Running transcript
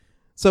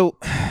So,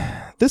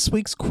 this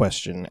week's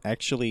question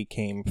actually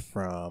came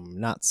from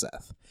not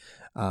Seth.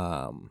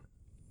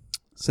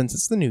 Since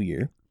it's the new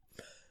year,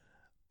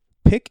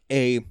 pick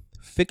a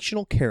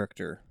fictional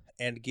character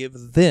and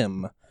give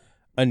them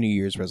a New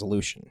Year's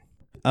resolution.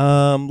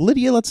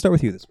 Lydia, let's start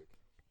with you this week.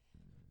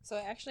 So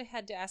I actually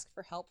had to ask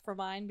for help for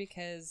mine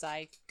because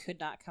I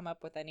could not come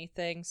up with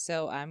anything.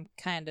 So I'm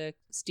kind of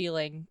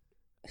stealing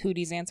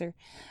Hootie's answer.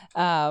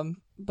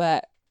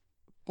 But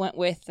went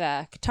with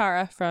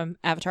Katara from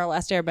Avatar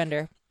Last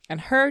Airbender. And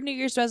her New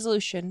Year's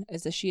resolution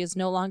is that she is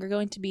no longer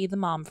going to be the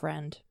mom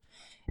friend.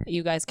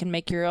 You guys can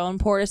make your own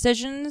poor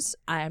decisions.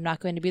 I am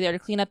not going to be there to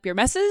clean up your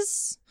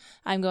messes.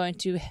 I'm going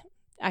to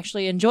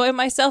actually enjoy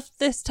myself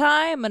this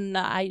time, and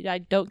I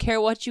don't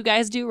care what you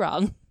guys do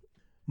wrong.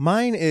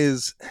 Mine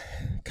is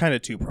kind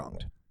of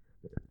two-pronged.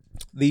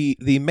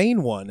 The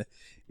main one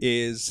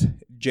is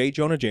J.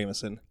 Jonah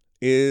Jameson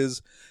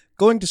is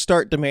going to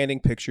start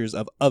demanding pictures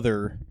of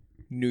other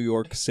New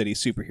York City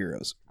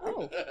superheroes.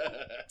 Oh.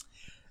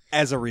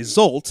 As a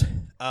result,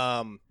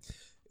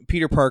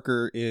 Peter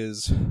Parker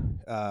is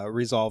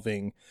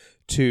resolving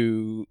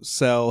to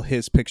sell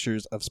his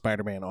pictures of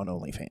Spider-Man on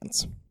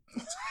OnlyFans.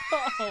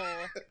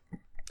 Oh.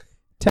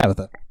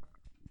 Tabitha.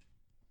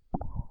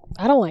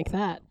 I don't like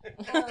that.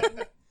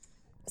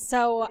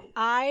 So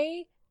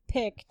I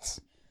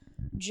picked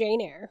Jane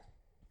Eyre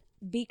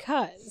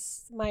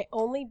because my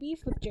only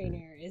beef with Jane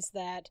Eyre is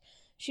that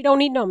she don't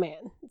need no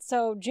man.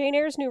 So Jane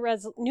Eyre's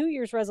New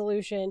Year's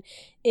resolution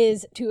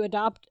is to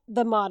adopt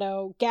the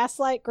motto,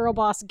 gaslight, girl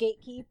boss,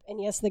 gatekeep. And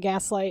yes, the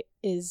gaslight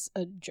is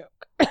a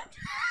joke.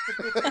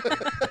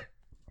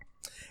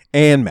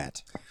 And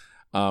Matt.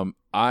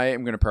 I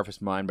am going to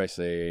preface mine by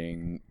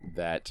saying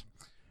that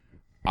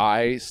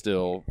I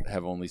still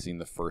have only seen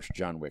the first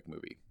John Wick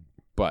movie.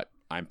 But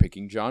I'm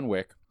picking John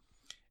Wick,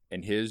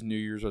 and his New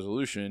Year's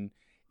resolution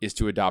is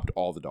to adopt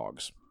all the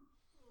dogs.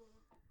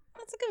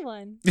 That's a good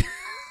one.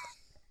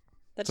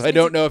 So I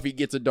don't know if he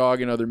gets a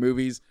dog in other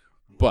movies,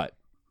 but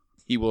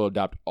he will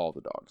adopt all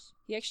the dogs.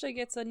 He actually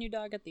gets a new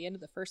dog at the end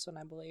of the first one,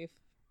 I believe.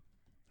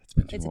 It's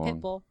been too It's long. a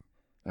pit bull.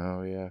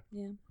 Oh, yeah.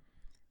 Yeah.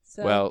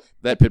 So, Well,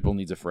 that pit bull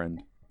needs a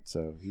friend,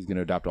 so he's going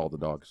to adopt all the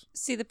dogs.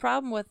 see, the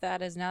problem with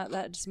that is now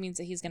that just means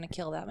that he's going to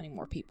kill that many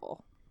more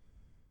people.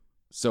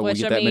 So Which,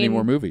 we'll get I that many mean-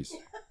 more movies.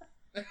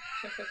 That's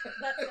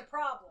the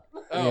problem.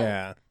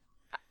 Yeah.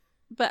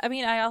 But I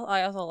mean, I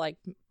also like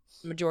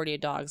majority of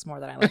dogs more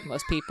than I like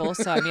most people.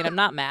 So I mean, I'm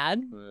not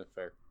mad.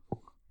 Fair.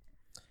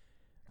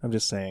 I'm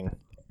just saying,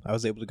 I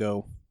was able to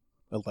go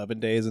 11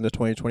 days into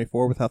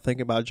 2024 without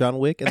thinking about John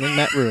Wick, and then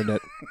Matt ruined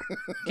it.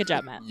 Good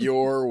job, Matt.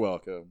 You're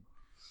welcome.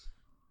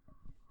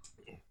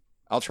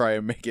 I'll try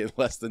and make it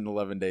less than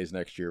 11 days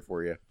next year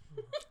for you.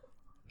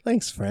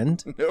 Thanks,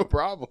 friend. No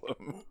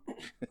problem.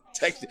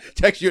 Text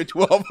you at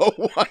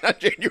 12:01 on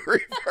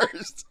January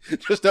 1st.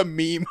 Just a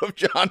meme of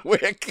John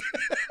Wick.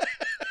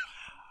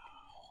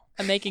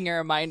 I'm making a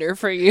reminder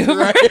for you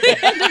Right. for the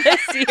end of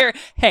this year.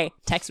 Hey,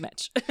 text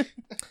Mitch.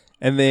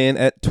 And then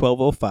at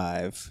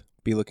 12:05,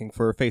 be looking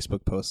for a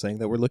Facebook post saying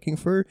that we're looking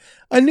for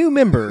a new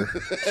member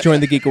to join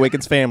the Geek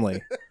Awakens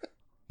family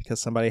because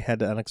somebody had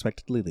to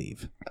unexpectedly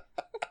leave.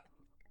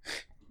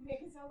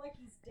 Make it sound like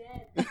he's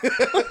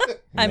dead.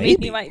 I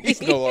mean, he might be.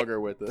 He's no longer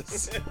with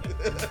us.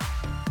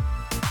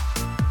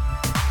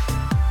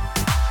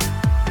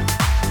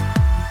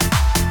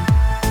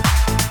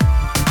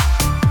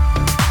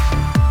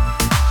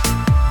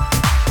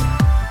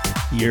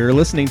 You're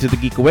listening to the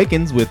Geek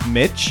Awakens with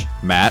Mitch,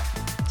 Matt.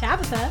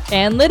 Tabitha.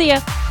 And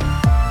Lydia.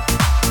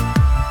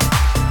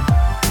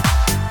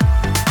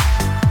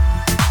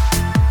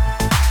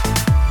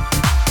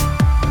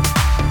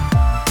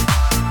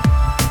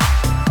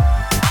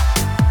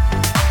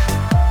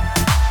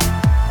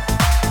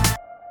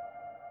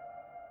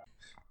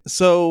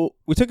 So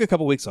we took a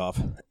couple weeks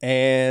off,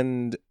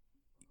 and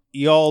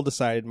y'all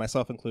decided,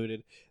 myself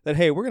included, that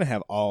hey, we're gonna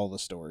have all the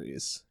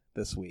stories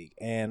this week,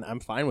 and I'm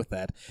fine with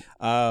that.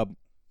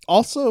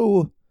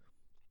 Also,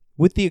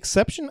 with the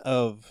exception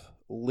of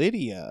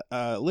Lydia,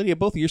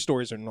 both of your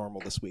stories are normal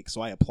this week,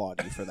 so I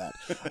applaud you for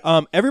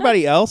that.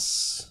 Everybody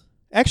else,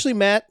 actually,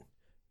 Matt,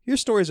 your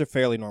stories are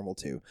fairly normal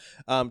too.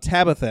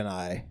 Tabitha and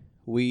I,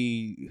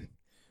 we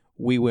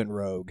went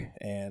rogue,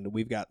 and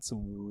we've got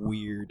some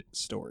weird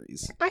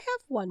stories. I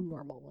have one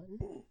normal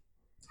one.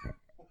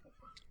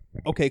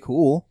 Okay,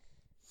 cool.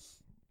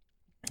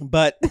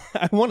 But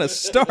I want to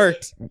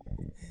start.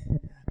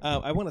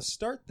 I want to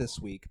start this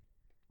week.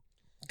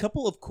 A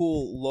couple of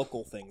cool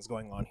local things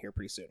going on here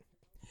pretty soon.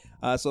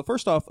 So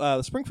first off,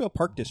 the Springfield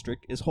Park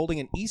District is holding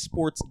an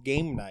esports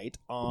game night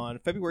on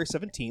February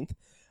 17th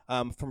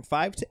from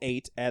 5 to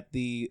 8 at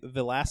the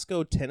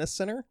Velasco Tennis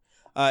Center.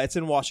 It's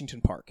in Washington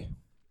Park.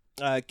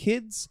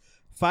 Kids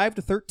 5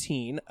 to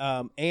 13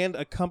 and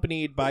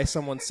accompanied by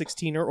someone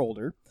 16 or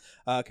older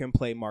can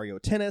play Mario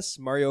Tennis,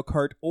 Mario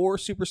Kart, or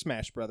Super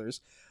Smash Brothers.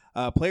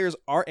 Players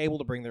are able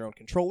to bring their own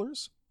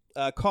controllers.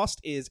 Cost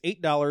is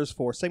 $8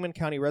 for Sangamon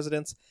County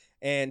residents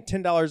and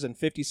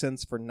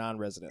 $10.50 for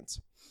non-residents.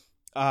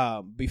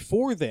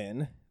 Before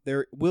then,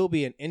 there will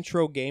be an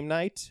intro game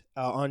night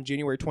on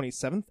January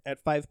 27th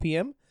at 5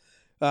 p.m.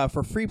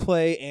 For free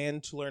play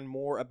and to learn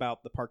more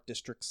about the Park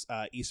District's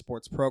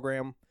esports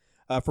program.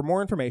 For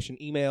more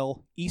information,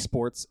 email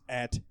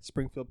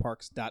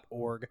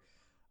esports@springfieldparks.org.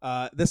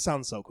 This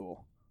sounds so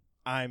cool.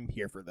 I'm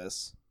here for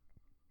this.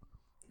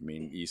 I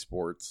mean,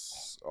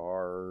 esports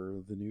are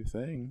the new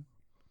thing.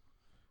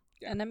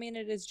 And I mean,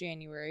 it is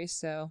January,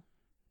 so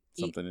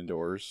Something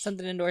indoors.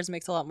 something indoors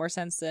makes a lot more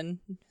sense than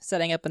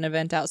setting up an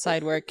event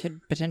outside where it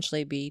could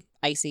potentially be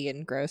icy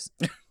and gross.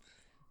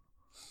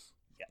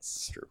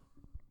 Yes. True.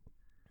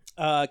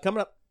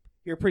 Coming up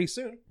here pretty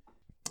soon,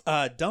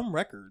 Dumb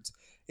Records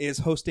is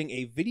hosting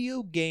a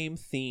video game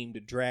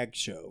themed drag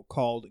show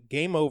called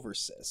Game Over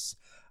Sis.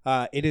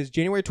 It is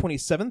January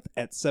 27th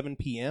at 7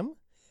 p.m.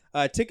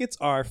 Tickets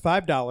are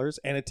 $5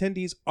 and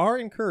attendees are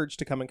encouraged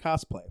to come and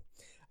cosplay.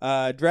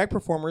 Drag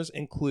performers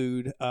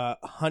include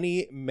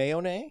Honey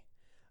Mayonnaise,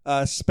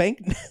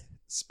 Spank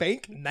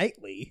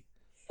Knightley,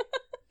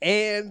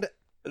 and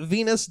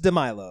Venus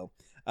DeMilo,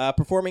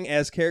 performing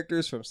as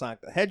characters from Sonic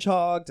the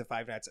Hedgehog to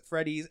Five Nights at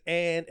Freddy's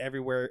and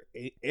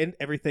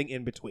everything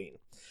in between.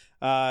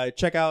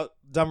 Check out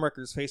Dumb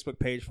Records' Facebook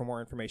page for more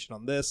information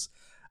on this.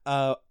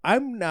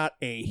 I'm not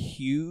a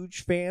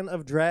huge fan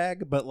of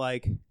drag, but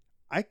like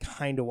I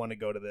kind of want to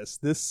go to this.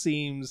 This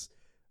seems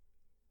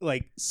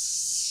like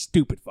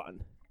stupid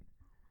fun.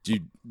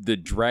 Dude, the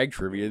drag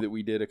trivia that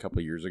we did a couple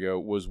of years ago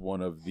was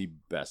one of the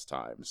best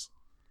times.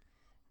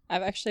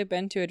 I've actually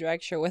been to a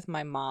drag show with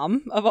my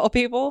mom, of all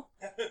people,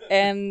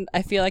 and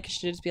I feel like I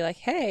should just be like,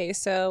 hey,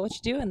 so what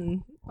you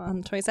doing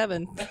on the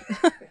 27th?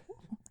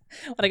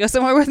 Want to go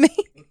somewhere with me?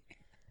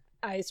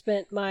 I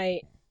spent my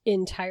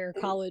entire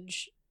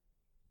college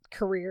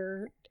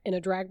career in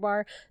a drag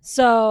bar.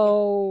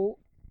 So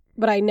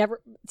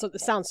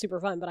this sounds super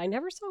fun, but I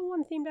never saw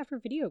one themed after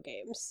video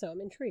games. So I'm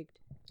intrigued.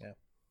 Yeah.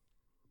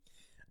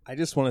 I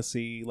just want to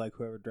see like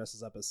whoever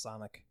dresses up as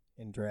Sonic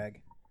in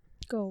drag.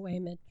 Go away,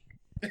 Mitch.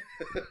 You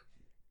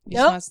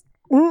Nope. just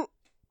wanna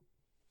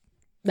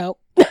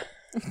Nope.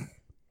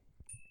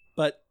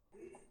 But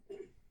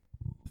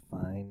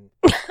fine.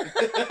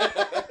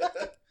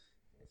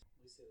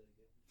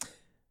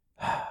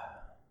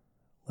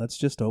 Let's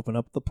just open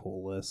up the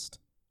pull list.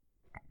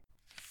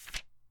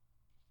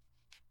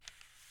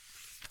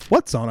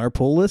 What's on our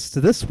pull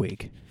list this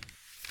week?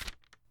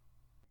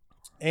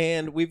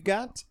 And we've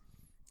got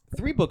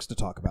 3 books to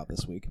talk about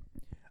this week.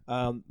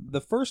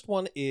 The first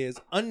one is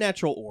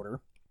Unnatural Order.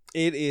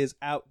 It is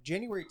out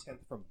January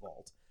 10th from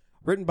Vault.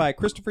 Written by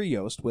Christopher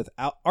Yost with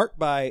art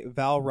by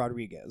Val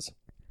Rodriguez.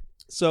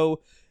 So,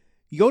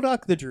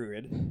 Yodak the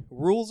Druid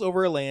rules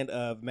over a land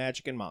of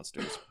magic and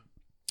monsters.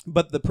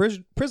 But the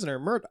prisoner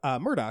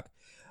Murdoch,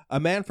 a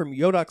man from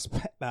Yodak's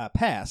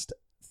past,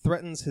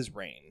 threatens his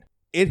reign.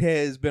 It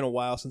has been a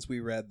while since we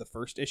read the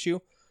first issue.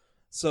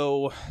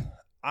 So,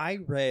 I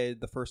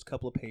read the first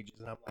couple of pages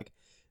and I'm like,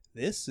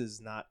 this is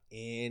not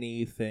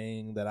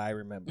anything that I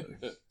remember.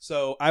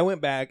 So I went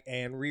back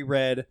and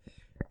reread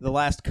the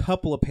last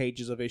couple of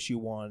pages of issue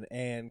 1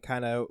 and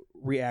kind of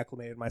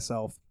reacclimated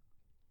myself.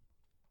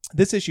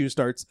 This issue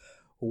starts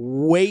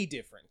way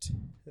different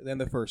than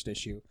the first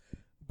issue,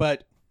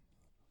 but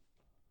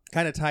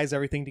kind of ties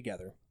everything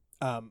together.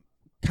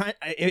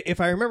 If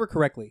I remember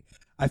correctly,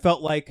 I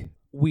felt like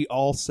we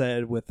all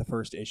said with the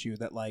first issue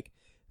that like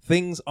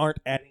things aren't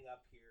adding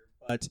up here,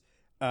 but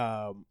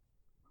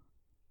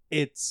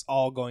it's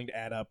all going to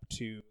add up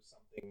to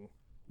something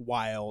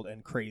wild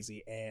and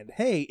crazy. And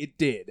hey, it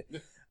did.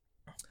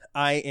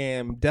 I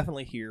am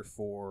definitely here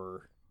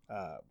for,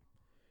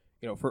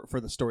 for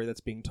the story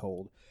that's being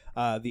told.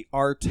 The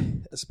art,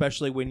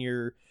 especially when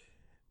you're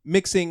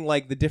mixing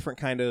like the different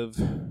kind of,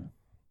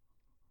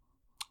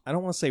 I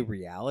don't want to say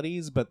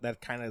realities, but that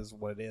kind of is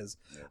what it is.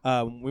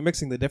 We're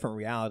mixing the different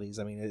realities.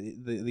 I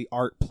mean, the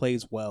art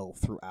plays well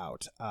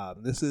throughout.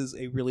 This is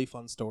a really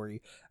fun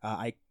story.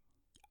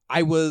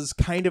 I was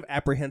kind of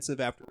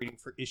apprehensive after reading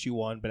for issue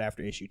 1, but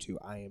after issue 2,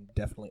 I am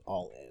definitely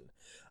all in.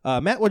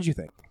 Matt, what did you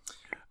think?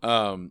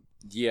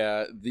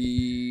 Yeah,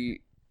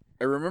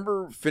 I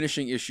remember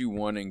finishing issue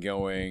 1 and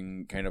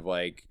going kind of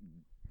like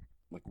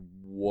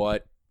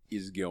what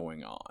is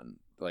going on?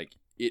 Like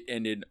it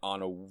ended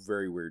on a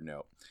very weird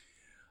note.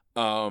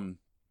 Yeah,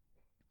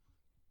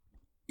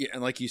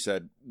 and like you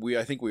said,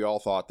 I think we all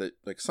thought that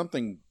like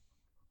something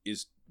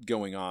is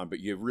going on, but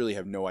you really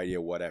have no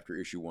idea what after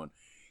issue 1.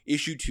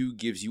 Issue 2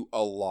 gives you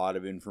a lot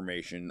of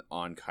information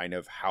on kind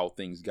of how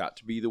things got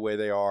to be the way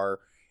they are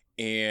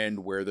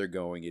and where they're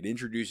going. It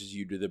introduces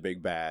you to the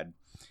big bad.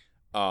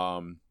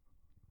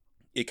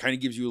 It kind of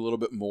gives you a little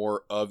bit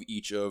more of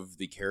each of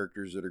the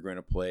characters that are going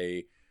to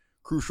play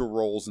crucial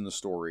roles in the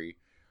story.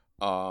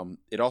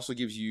 It also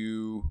gives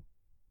you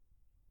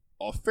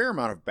a fair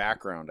amount of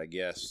background, I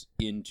guess,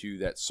 into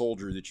that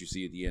soldier that you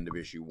see at the end of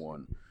issue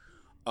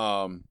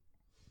 1.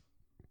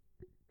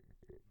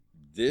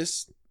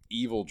 This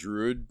evil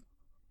druid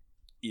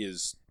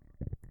is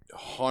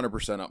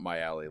 100% up my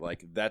alley.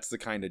 Like, that's the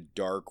kind of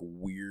dark,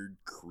 weird,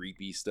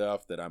 creepy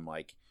stuff that I'm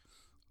like,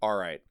 all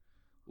right,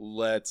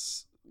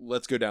 let's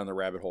let's go down the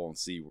rabbit hole and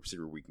see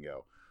where we can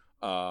go.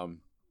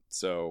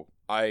 So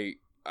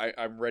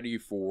I'm ready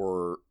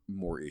for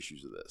more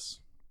issues of this.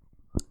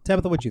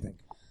 Tabitha, what'd you think?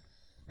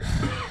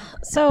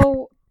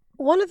 So,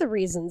 one of the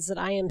reasons that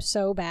I am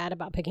so bad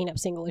about picking up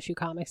single issue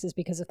comics is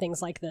because of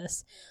things like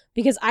this.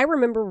 Because I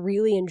remember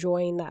really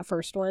enjoying that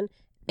first one,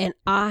 and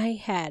I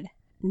had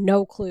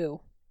no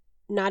clue,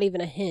 not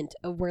even a hint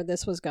of where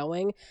this was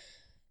going.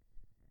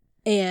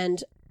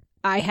 And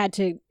I had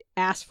to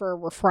ask for a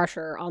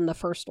refresher on the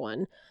first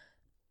one.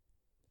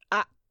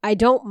 I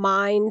don't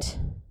mind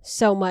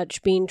so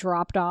much being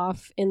dropped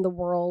off in the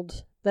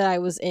world that I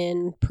was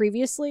in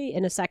previously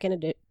in a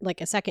second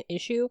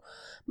issue.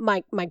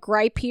 My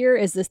gripe here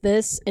is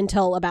this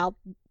until about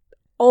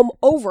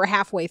over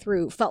halfway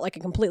through felt like a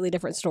completely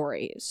different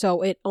story.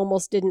 So it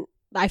almost didn't.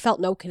 I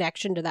felt no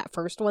connection to that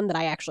first one that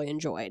I actually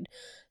enjoyed.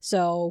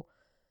 So,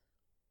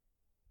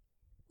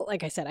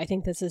 like I said, I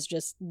think this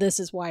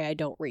is why I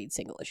don't read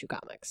single issue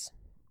comics.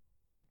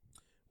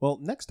 Well,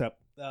 next up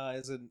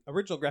is an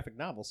original graphic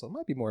novel, so it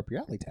might be more up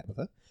your alley,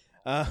 Tabitha.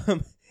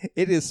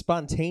 It is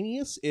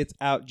Spontaneous. It's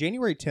out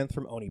January 10th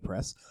from Oni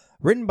Press.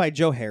 Written by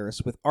Joe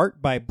Harris with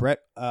art by Brett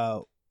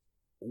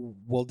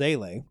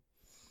Wildele.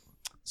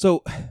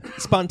 So,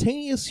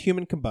 spontaneous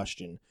human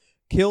combustion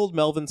killed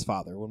Melvin's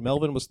father when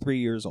Melvin was 3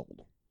 years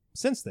old.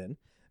 Since then,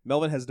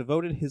 Melvin has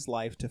devoted his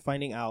life to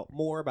finding out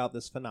more about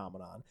this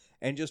phenomenon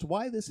and just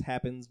why this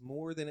happens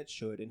more than it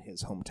should in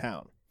his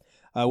hometown.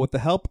 With the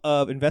help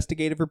of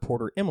investigative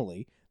reporter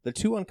Emily, the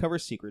two uncover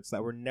secrets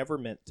that were never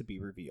meant to be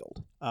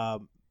revealed.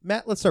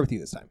 Matt, let's start with you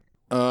this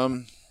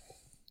time.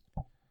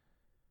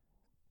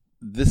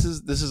 This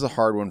is a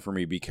hard one for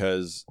me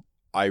because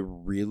I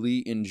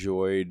really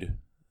enjoyed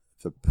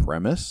the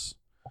premise.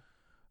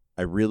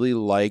 I really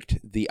liked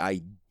the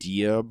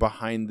idea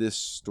behind this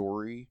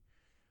story.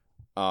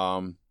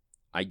 I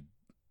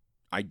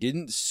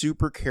didn't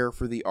super care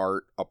for the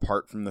art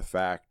apart from the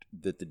fact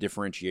that the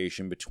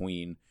differentiation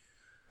between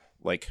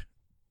like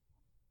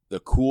the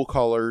cool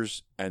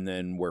colors and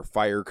then where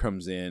fire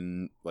comes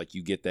in, like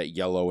you get that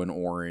yellow and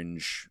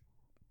orange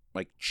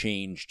like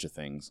change to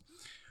things.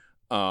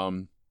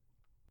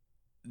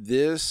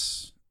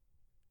 This,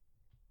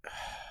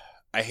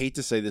 I hate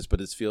to say this, but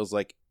it feels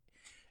like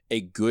a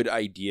good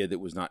idea that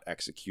was not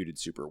executed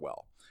super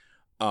well.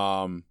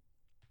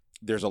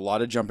 There's a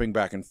lot of jumping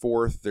back and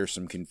forth. There's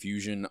some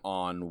confusion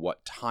on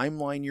what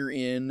timeline you're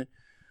in.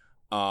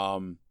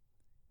 And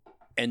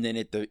then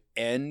at the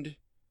end,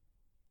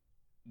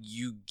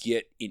 you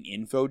get an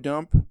info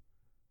dump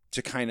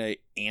to kind of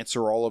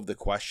answer all of the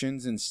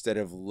questions instead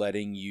of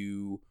letting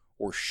you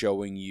or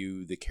showing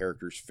you the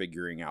characters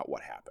figuring out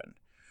what happened.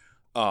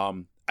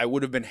 I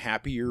would have been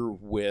happier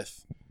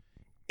with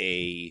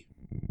a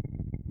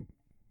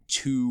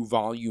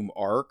 2-volume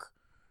arc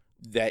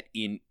that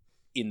in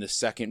the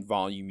second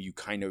volume you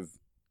kind of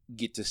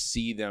get to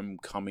see them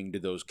coming to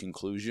those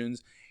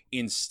conclusions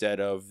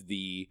instead of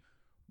the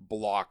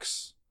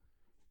blocks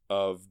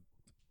of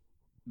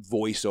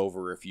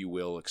voiceover, if you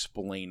will,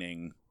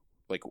 explaining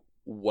like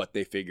what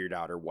they figured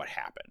out or what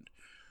happened.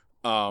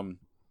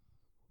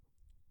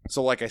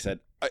 So like I said,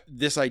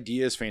 this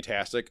idea is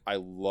fantastic. I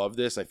love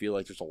this. I feel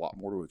like there's a lot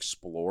more to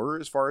explore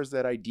as far as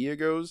that idea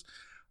goes.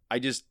 I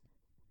just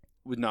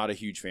was not a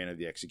huge fan of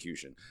the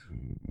execution.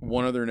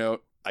 One other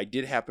note, I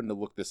did happen to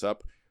look this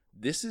up.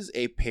 This is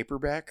a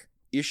paperback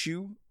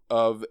issue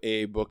of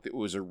a book that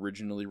was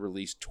originally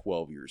released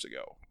 12 years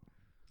ago.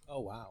 Oh,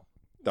 wow.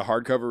 The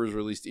hardcover was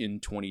released in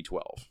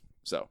 2012.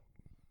 So,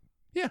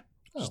 yeah,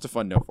 just a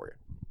fun note for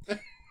you.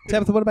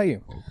 Tabitha, what about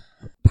you?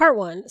 Part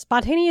 1,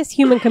 spontaneous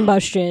human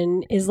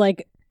combustion is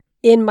like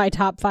in my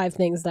top 5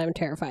 things that I'm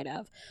terrified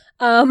of.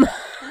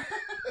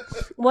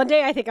 One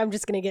day I think I'm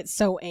just going to get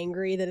so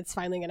angry that it's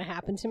finally going to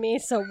happen to me.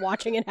 So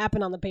watching it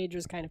happen on the page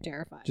was kind of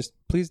terrifying. Just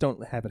please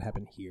don't have it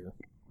happen here.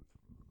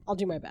 I'll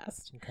do my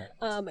best. Okay.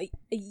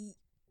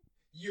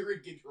 You're in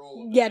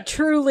control of yeah,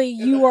 truly,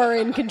 you are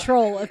in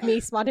control of me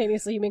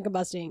spontaneously human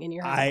combusting in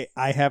your house.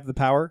 I have the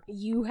power.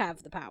 You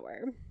have the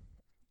power.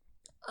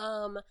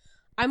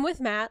 I'm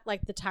with Matt.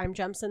 Like, the time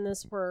jumps in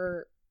this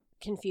were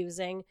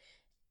confusing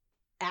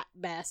at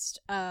best.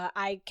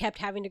 I kept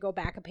having to go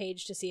back a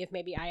page to see if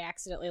maybe I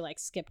accidentally like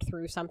skipped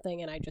through something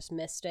and I just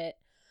missed it.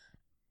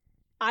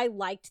 I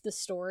liked the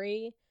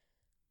story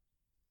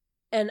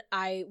and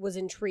I was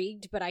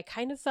intrigued, but I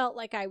kind of felt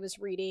like I was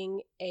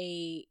reading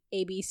a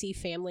ABC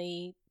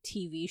Family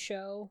TV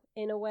show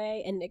in a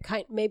way, and it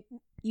kind of made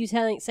you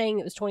saying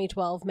it was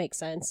 2012 makes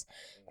sense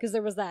because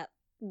there was that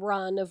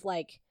run of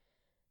like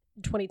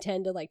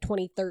 2010 to like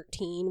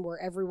 2013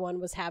 where everyone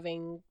was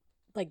having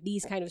like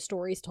these kind of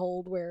stories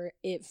told where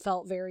it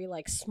felt very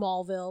like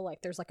Smallville,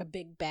 like there's like a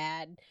big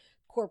bad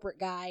corporate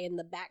guy in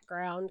the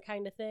background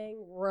kind of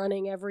thing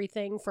running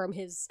everything from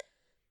his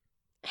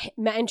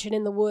mansion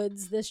in the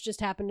woods. This just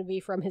happened to be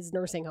from his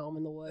nursing home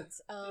in the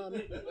woods.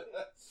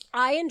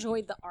 I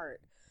enjoyed the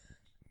art.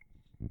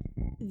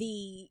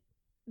 The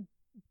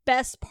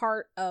best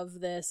part of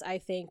this, I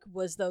think,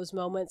 was those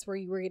moments where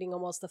you were getting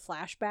almost the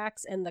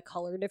flashbacks and the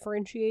color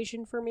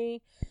differentiation for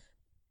me.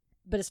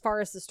 But as far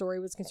as the story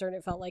was concerned,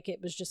 it felt like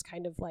it was just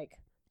kind of like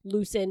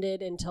loose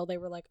ended until they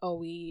were like, oh,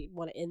 we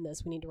want to end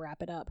this. We need to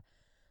wrap it up.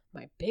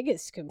 My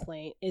biggest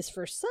complaint is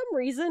for some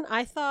reason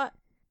I thought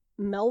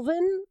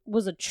Melvin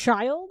was a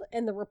child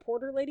and the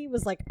reporter lady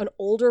was like an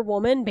older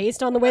woman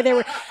based on the way they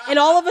were. And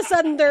all of a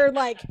sudden they're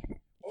like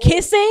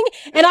kissing.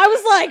 And I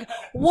was like,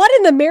 what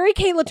in the Mary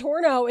Kay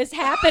Letourneau is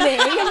happening?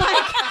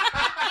 Like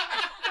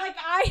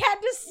I had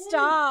to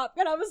stop.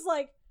 And I was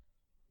like,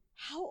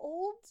 how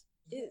old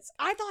is...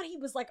 I thought he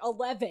was like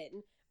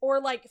 11 or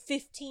like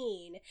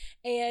 15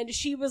 and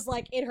she was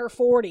like in her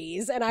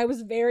 40s, and I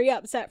was very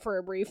upset for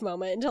a brief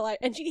moment until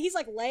he's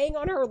like laying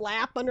on her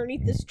lap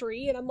underneath this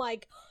tree, and I'm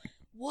like,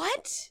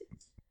 what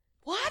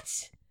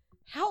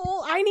how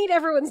old? I need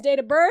everyone's date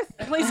of birth,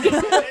 please.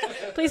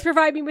 Please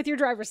provide me with your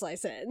driver's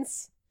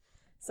license.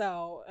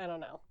 So I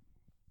don't know.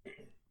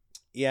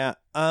 Yeah,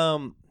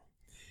 I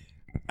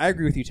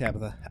agree with you,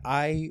 Tabitha.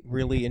 I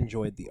really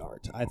enjoyed the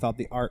art. I thought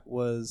the art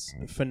was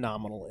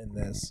phenomenal in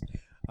this.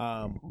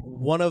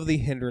 One of the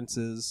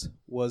hindrances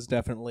was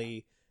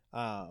definitely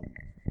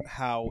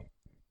how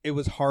it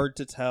was hard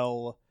to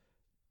tell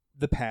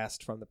the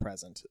past from the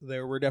present.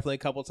 There were definitely a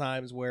couple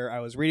times where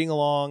I was reading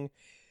along,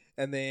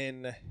 and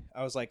then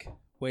I was like,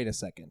 wait a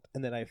second.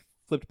 And then I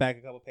flipped back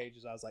a couple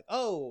pages. I was like,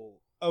 oh,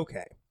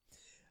 okay.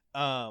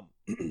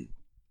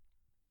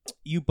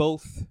 You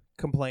both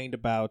complained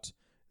about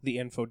the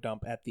info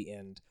dump at the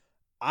end.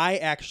 I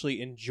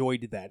actually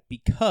enjoyed that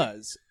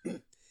because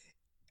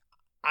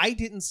I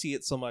didn't see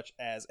it so much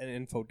as an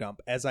info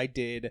dump as I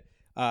did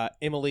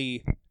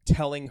Emily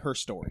telling her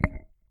story.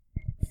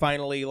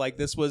 Finally, like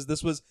this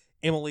was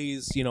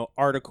Emily's,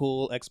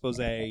 article, expose,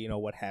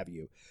 what have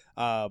you.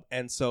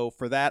 And so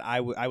for that, I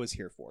was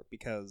here for it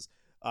because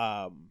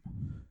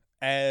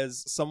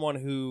as someone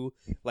who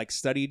like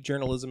studied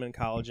journalism in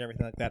college and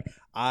everything like that,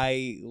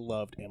 I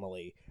loved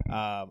Emily.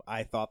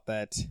 I thought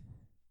that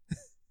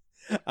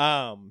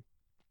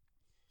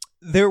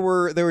there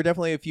were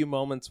definitely a few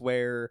moments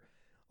where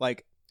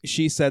like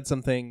she said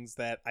some things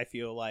that I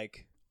feel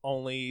like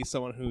only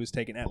someone who's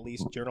taken at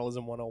least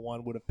journalism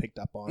 101 would have picked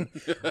up on.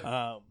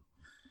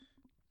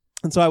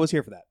 And so I was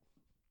here for that.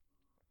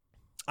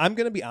 I'm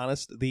going to be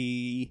honest,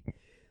 the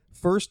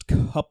first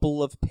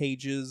couple of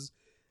pages,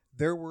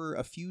 there were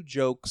a few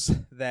jokes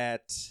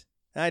that,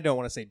 I don't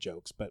want to say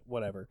jokes, but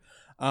whatever,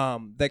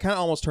 that kind of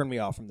almost turned me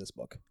off from this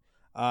book.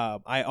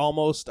 I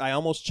almost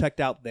checked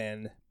out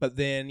then, but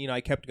then,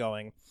 I kept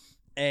going,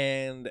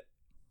 and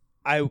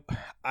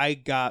I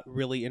got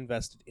really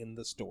invested in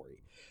the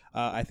story.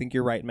 I think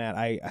you're right, Matt.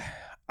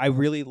 I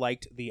really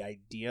liked the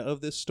idea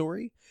of this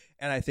story,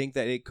 and I think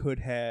that it could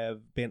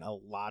have been a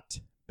lot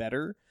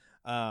better.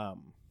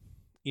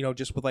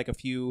 Just with like a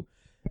few,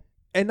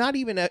 and not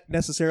even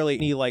necessarily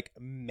any like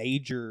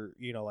major,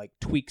 like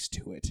tweaks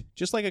to it.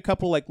 Just like a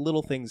couple like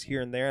little things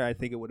here and there. I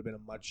think it would have been a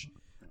much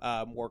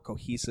more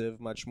cohesive,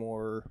 much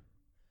more,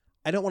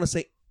 I don't want to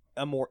say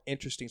a more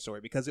interesting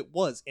story because it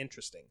was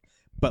interesting,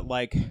 but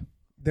like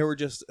there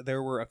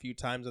were a few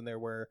times in there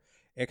where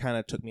it kind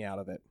of took me out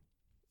of it.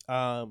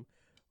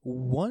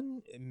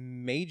 One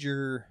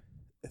major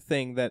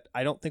thing that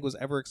I don't think was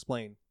ever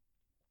explained: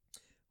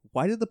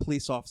 why did the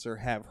police officer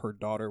have her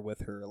daughter with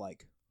her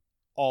like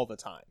all the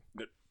time?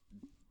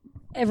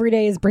 Every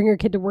day is bring your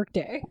kid to work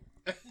day.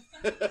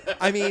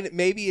 I mean,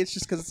 maybe it's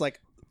just because it's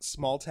like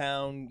small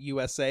town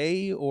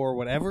USA or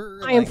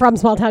whatever. I am from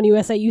small town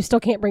USA. You still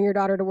can't bring your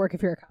daughter to work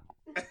if you're a cop.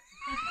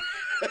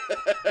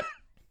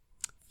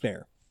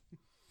 Fair.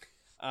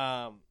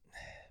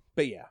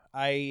 But yeah,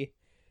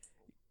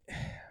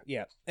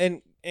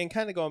 and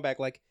kind of going back,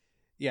 like,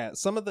 yeah,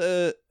 some of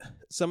the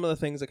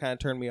things that kind of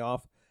turned me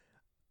off.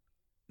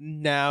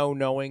 Now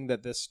knowing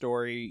that this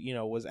story,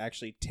 was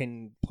actually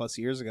 10 plus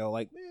years ago,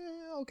 like,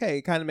 okay,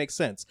 it kind of makes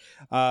sense,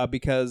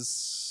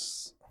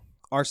 because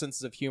our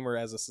senses of humor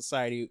as a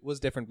society was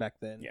different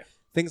back then. Yeah.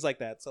 Things like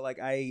that. So, like,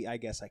 I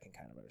guess I can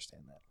kind of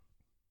understand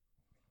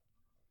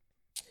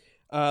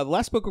that. The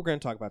last book we're going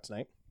to talk about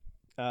tonight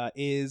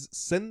is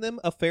Send Them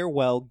a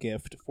Farewell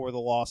Gift for the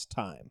Lost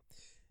Time.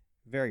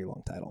 Very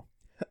long title.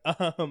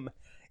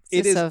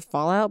 Is this a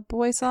Fall Out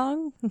Boy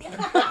song?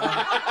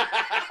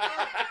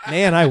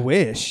 Man, I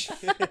wish.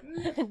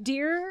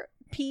 Dear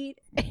Pete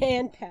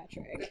and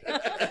Patrick.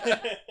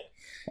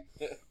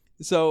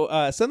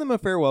 So, Send Them a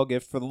Farewell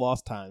Gift for the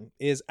Lost Time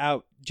is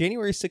out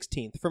January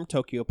 16th from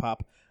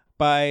Tokyopop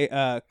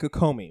by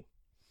Kokomi.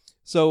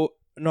 So,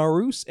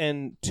 Naruse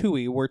and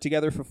Tui were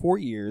together for 4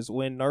 years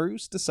when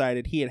Naruse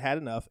decided he had had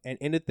enough and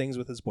ended things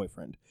with his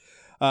boyfriend.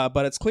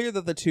 But it's clear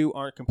that the two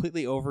aren't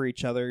completely over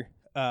each other.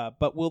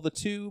 But will the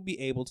two be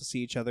able to see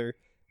each other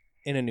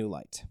in a new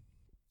light?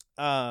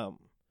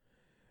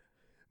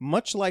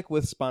 Much like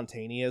with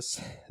Spontaneous,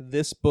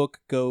 this book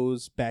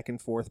goes back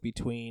and forth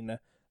between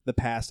the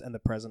past and the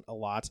present a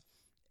lot.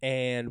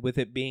 And with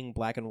it being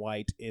black and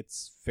white, it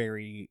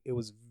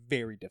was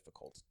very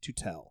difficult to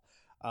tell.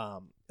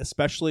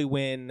 Especially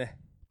when,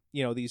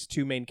 these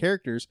two main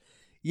characters,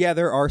 yeah,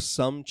 there are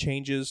some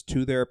changes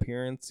to their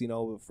appearance,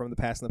 from the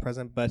past and the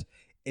present, but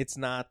it's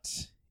not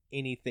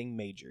anything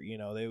major. You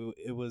know,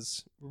 it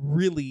was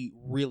really,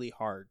 really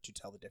hard to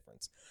tell the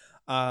difference.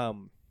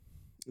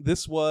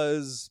 This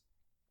was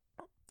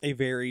a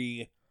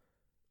very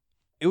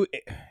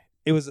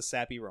it was a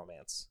sappy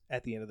romance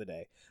at the end of the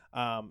day.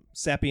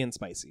 Sappy and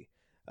spicy.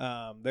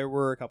 There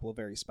were a couple of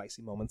very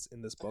spicy moments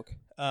in this book.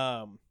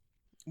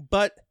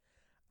 But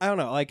I don't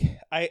know. Like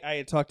I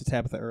had talked to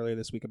Tabitha earlier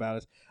this week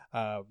about it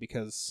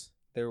because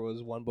there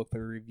was one book that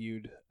we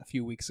reviewed a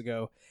few weeks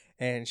ago,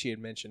 and she had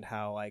mentioned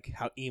how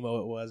emo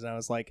it was, and I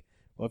was like,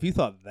 well, if you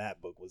thought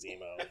that book was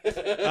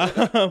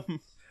emo,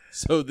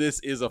 So this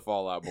is a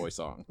Fall Out Boy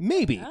song.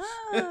 maybe.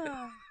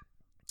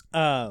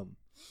 Ah.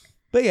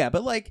 But yeah,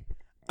 but like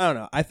I don't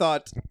know. I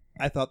thought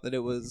that it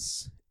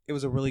was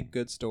a really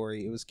good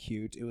story. It was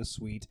cute. It was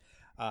sweet.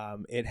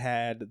 It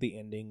had the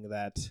ending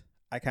that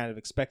I kind of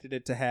expected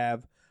it to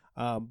have,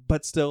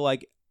 but still,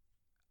 like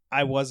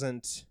I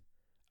wasn't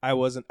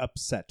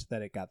upset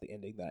that it got the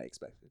ending that I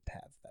expected it to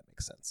have. If that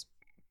makes sense.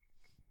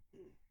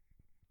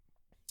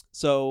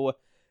 So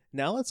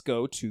now let's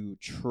go to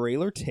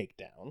trailer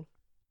takedown.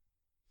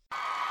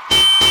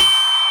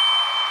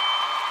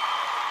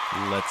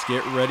 Let's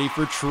get ready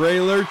for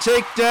Trailer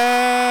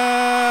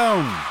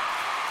Takedown!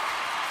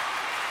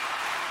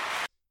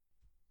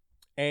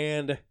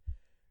 And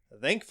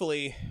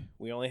thankfully,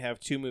 we only have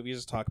 2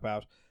 movies to talk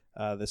about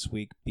this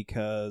week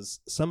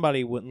because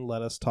somebody wouldn't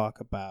let us talk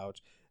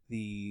about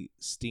the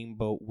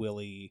Steamboat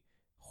Willie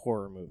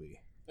horror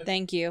movie.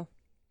 Thank you.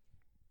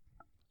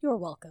 You're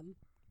welcome.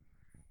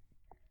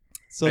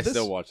 So I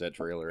still watch that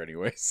trailer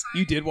anyways.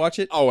 You did watch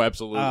it? Oh,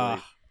 absolutely.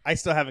 I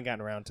still haven't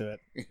gotten around to it.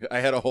 I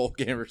had a whole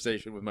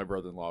conversation with my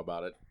brother-in-law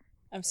about it.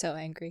 I'm so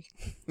angry.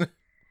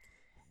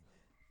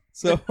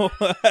 So,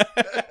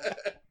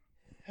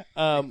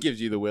 Gives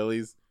you the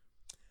willies.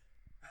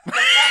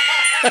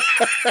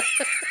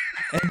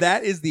 and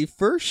that is the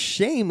first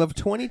shame of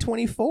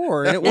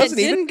 2024. And it It wasn't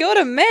didn't even. go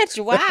to Mitch.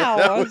 Wow.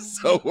 That was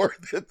so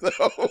worth it,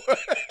 though.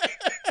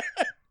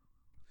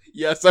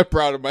 Yes, I'm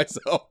proud of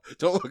myself.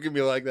 Don't look at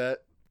me like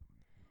that.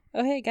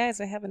 Oh, hey,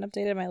 guys, I haven't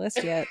updated my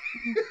list yet.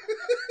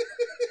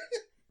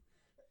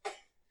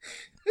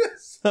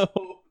 So,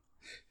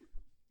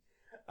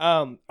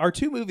 our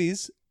 2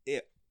 movies,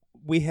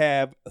 we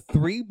have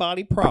Three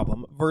Body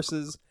Problem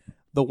versus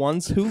The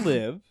Ones Who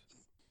Live.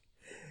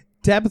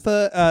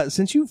 Tabitha,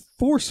 since you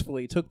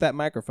forcefully took that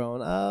microphone,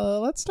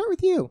 let's start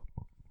with you.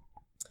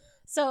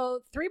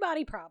 So, Three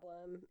Body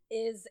Problem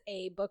is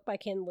a book by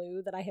Ken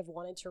Liu that I have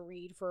wanted to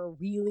read for a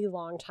really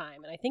long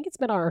time. And I think it's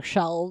been on our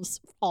shelves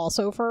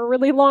also for a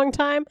really long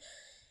time.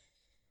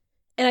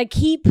 And I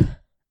keep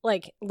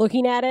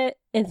looking at it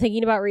and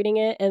thinking about reading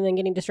it and then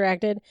getting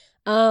distracted.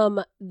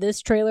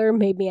 This trailer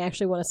made me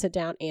actually want to sit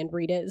down and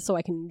read it so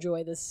I can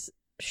enjoy this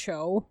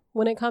show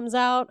when it comes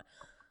out.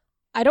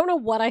 I don't know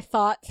what I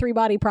thought Three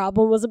Body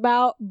Problem was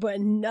about, but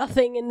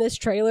nothing in this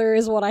trailer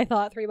is what I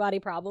thought Three Body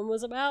Problem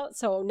was about.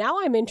 So now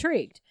I'm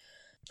intrigued.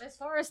 As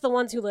far as The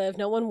Ones Who Live,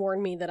 no one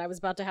warned me that I was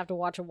about to have to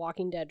watch a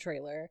Walking Dead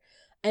trailer.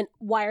 And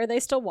why are they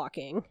still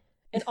walking?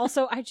 And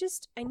also, I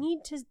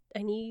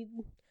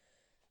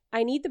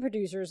need the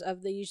producers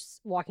of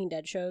these Walking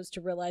Dead shows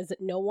to realize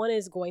that no one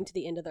is going to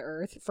the end of the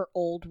earth for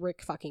old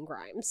Rick fucking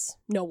Grimes.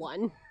 No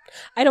one.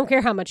 I don't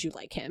care how much you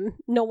like him.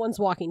 No one's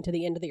walking to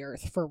the end of the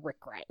earth for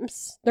Rick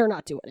Grimes. They're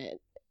not doing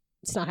it.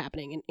 It's not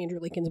happening. And Andrew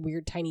Lincoln's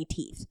weird tiny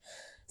teeth.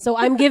 So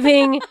I'm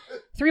giving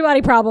Three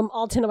Body Problem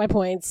all 10 of my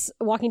points.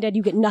 Walking Dead,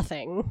 you get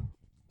nothing,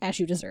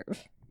 as you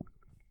deserve.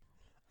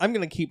 I'm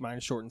going to keep mine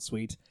short and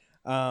sweet.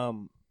 I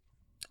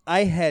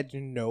had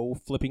no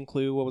flipping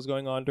clue what was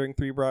going on during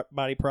Three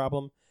Body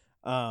Problem.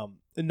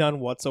 None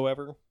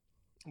whatsoever.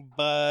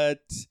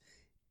 But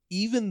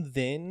even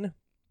then,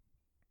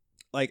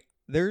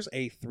 there's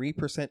a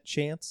 3%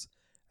 chance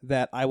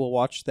that I will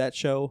watch that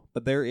show,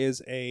 but there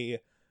is a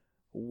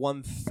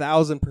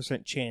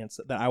 1,000% chance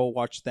that I will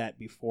watch that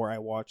before I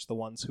watch The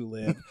Ones Who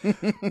Live,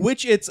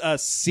 which it's a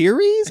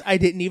series. I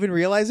didn't even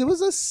realize it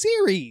was a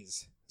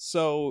series.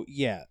 So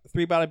yeah,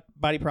 Three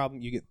Body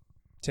Problem, you get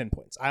 10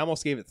 points. I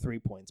almost gave it 3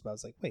 points, but I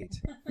was like,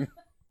 wait.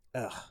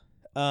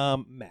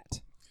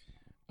 Matt.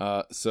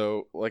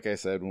 So, like I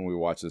said when we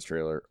watched this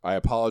trailer, I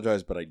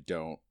apologize, but I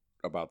don't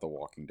about the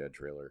Walking Dead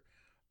trailer.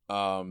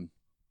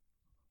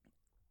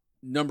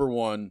 Number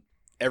one,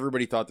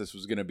 everybody thought this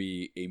was going to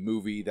be a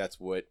movie. That's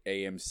what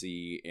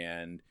AMC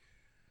and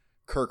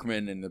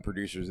Kirkman and the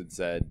producers had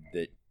said,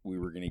 that we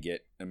were going to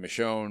get a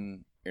Michonne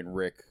and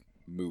Rick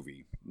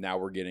movie. Now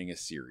we're getting a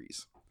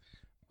series.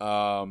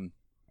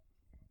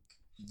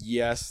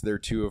 Yes, they're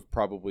 2 of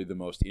probably the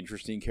most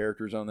interesting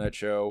characters on that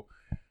show.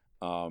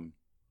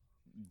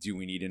 Do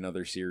we need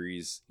another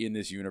series in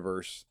this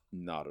universe?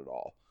 Not at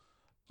all.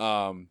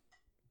 I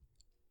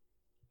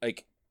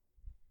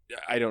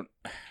don't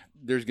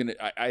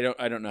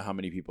know how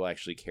many people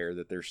actually care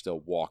that they're still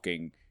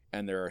walking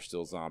and there are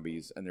still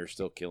zombies and they're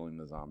still killing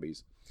the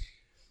zombies.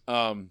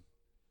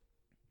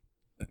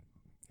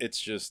 It's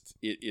just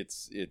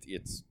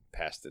it's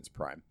past its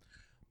prime.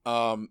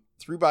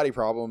 Three Body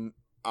Problem,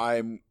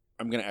 I'm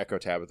going to echo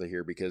Tabitha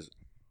here because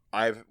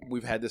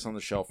we've had this on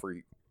the shelf for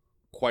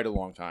quite a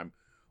long time.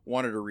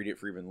 Wanted to read it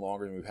for even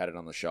longer than we've had it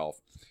on the shelf.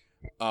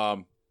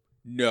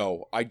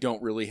 No, I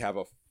don't really have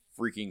a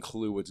freaking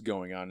clue what's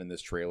going on in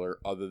this trailer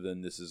other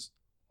than this is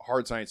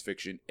hard science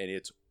fiction and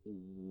it's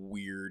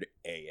weird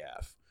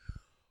AF.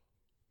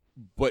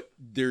 But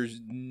there's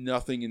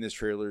nothing in this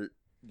trailer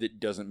that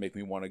doesn't make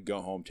me want to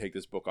go home, take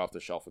this book off the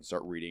shelf, and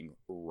start reading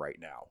right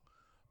now.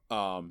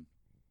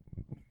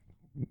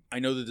 I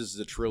know that this is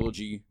a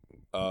trilogy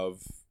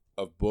of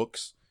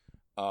books.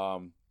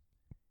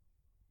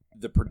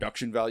 The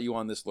production value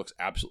on this looks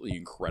absolutely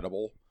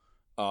incredible.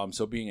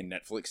 So being a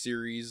Netflix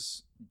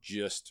series,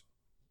 just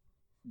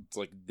it's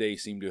like they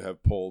seem to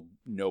have pulled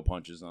no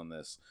punches on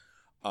this.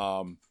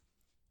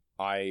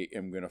 I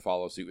am going to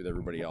follow suit with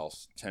everybody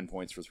else. 10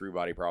 points for Three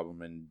Body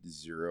Problem and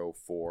 0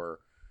 for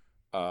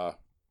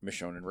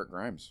Michonne and Rick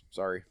Grimes.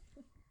 Sorry.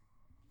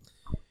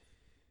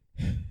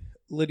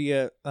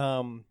 Lydia,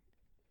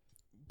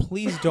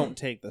 please don't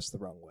take this the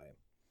wrong way.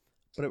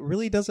 But it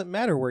really doesn't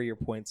matter where your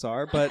points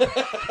are, but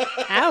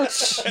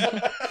Ouch.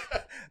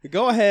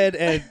 go ahead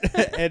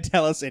and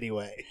tell us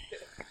anyway.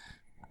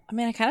 I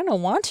mean, I kind of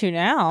don't want to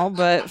now,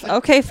 but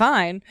okay,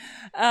 fine.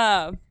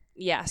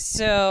 Yeah,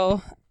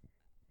 so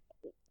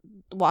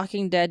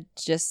Walking Dead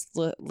just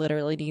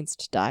literally needs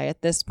to die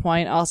at this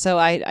point. Also,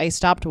 I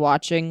stopped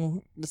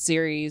watching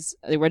the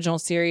original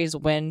series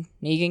when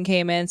Negan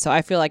came in, so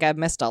I feel like I've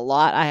missed a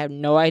lot. I have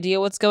no idea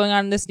what's going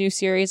on in this new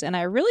series, and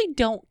I really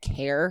don't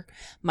care.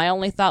 My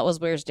only thought was,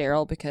 where's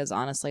Daryl? Because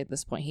honestly, at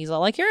this point, he's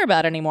all I care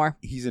about anymore.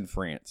 He's in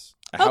France.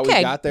 How Okay.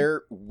 he got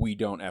there, we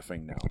don't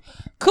effing know.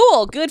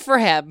 Cool, good for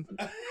him.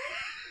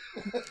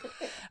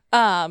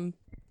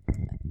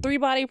 Three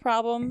Body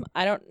Problem.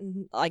 I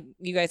don't, like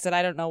you guys said,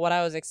 I don't know what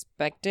I was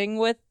expecting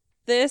with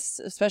this,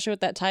 especially with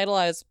that title.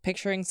 I was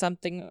picturing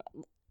something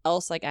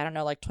else, like, I don't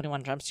know, like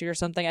 21 Jump Street or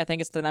something. I think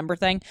it's the number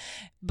thing.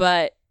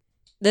 But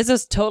this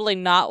is totally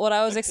not what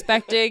I was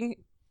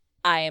expecting.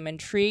 I am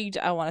intrigued.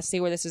 I want to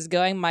see where this is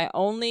going. My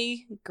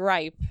only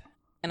gripe,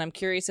 and I'm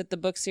curious if the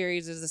book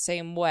series is the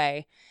same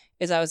way,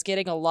 is I was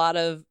getting a lot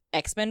of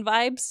X-Men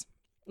vibes.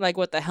 Like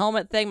with the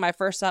helmet thing, my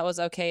first thought was,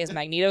 okay, is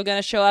Magneto going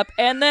to show up?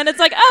 And then it's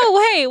like,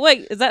 oh, hey,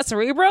 wait, is that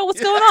Cerebro? What's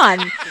going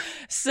on?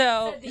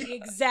 So The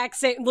exact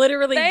same,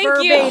 literally Thank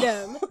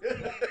verbatim.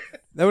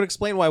 That would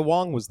explain why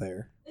Wong was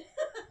there.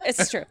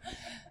 it's true.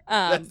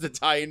 That's the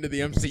tie into the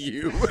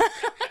MCU.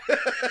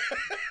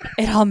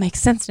 It all makes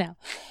sense now.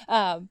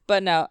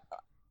 But no,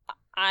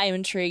 I'm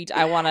intrigued.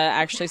 I want to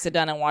actually sit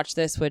down and watch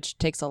this, which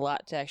takes a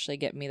lot to actually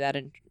get me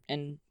that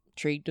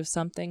intrigued of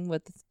something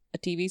with a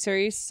TV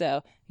series.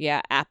 So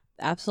yeah,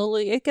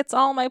 absolutely. It gets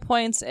all my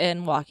points,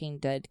 and Walking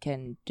Dead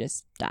can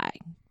just die.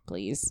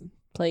 Please.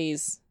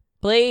 Please.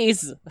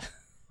 Please.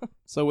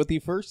 So with the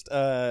first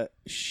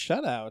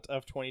shutout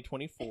of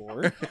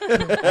 2024,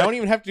 I don't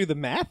even have to do the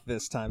math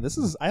this time.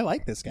 I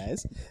like this,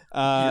 guys.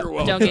 You're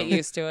welcome. Don't get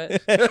used to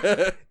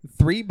it.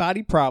 Three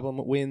Body Problem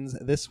wins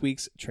this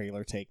week's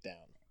trailer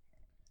takedown.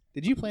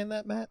 Did you plan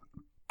that, Matt?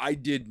 I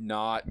did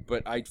not,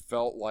 but I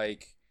felt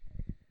like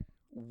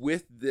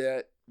with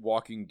that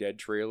Walking Dead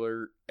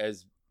trailer,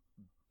 as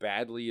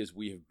badly as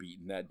we have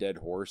beaten that dead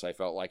horse, I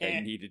felt like I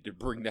needed to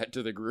bring that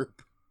to the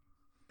group.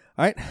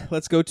 All right,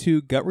 let's go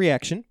to gut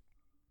reaction.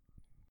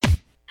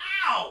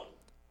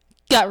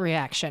 Gut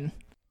reaction.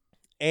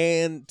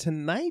 And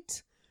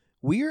tonight,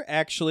 we're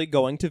actually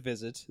going to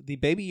visit the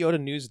Baby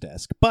Yoda news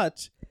desk,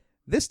 but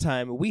this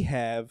time we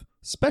have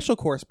special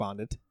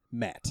correspondent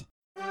Matt.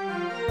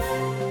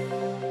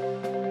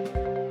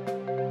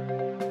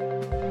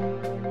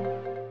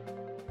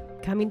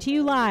 Coming to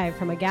you live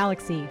from a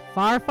galaxy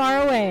far,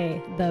 far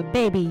away, the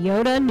Baby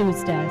Yoda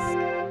news desk.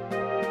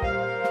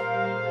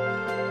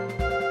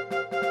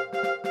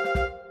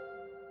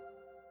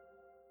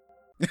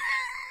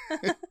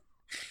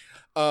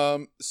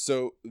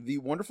 So the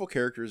wonderful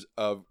characters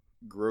of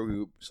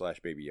Grogu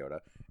 / Baby Yoda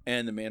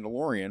and the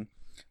Mandalorian,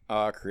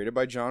 created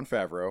by Jon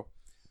Favreau,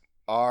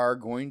 are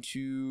going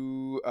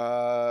to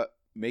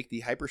make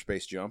the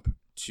hyperspace jump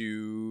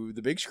to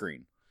the big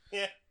screen.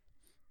 Yeah.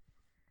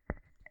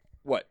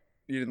 What?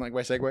 You didn't like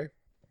my segue?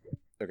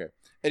 Okay.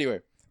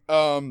 Anyway,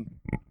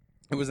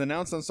 it was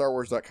announced on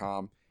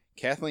StarWars.com.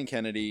 Kathleen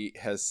Kennedy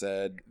has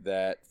said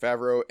that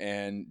Favreau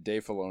and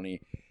Dave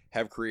Filoni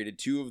have created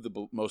two of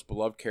the most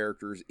beloved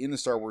characters in the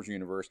Star Wars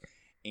universe,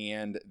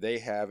 and they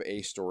have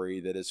a story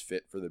that is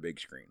fit for the big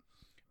screen.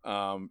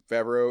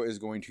 Favreau is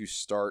going to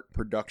start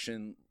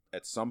production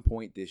at some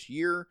point this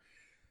year.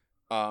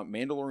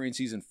 Mandalorian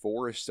Season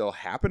 4 is still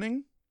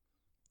happening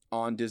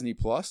on Disney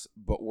Plus,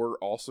 but we're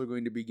also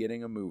going to be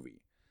getting a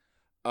movie.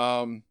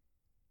 As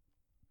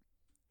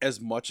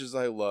much as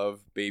I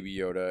love Baby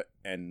Yoda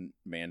and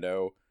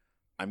Mando,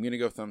 I'm going to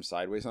go thumb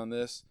sideways on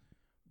this,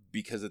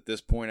 because at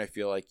this point I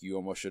feel like you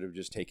almost should have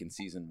just taken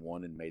Season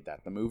 1 and made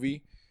that the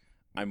movie.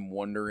 I'm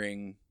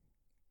wondering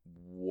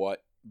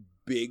what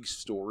big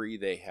story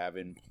they have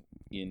in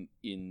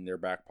their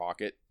back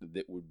pocket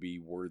that would be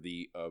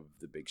worthy of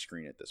the big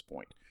screen at this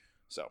point.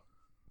 So,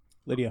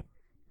 Lydia.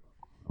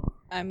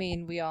 I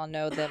mean, we all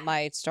know that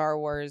my Star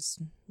Wars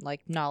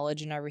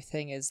knowledge and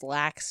everything is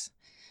lax.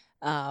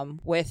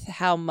 With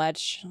how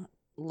much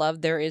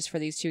love there is for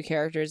these two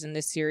characters in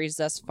this series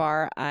thus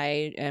far,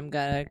 I am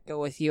gonna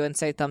go with you and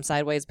say thumb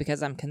sideways,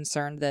 because I'm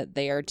concerned that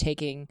they are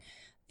taking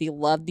the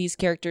love these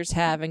characters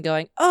have and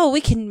going, oh,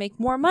 we can make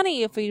more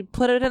money if we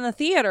put it in a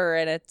theater,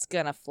 and it's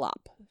gonna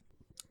flop.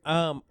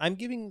 I'm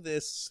giving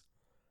this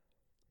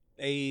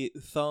a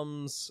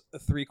thumbs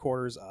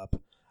 3/4 up.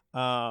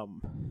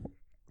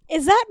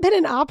 Has that been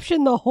an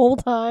option the whole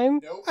time?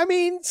 I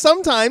mean,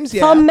 sometimes,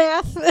 yeah. Thumb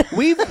math?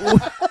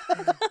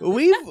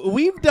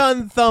 We've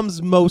done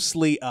thumbs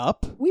mostly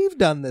up. We've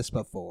done this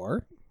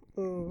before.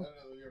 Mm.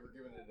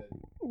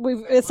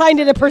 We've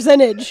assigned it a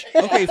percentage.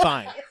 Okay,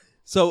 fine.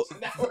 So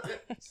now we're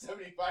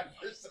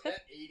 75%,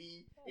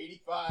 80,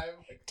 85.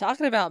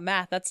 Talking about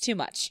math, that's too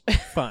much.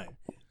 fine.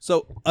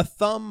 So a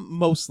thumb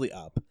mostly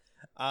up.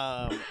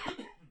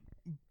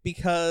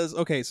 Because,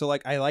 okay, so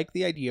like I like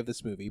the idea of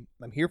this movie.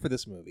 I'm here for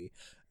this movie.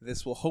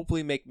 This will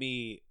hopefully make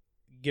me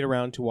get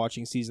around to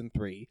watching season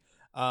 3.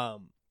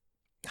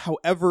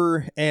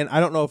 However, and I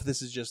don't know if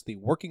this is just the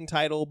working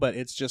title, but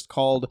it's just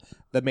called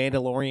The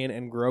Mandalorian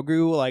and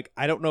Grogu. Like,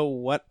 I don't know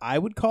what I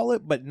would call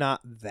it, but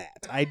not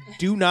that. I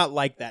do not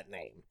like that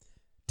name.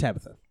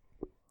 Tabitha.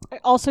 I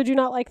also do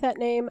not like that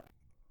name.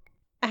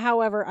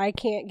 However, I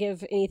can't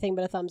give anything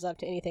but a thumbs up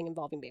to anything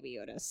involving Baby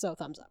Yoda, so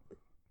thumbs up.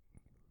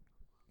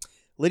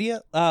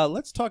 Lydia,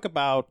 let's talk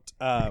about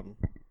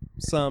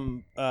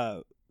some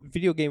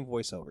video game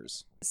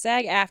voiceovers.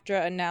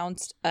 SAG-AFTRA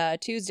announced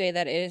Tuesday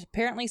that it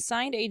apparently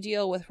signed a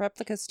deal with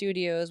Replica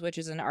Studios, which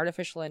is an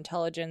artificial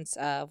intelligence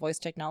voice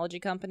technology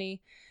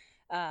company,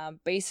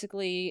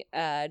 basically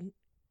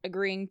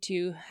agreeing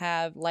to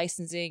have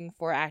licensing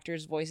for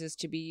actors' voices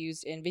to be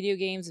used in video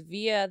games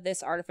via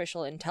this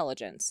artificial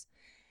intelligence.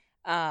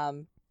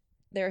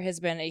 There has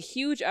been a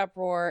huge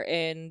uproar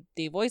in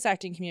the voice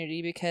acting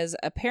community because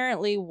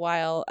apparently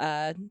while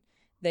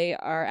they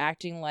are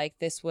acting like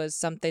this was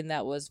something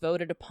that was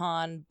voted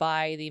upon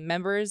by the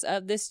members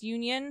of this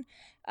union,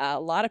 a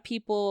lot of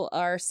people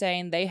are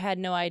saying they had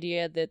no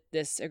idea that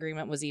this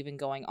agreement was even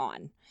going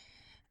on.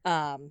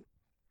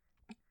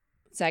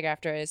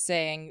 SAG-AFTRA is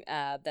saying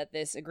that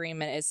this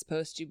agreement is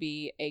supposed to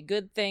be a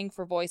good thing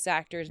for voice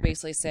actors,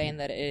 basically saying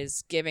that it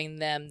is giving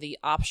them the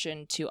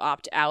option to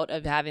opt out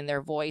of having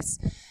their voice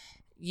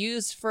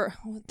used through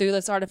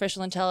this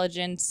artificial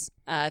intelligence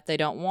if they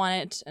don't want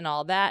it and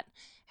all that.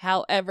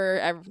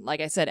 However,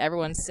 like I said,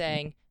 everyone's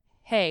saying,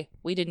 hey,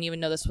 we didn't even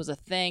know this was a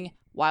thing.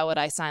 Why would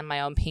I sign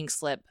my own pink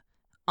slip?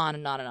 On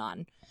and on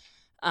and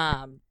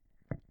on.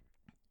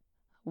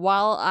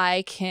 While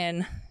I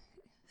can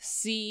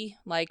see,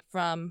 like,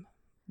 from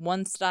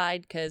one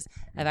side, because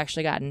I've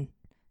actually gotten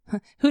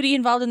Hootie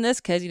involved in this,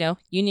 because, you know,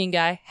 union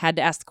guy had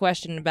to ask the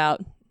question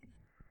about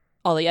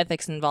all the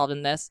ethics involved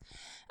in this.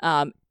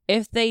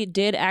 If they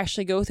did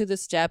actually go through the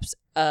steps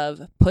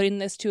of putting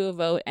this to a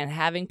vote and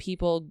having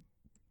people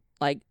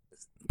like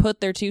put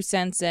their 2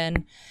 cents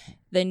in,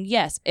 then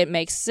yes, it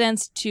makes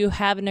sense to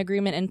have an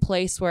agreement in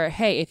place where,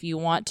 hey, if you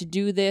want to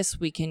do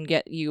this, we can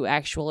get you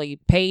actually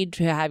paid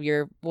to have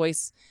your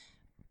voice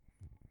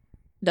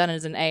done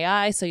as an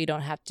AI, so you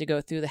don't have to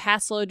go through the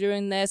hassle of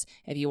doing this.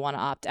 If you want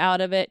to opt out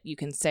of it, you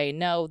can say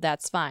no,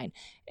 that's fine.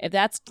 If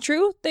that's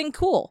true, then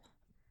cool.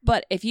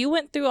 But if you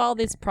went through all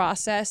this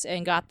process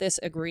and got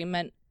this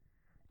agreement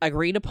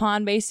agreed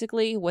upon,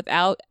 basically,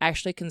 without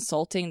actually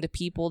consulting the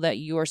people that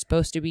you are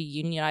supposed to be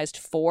unionized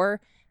for,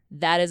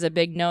 that is a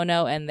big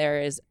no-no, and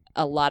there is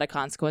a lot of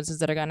consequences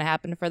that are going to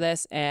happen for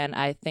this, and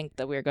I think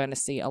that we're going to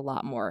see a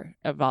lot more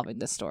involving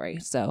this story.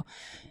 So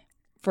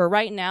for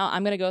right now,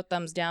 I'm going to go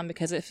thumbs down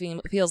because it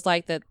feels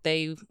like that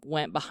they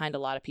went behind a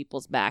lot of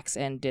people's backs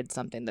and did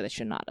something that they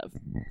should not have.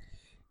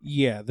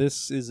 Yeah,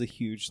 this is a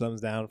huge thumbs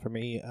down for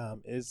me.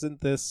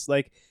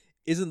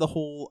 Isn't the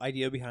whole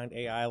idea behind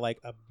AI like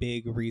a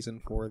big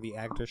reason for the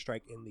actor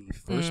strike in the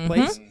first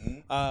place?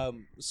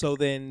 So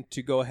then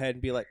to go ahead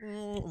and be like,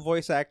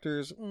 voice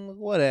actors,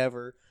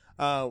 whatever,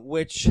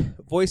 which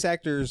voice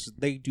actors,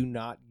 they do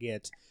not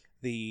get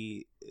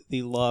the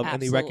love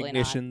and the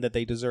recognition that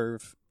they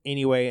deserve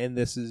anyway, and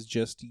this is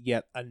just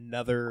yet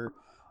another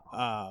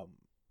point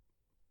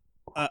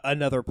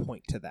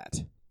to that.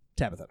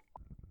 Tabitha.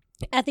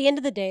 At the end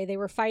of the day, they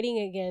were fighting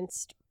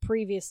against,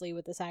 previously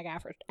with the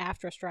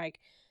SAG-AFTRA strike,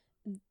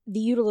 the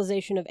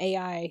utilization of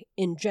AI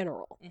in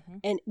general.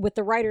 And with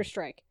the writer's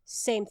strike,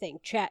 same thing,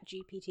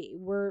 ChatGPT,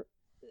 where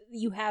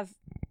you have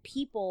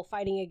people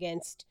fighting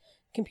against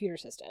computer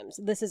systems.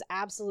 This is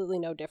absolutely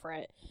no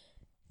different.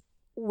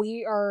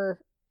 We are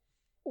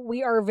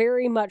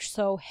very much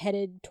so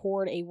headed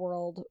toward a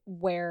world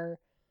where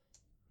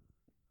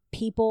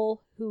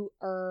people who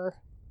are...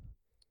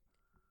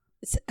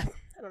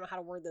 I don't know how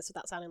to word this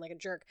without sounding like a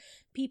jerk.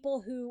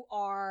 People who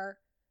are,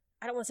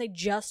 I don't want to say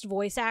just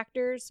voice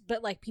actors,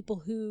 but like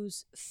people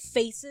whose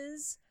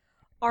faces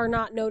are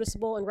not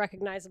noticeable and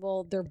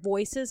recognizable, their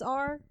voices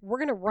are. We're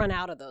going to run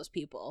out of those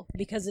people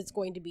because it's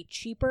going to be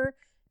cheaper,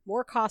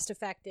 more cost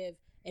effective,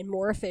 and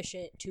more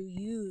efficient to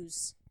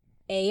use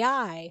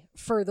AI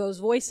for those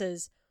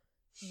voices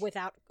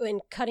without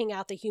and cutting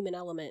out the human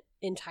element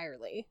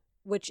entirely,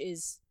 which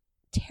is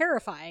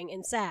terrifying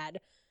and sad.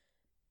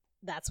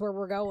 That's where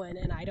we're going,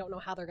 and I don't know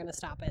how they're going to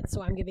stop it.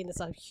 So I'm giving this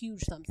a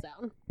huge thumbs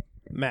down.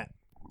 Matt.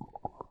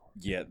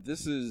 Yeah,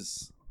 this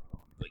is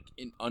like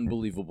an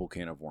unbelievable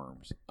can of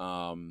worms.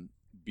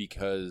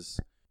 Because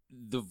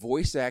the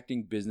voice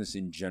acting business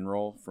in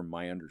general, from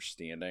my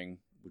understanding,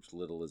 which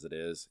little as it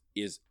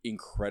is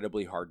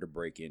incredibly hard to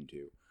break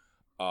into.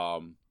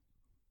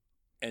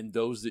 And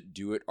those that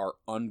do it are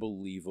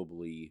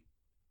unbelievably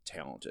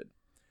talented.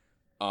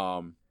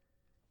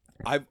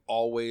 I've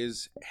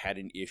always had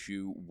an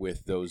issue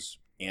with those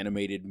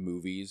animated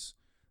movies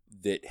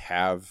that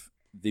have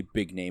the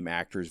big name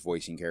actors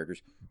voicing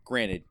characters.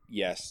 Granted,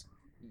 yes,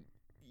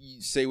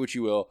 you say what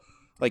you will.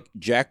 Like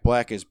Jack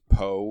Black is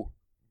Poe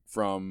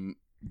from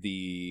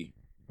the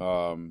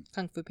Kung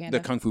Fu Panda.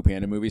 the Kung Fu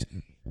Panda movies.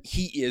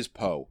 He is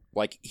Poe.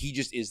 Like, he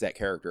just is that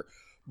character.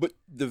 But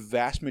the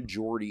vast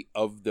majority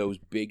of those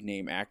big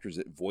name actors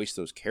that voice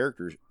those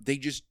characters,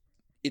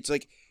 it's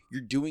like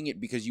you're doing it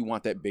because you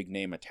want that big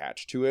name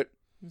attached to it.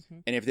 Mm-hmm.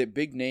 And if that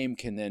big name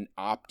can then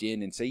opt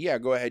in and say, yeah,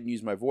 go ahead and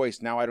use my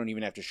voice, now I don't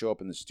even have to show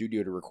up in the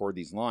studio to record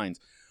these lines.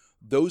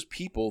 Those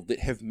people that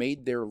have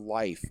made their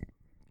life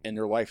and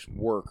their life's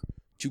work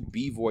to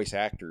be voice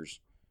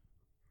actors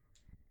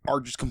are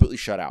just completely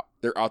shut out.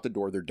 They're out the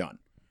door. They're done.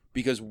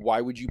 Because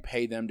why would you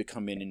pay them to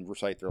come in and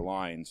recite their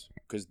lines?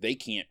 Because they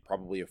can't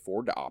probably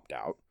afford to opt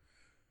out.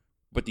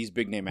 But these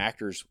big name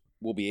actors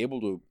will be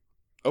able to,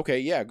 okay,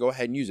 yeah, go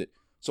ahead and use it.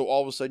 So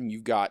all of a sudden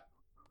you've got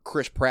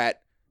Chris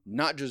Pratt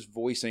not just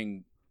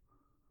voicing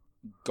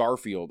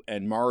Garfield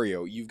and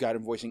Mario, you've got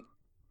him voicing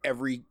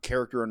every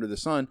character under the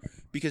sun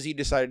because he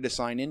decided to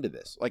sign into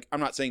this. Like, I'm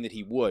not saying that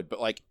he would, but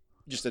like,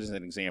 just as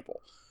an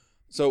example.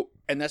 So,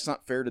 and that's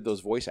not fair to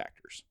those voice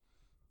actors.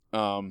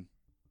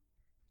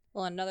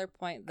 Well, another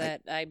point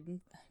that I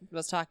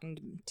was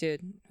talking to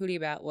Hootie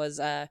about was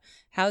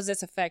how does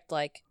this affect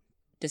like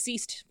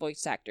deceased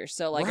voice actors?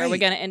 So like, are we Right.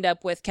 going to end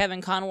up with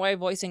Kevin Conroy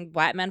voicing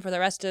Batman for the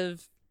rest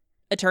of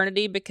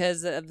eternity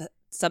because of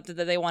something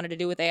that they wanted to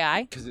do with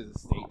AI? Because the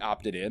state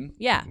opted in.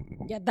 Yeah.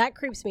 Yeah, that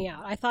creeps me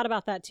out. I thought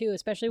about that too,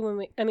 especially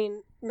when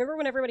remember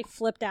when everybody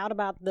flipped out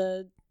about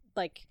the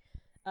like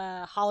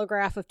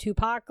holograph of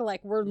Tupac?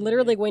 Like, we're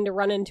literally going to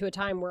run into a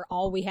time where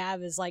all we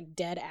have is like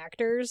dead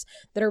actors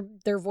that are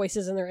their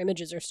voices and their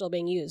images are still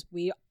being used.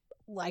 We,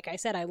 like I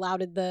said, I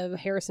lauded the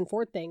Harrison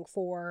Ford thing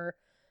for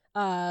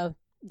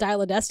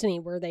Dial of Destiny,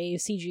 where they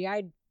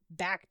CGI'd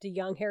back to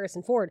young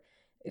Harrison Ford.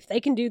 If they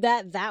can do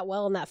that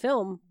well in that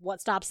film, what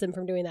stops them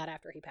from doing that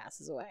after he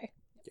passes away?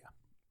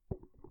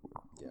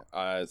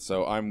 Yeah.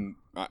 So I'm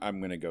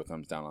gonna go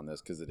thumbs down on this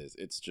because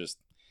it's just.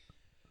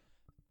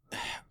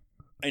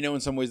 I know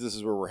in some ways this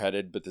is where we're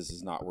headed, but this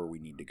is not where we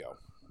need to go.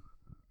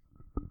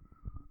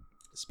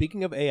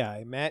 Speaking of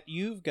AI, Matt,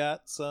 you've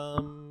got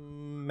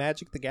some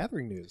Magic the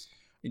Gathering news.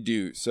 I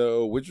do.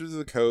 So Wizards of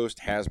the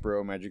Coast,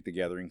 Hasbro, Magic the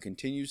Gathering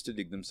continues to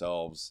dig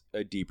themselves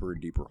a deeper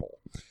and deeper hole.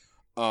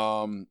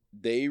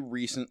 They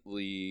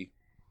recently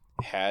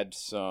had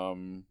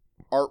some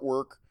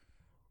artwork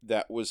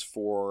that was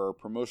for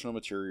promotional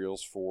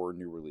materials for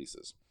new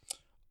releases.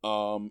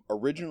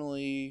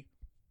 Originally,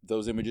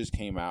 those images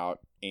came out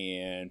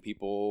and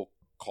people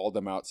called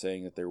them out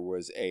saying that there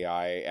was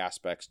AI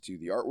aspects to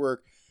the artwork.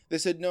 They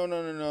said,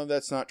 no,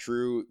 that's not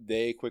true.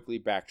 They quickly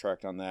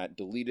backtracked on that,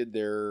 deleted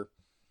their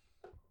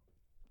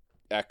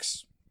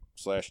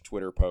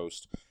X/Twitter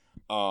post,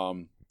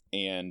 and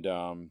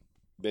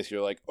basically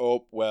like,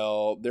 oh,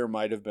 well, there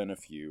might have been a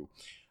few.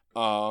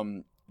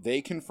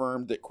 They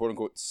confirmed that, quote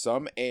unquote,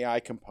 some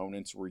AI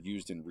components were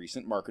used in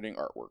recent marketing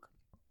artwork.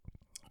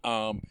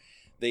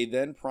 They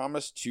then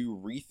promised to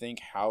rethink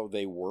how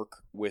they work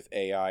with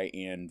AI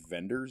and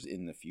vendors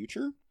in the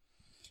future.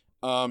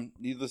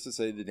 Needless to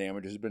say, the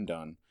damage has been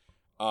done.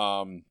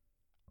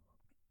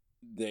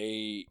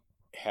 They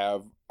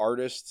have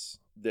artists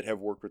that have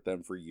worked with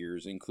them for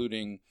years,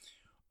 including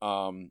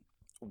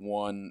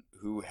one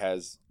who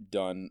has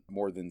done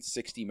more than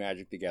 60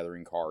 Magic the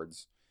Gathering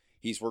cards.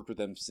 He's worked with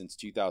them since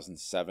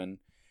 2007.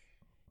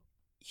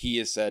 He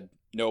has said,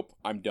 nope,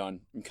 I'm done.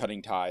 I'm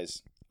cutting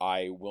ties.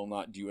 I will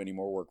not do any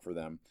more work for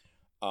them.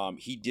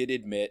 He did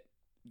admit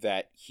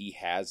that he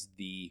has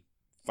the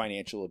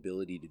financial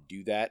ability to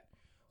do that.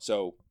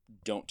 So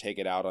don't take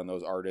it out on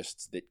those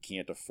artists that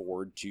can't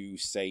afford to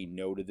say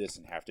no to this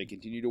and have to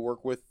continue to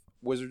work with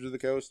Wizards of the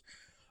Coast.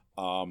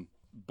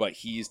 But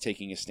he's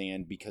taking a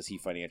stand because he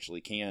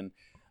financially can.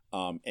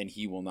 And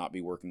he will not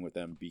be working with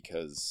them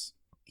because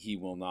he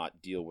will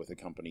not deal with a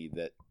company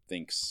that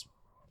thinks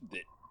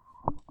that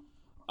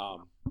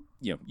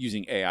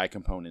using AI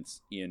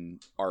components in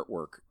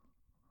artwork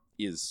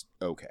is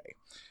okay.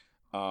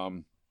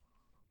 Hasbro,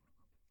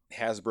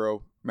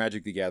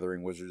 Magic the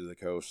Gathering, Wizards of the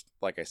Coast,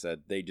 like I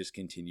said, they just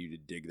continue to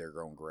dig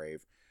their own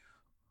grave.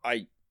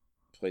 I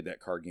played that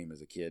card game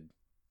as a kid,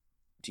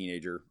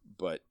 teenager,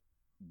 but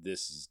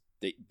this is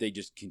they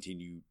just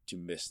continue to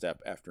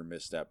misstep after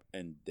misstep,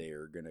 and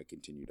they're going to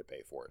continue to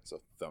pay for it.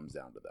 So thumbs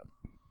down to them.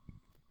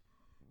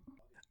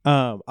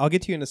 I'll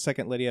get to you in a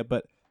second, Lydia,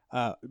 but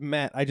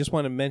Matt, I just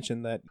want to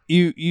mention that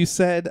you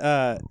said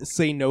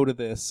say no to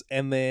this,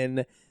 and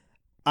then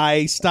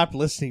I stopped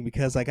listening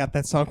because I got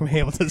that song from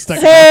Hamilton stuck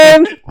in my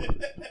Same.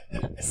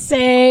 head.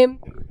 Same.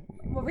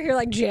 I'm over here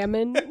like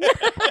jamming.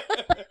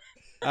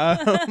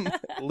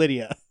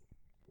 Lydia.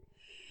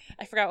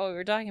 I forgot what we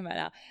were talking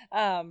about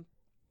now.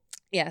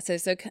 Yeah, so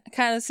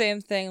kind of the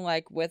same thing,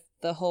 like with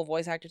the whole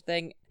voice actor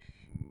thing.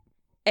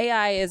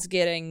 AI is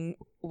getting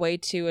way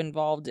too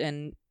involved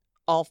in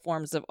all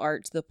forms of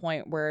art to the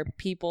point where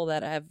people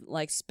that have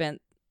like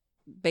spent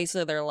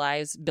basically their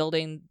lives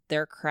building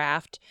their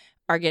craft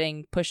are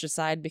getting pushed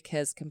aside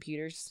because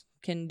computers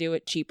can do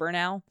it cheaper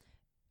now,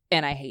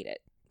 and I hate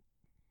it.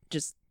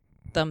 Just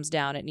thumbs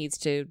down. It needs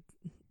to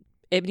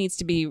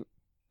be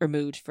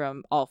removed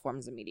from all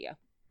forms of media.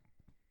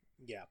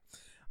 Yeah.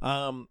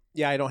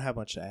 Yeah, I don't have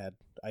much to add.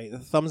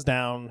 Thumbs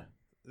down.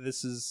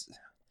 This is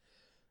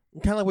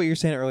kind of like what you were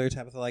saying earlier,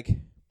 Tabitha. Like,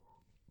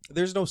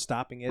 there's no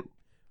stopping it.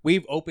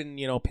 We've opened,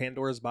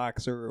 Pandora's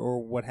box or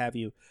what have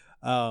you,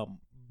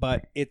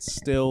 but it's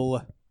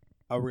still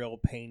a real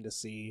pain to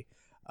see,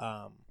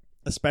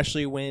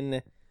 especially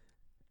when,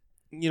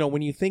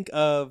 when you think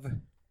of,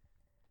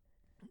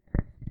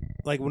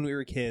 like, when we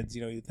were kids,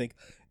 you think,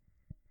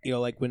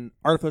 like when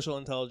artificial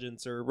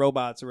intelligence or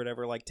robots or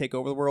whatever, like, take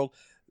over the world,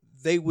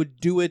 they would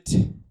do it.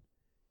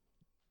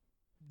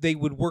 They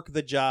would work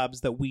the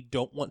jobs that we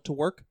don't want to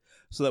work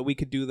so that we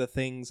could do the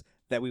things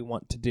that we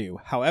want to do.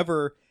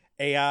 However,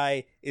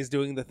 AI is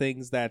doing the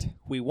things that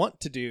we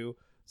want to do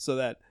so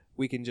that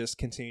we can just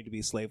continue to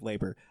be slave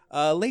labor.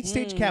 Late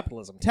stage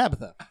capitalism.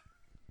 Tabitha.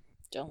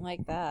 Don't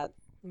like that.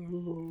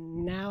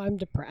 Now I'm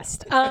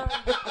depressed.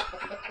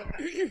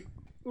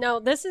 No,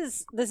 this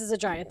is a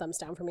giant thumbs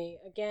down for me.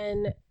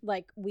 Again,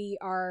 like, we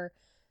are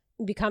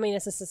becoming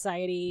as a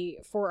society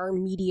for our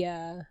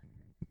media,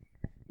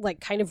 like,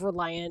 kind of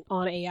reliant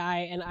on AI,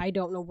 and I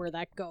don't know where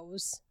that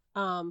goes.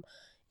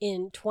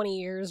 In 20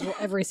 years, will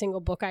every single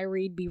book I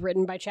read be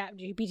written by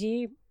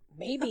ChatGPT?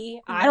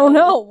 Maybe. I don't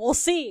know. We'll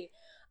see.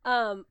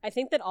 I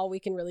think that all we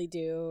can really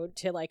do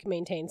to, like,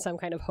 maintain some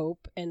kind of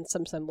hope and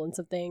some semblance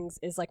of things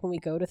is, like, when we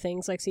go to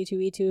things like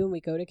C2E2 and we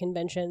go to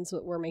conventions,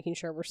 we're making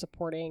sure we're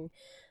supporting,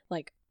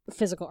 like,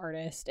 physical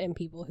artists and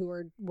people who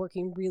are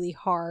working really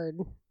hard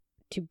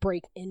to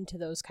break into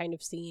those kind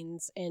of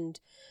scenes and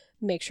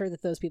make sure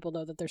that those people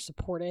know that they're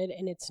supported,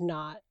 and it's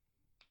not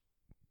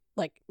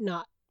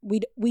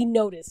we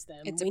notice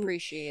them. It's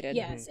appreciated.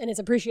 Yes, and it's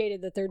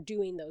appreciated that they're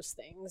doing those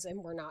things,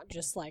 and we're not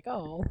just like,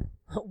 oh,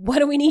 what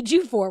do we need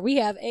you for? We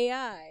have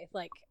AI.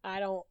 Like, I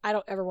don't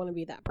ever want to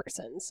be that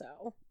person.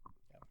 So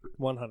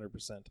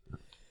 100%.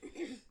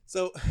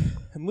 So,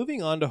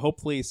 moving on to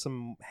hopefully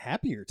some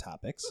happier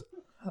topics.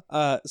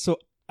 So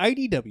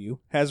IDW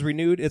has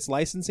renewed its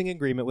licensing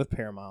agreement with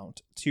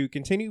Paramount to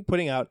continue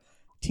putting out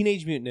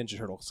Teenage Mutant Ninja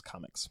Turtles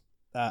comics.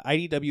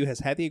 IDW has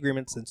had the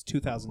agreement since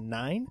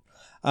 2009.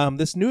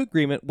 This new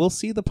agreement will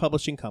see the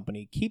publishing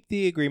company keep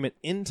the agreement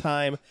in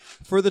time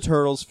for the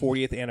Turtles'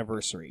 40th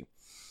anniversary.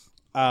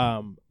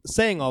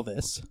 Saying all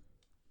this,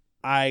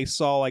 I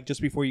saw, like,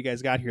 just before you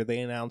guys got here, they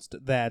announced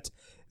that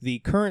the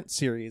current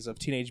series of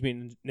Teenage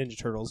Mutant Ninja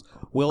Turtles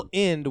will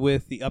end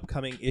with the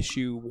upcoming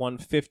issue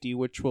 150,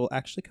 which will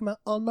actually come out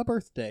on my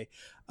birthday.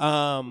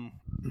 I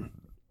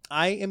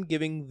am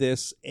giving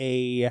this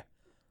a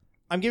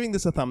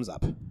thumbs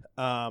up.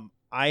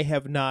 I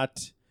have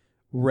not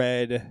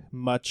read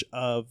much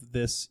of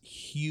this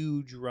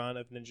huge run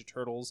of Ninja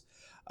Turtles.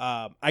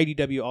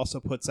 IDW also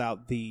puts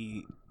out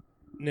the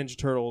Ninja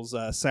Turtles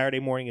Saturday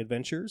Morning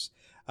Adventures.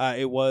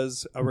 It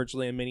was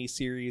originally a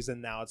mini-series,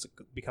 and now it's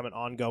become an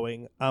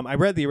ongoing. I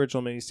read the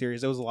original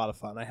mini-series. It was a lot of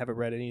fun. I haven't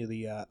read any of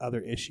the other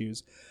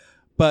issues.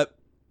 But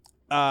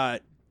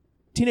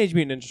Teenage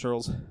Mutant Ninja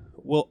Turtles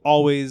will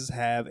always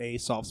have a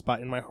soft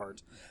spot in my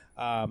heart.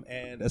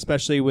 And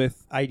especially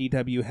with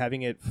IDW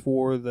having it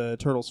for the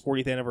Turtles'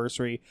 40th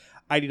anniversary,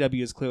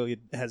 IDW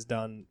has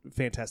done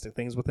fantastic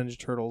things with Ninja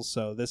Turtles.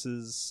 So this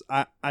is,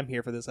 I'm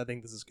here for this. I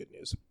think this is good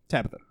news.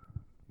 Tabitha.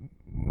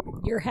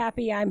 you're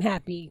happy, I'm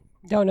happy.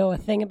 Don't know a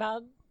thing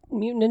about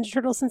Mutant Ninja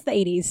Turtles since the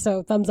 80s,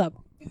 so thumbs up.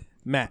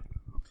 Matt.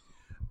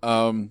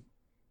 I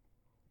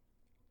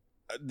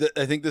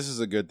think this is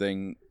a good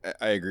thing.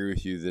 I agree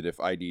with you that if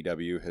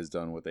IDW has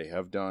done what they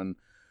have done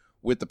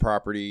with the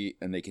property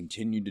and they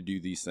continue to do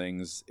these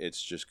things,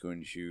 it's just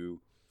going to...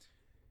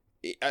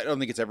 I don't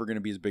think it's ever going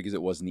to be as big as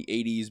it was in the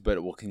 80s, but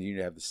it will continue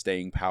to have the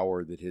staying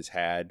power that it has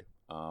had.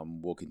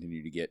 We'll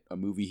continue to get a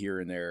movie here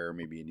and there,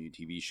 maybe a new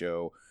TV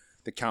show.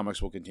 The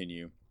comics will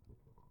continue.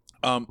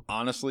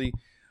 Honestly,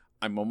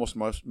 I'm almost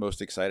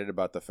most excited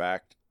about the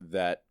fact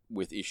that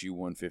with issue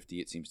 150,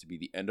 it seems to be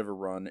the end of a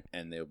run,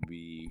 and they'll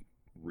be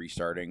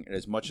restarting. And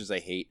as much as I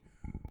hate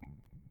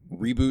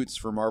reboots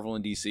for Marvel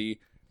and DC,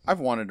 I've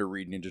wanted to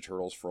read Ninja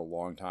Turtles for a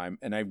long time,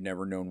 and I've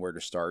never known where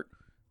to start.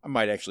 I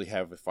might actually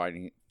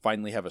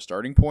finally have a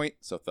starting point,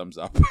 so thumbs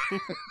up.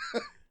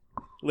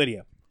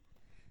 Lydia.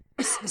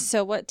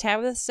 So what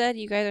Tabitha said,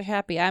 you guys are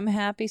happy. I'm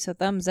happy, so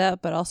thumbs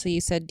up. But also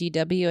you said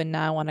DW, and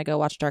now I want to go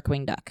watch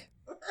Darkwing Duck.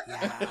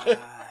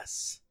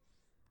 Yes.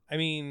 I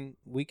mean,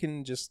 we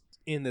can just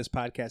end this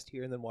podcast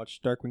here and then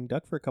watch Darkwing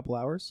Duck for a couple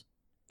hours.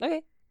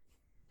 Okay.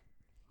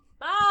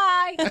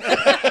 Bye.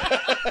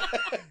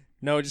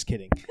 No, just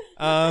kidding.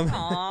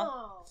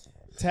 Aw.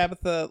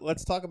 Tabitha,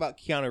 let's talk about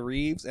Keanu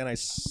Reeves, and I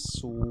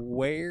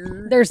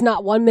swear... There's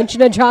not one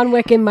mention of John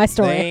Wick in my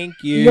story.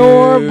 Thank you.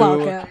 You're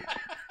welcome.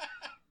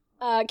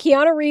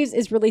 Keanu Reeves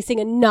is releasing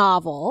a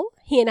novel.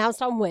 He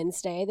announced on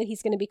Wednesday that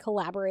he's going to be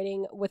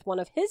collaborating with one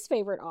of his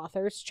favorite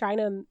authors,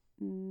 China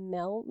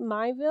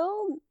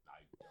Miéville.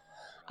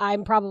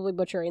 I'm probably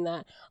butchering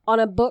that. On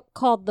a book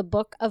called The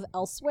Book of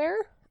Elsewhere.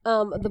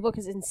 The book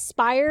is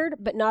inspired,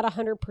 but not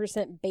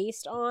 100%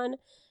 based on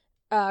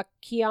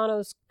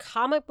Keanu's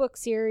comic book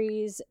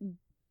series.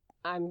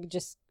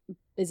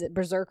 Is it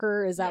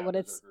Berserker? Is that what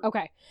it's? Berserker.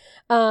 Okay.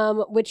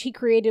 Which he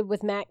created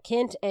with Matt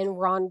Kent and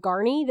Ron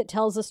Garney, that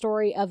tells the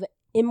story of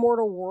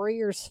immortal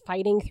warriors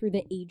fighting through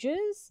the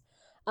ages.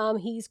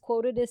 He's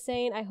quoted as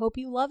saying, "I hope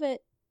you love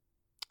it."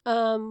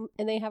 And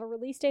they have a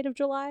release date of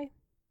July.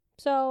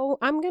 So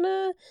I'm going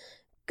to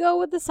go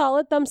with the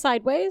solid thumb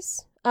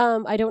sideways.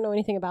 I don't know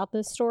anything about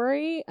this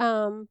story,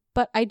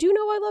 but I do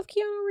know I love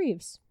Keanu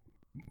Reeves.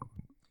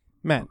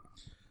 Matt.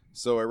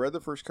 So I read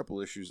the first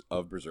couple issues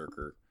of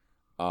Berserker.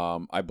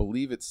 I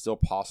believe it's still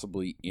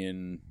possibly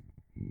in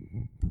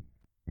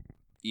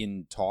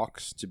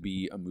talks to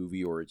be a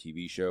movie or a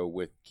TV show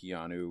with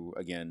Keanu,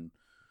 again,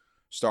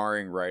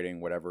 starring,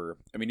 writing, whatever.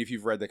 I mean, if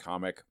you've read the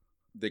comic,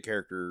 the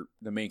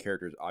main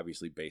character is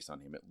obviously based on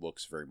him. It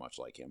looks very much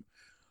like him.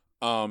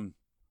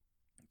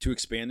 To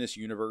expand this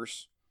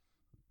universe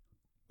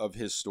of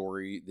his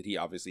story, that he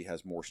obviously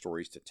has more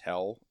stories to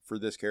tell for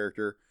this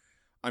character,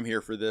 I'm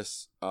here for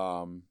this.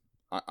 I'm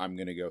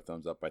going to go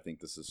thumbs up. I think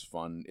this is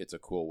fun. It's a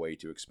cool way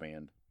to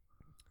expand.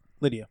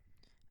 Lydia.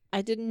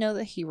 I didn't know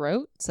that he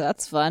wrote, so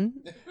that's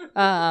fun.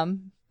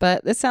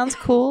 But this sounds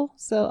cool,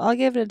 so I'll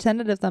give it a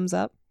tentative thumbs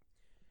up.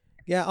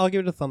 Yeah, I'll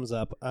give it a thumbs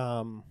up.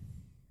 I'm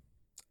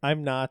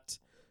not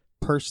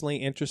personally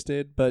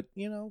interested, but,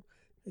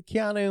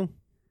 Keanu,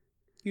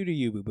 you do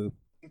you, boo-boo.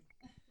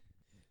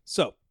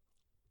 So,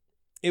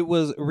 it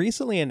was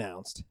recently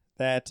announced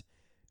that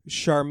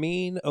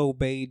Charmin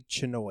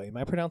Obaid-Chinoy, am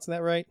I pronouncing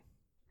that right?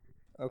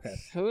 Okay.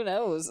 Who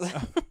knows?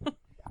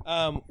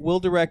 Will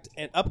direct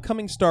an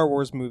upcoming Star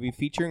Wars movie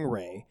featuring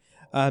Rey,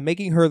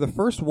 making her the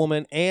first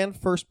woman and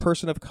first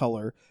person of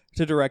color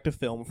to direct a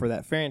film for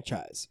that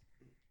franchise.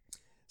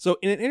 So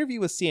in an interview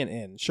with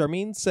CNN,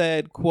 Charmin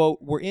said,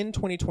 quote, "We're in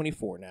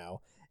 2024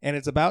 now, and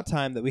it's about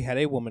time that we had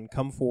a woman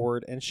come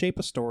forward and shape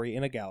a story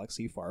in a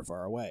galaxy far,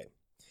 far away."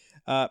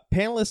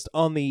 Panelists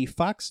on the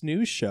Fox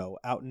News show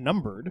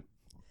Outnumbered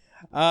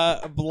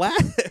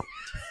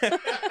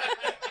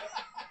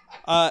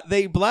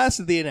they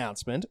blasted the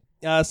announcement,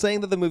 saying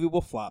that the movie will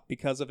flop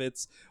because of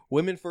its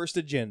women-first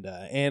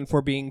agenda and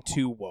for being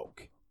too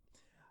woke.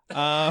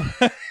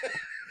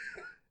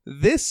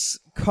 This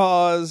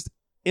caused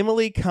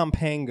Emily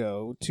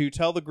Campango to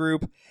tell the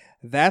group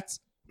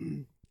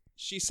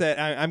she said,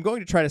 I'm going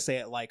to try to say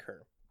it like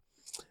her.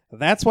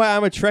 "That's why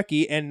I'm a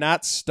Trekkie and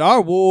not Star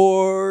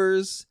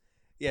Wars."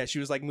 Yeah, she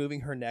was like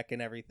moving her neck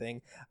and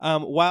everything.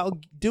 While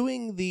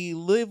doing the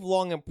 "live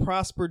long and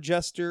prosper"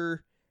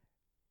 gesture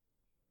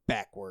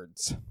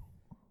backwards.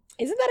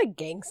 Isn't that a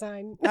gang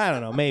sign? I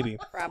don't know, maybe.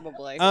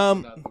 Probably.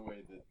 Not the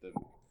way that the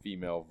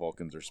female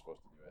Vulcans are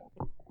supposed to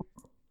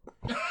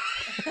do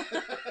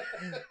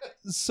it.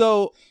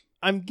 So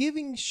I'm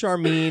giving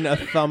Charmin a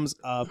thumbs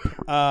up.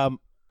 I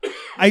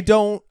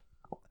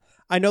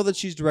know that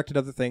she's directed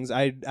other things.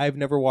 I've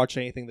never watched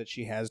anything that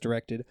she has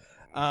directed.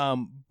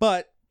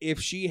 But if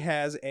she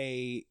has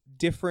a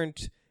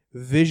different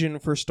vision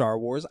for Star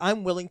Wars,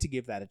 I'm willing to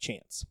give that a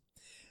chance.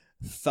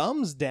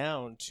 Thumbs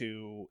down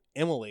to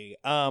Emily.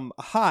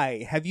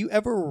 Hi, have you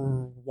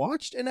ever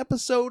watched an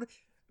episode?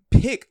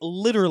 Pick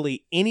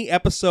literally any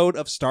episode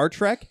of Star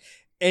Trek,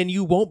 and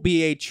you won't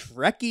be a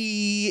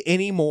Trekkie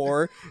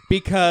anymore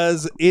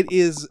because it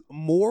is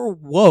more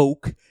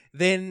woke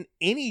than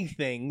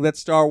anything that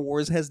Star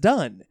Wars has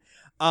done.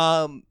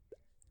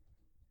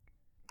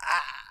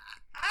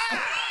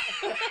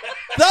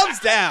 Thumbs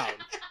down,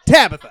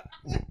 Tabitha.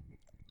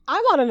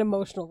 I'm on an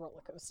emotional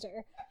roller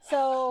coaster.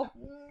 So,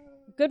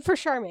 good for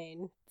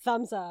Charmaine.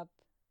 Thumbs up.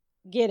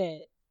 Get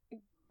it.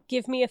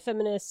 Give me a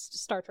feminist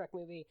Star Trek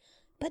movie.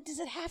 But does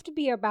it have to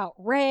be about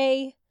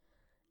Rey?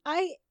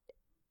 We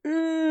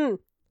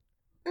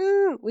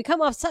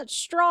come off such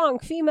strong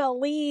female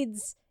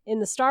leads in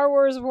the Star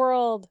Wars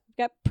world. We've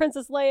got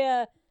Princess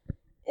Leia.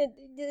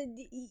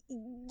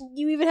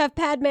 You even have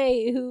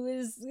Padme, who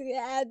is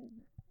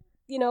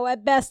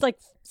at best like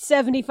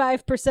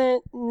 75%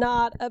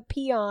 not a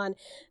peon.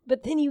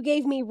 But then you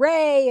gave me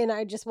Rey, and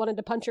I just wanted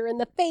to punch her in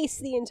the face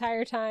the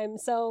entire time.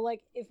 So,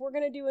 like, if we're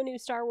going to do a new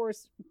Star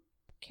Wars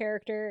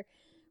character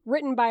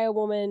written by a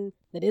woman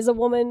that is a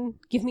woman,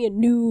 give me a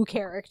new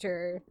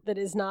character that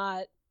is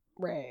not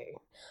Rey.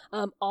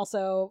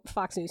 Also,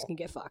 Fox News can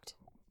get fucked.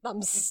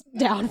 Thumbs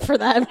down for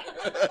them.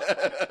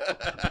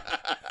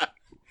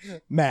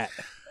 Matt.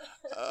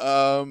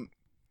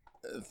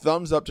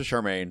 Thumbs up to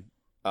Charmaine.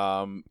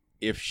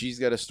 if she's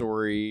got a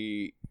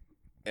story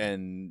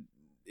and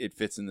it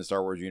fits in the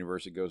Star Wars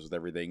universe, it goes with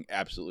everything.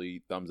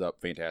 Absolutely, thumbs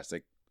up,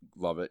 fantastic,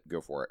 love it,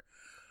 go for it.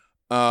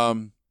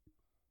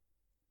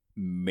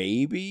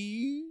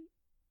 Maybe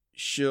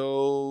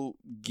she'll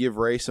give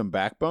Rey some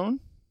backbone.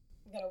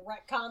 Gonna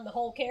retcon the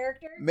whole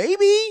character?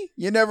 Maybe,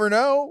 you never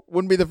know.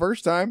 Wouldn't be the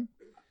first time.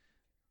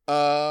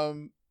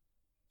 So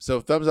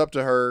thumbs up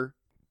to her.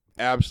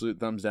 Absolute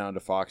thumbs down to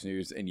Fox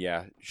News. And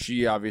yeah,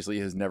 she obviously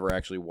has never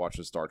actually watched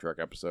a Star Trek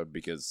episode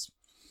because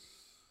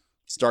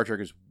Star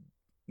Trek is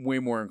way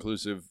more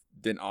inclusive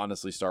than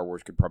honestly Star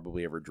Wars could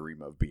probably ever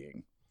dream of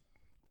being.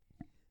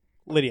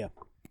 Lydia.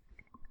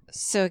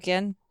 So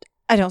again,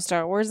 I don't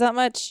Star Wars that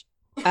much.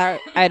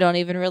 I don't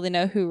even really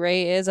know who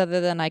Rey is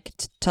other than I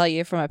could tell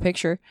you from a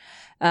picture.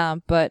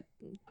 But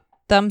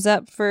thumbs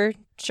up for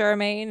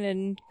Charmaine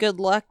and good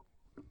luck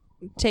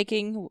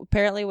taking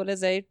apparently what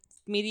is a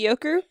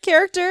mediocre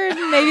character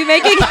and maybe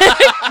making it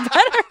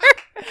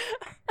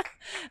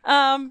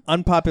better.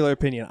 Unpopular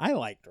opinion. I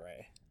liked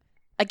Rey.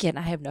 Again,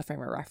 I have no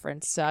frame of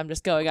reference, so I'm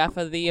just going off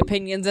of the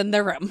opinions in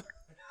the room.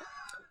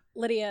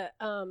 Lydia,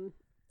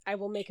 I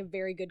will make a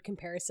very good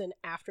comparison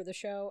after the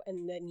show,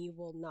 and then you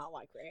will not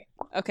like Rey.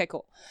 Okay,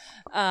 cool.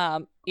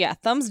 Yeah,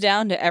 thumbs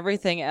down to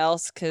everything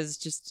else, because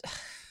just...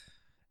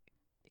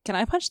 Can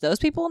I punch those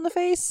people in the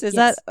face? Is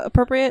Yes. that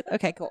appropriate?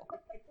 Okay, cool.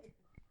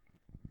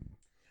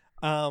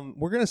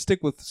 We're going to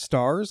stick with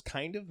stars,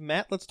 kind of.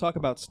 Matt, let's talk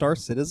about Star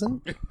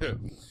Citizen.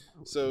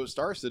 So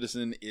Star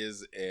Citizen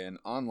is an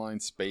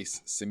online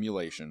space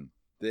simulation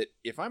that,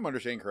 if I'm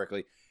understanding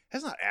correctly,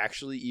 has not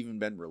actually even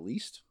been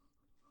released.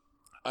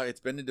 It's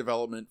been in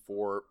development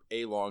for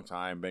a long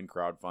time, been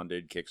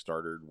crowdfunded,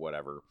 kickstarted,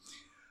 whatever.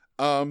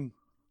 In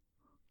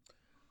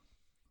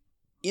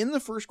the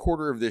first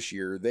quarter of this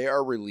year, they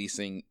are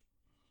releasing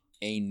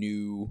a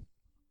new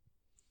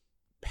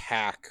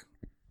pack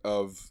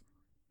of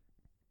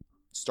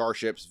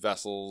starships,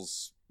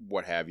 vessels,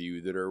 what have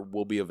you, that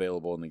will be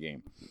available in the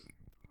game.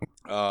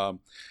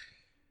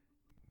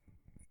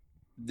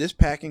 This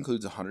pack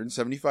includes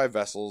 175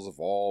 vessels of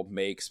all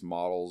makes,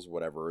 models,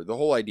 whatever. The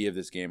whole idea of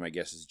this game, I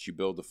guess, is that you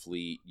build a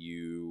fleet,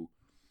 you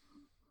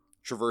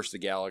traverse the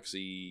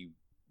galaxy,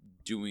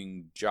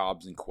 doing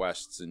jobs and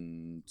quests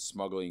and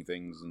smuggling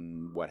things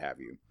and what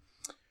have you.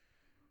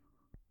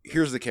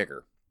 Here's the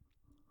kicker.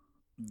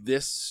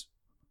 This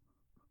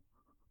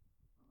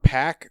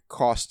pack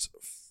costs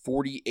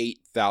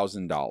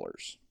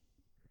 $48,000.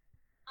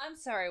 I'm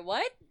sorry,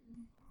 what?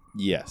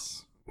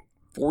 Yes.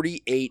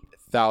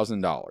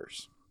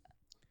 $48,000.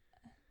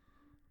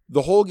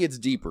 The hole gets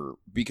deeper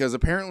because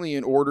apparently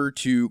in order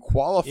to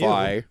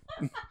qualify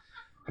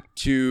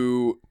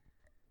to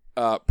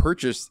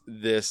purchase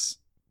this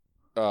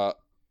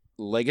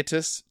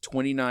Legatus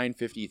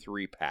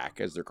 2953 pack,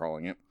 as they're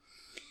calling it,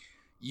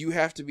 you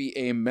have to be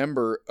a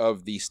member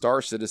of the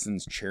Star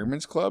Citizens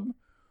Chairman's Club,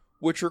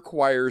 which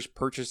requires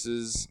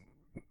purchases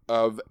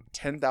of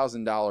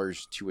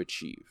 $10,000 to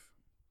achieve.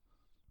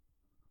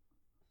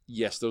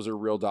 Yes, those are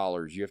real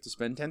dollars. You have to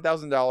spend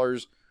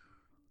 $10,000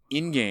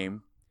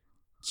 in-game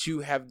to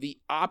have the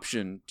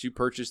option to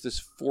purchase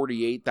this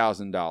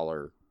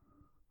 $48,000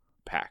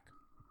 pack.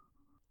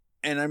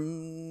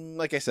 And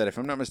like I said, if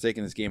I'm not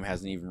mistaken, this game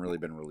hasn't even really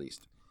been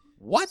released.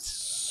 What?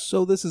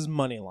 So this is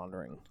money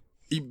laundering.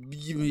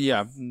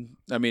 Yeah.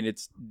 I mean,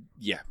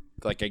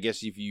 like, I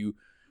guess if you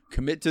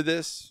commit to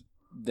this,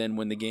 then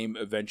when the game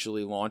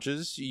eventually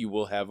launches, you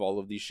will have all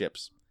of these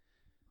ships.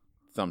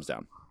 Thumbs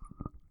down.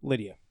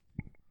 Lydia.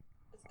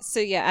 So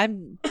yeah,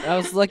 I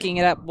was looking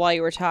it up while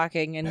you were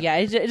talking, and yeah,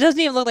 it doesn't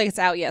even look like it's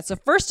out yet. So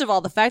first of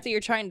all, the fact that you're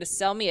trying to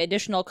sell me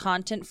additional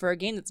content for a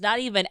game that's not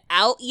even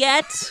out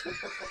yet,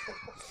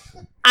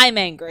 I'm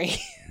angry.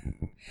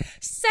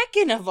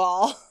 Second of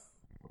all,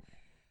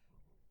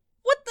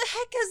 what the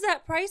heck is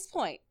that price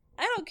point?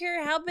 I don't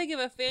care how big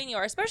of a fan you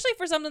are, especially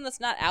for something that's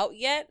not out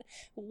yet.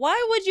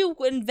 Why would you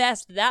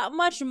invest that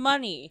much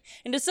money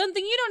into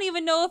something you don't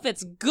even know if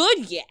it's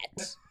good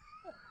yet?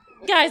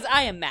 Guys,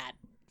 I am mad.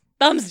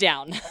 Thumbs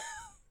down.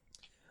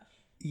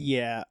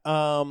 Yeah.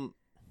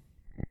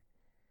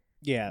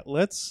 Yeah,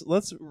 let's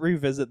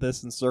revisit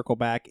this and circle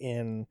back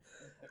in,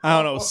 I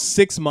don't know,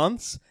 6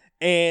 months,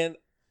 and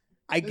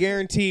I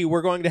guarantee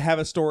we're going to have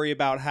a story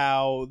about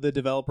how the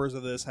developers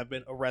of this have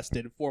been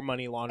arrested for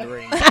money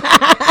laundering.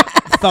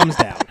 Thumbs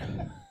down.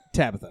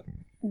 Tabitha.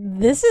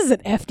 This is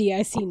an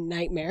FDIC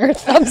nightmare.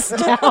 Thumbs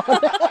down.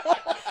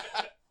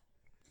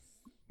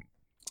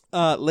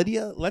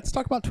 Lydia, let's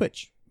talk about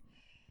Twitch.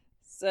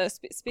 So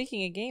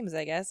speaking of games,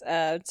 I guess.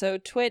 So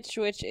Twitch,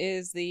 which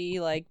is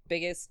the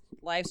biggest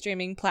live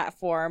streaming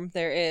platform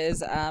there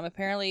is,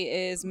 apparently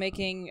is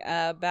making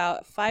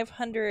about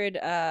 500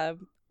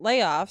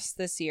 layoffs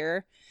this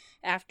year,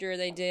 after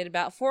they did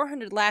about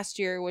 400 last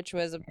year, which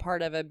was a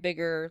part of a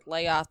bigger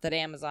layoff that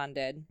Amazon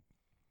did.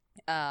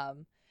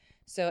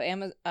 So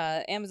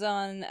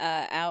Amazon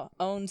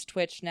owns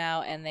Twitch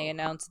now, and they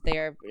announced they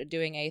are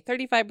doing a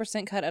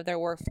 35% cut of their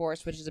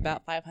workforce, which is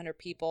about 500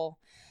 people.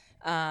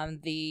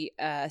 The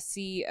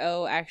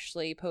CEO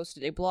actually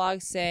posted a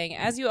blog saying,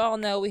 "As you all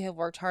know, we have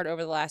worked hard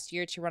over the last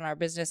year to run our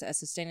business as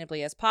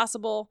sustainably as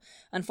possible.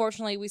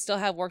 Unfortunately, we still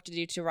have work to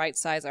do to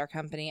right-size our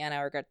company, and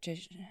I regret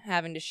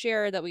having to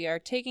share that we are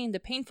taking the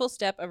painful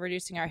step of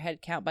reducing our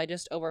headcount by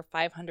just over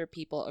 500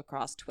 people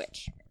across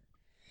Twitch."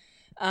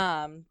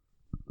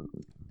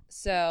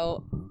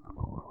 So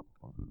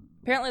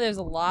apparently there's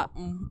a lot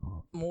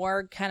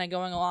more kind of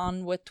going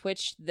on with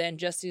Twitch than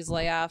just these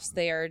layoffs.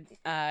 They are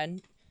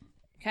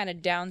kind of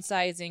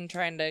downsizing,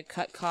 trying to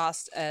cut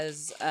costs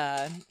as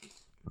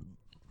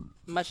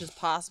much as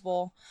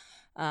possible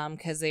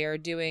because they are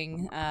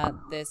doing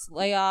this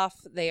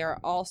layoff. They are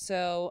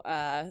also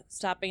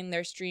stopping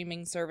their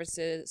streaming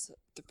services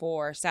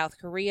for South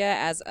Korea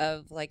as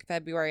of like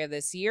February of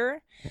this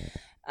year.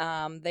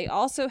 They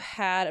also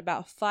had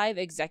about 5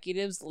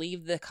 executives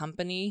leave the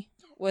company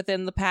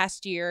within the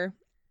past year.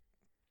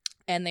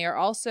 And they are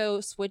also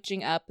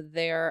switching up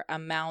their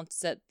amounts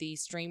that the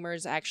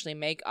streamers actually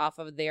make off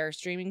of their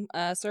streaming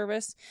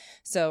service.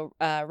 So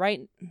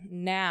right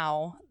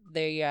now,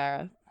 they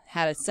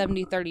had a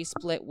 70-30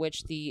 split,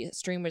 which the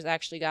streamers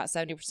actually got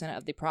 70%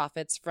 of the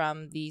profits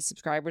from the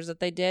subscribers that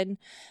they did.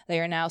 They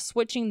are now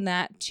switching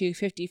that to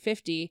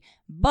 50-50,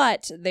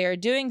 but they are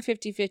doing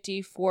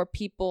 50-50 for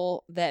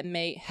people that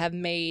may have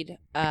made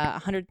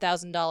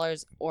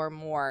 $100,000 or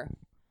more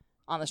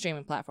on the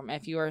streaming platform.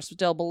 If you are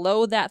still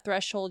below that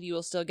threshold, you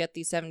will still get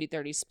the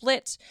 70-30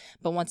 split,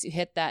 but once you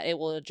hit that, it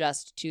will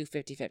adjust to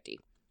 50-50.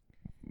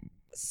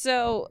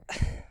 So,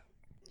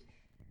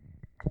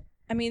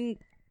 I mean,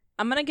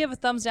 I'm going to give a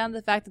thumbs down to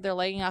the fact that they're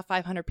laying off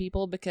 500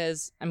 people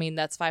because, I mean,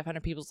 that's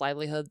 500 people's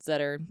livelihoods that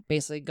are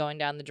basically going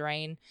down the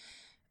drain.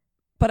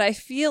 But I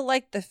feel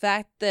like the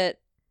fact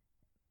that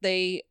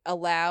they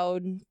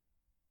allowed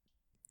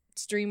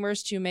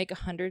streamers to make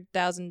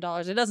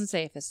 $100,000, it doesn't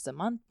say if this is a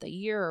month, a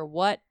year, or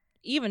what.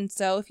 Even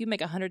so, if you make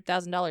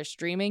 $100,000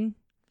 streaming,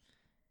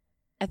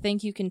 I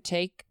think you can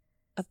take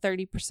a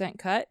 30%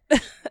 cut.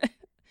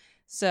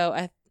 So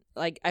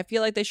I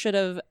feel like they should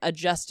have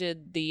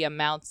adjusted the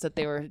amounts that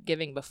they were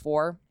giving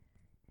before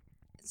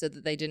so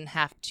that they didn't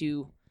have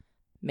to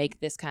make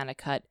this kind of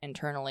cut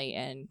internally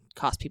and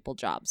cost people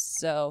jobs.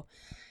 So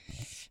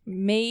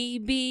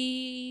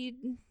maybe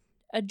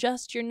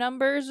adjust your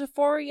numbers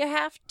before you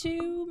have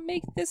to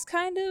make this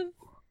kind of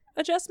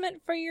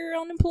adjustment for your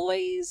own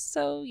employees.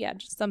 So yeah,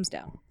 just thumbs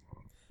down.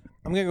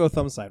 I'm gonna go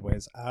thumbs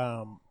sideways.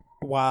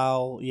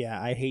 While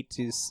I hate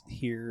to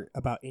hear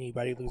about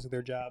anybody losing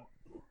their job,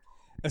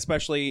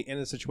 especially in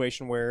a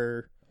situation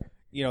where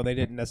they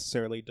didn't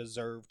necessarily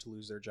deserve to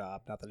lose their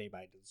job. Not that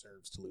anybody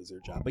deserves to lose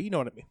their job, but you know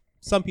what I mean.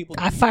 Some people.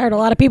 I fired a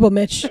lot of people,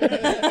 Mitch.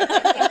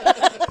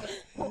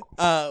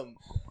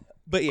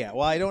 But yeah,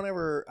 well, I don't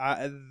ever.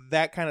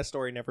 That kind of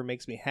story never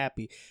makes me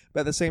happy.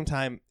 But at the same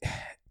time,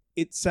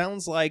 it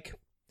sounds like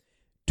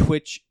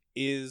Twitch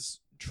is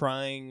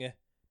trying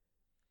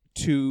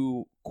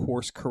to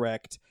course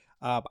correct.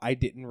 I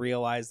didn't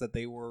realize that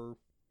they were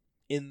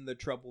in the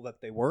trouble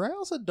that they were. I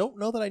also don't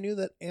know that I knew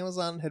that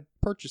Amazon had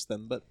purchased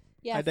them, but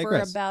yeah, I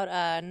digress. For about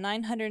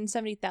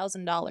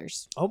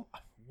 $970,000. Oh,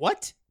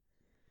 what?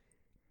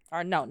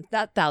 Or no,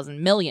 not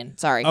thousand, million.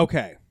 Sorry.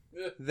 Okay,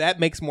 that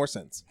makes more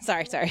sense.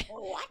 Sorry.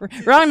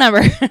 Wrong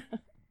number.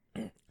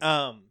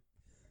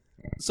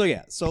 So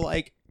yeah, so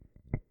like,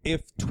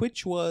 if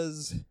Twitch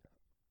was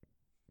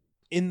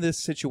in this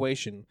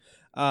situation,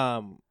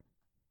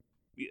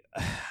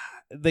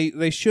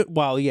 they should.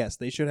 Well, yes,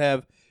 they should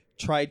have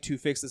tried to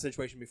fix the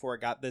situation before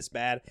it got this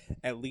bad.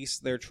 At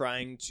least they're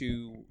trying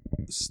to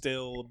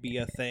still be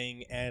a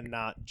thing and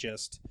not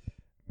just,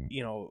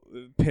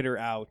 peter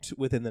out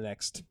within the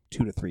next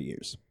 2 to 3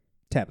 years.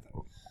 Tabitha.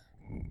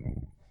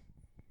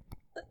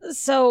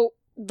 So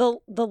the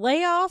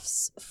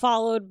layoffs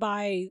followed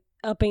by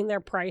upping their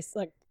price,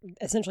 like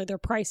essentially their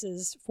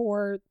prices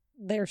for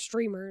their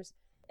streamers,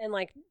 and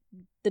like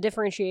the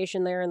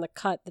differentiation there and the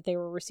cut that they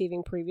were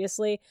receiving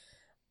previously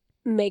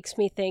makes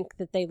me think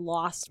that they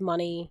lost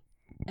money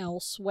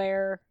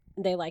elsewhere.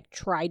 They like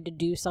tried to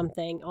do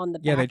something on the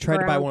background. They tried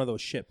to buy one of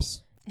those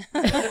ships.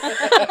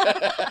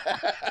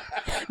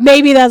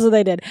 Maybe that's what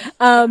they did.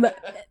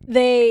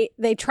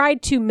 They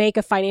tried to make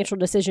a financial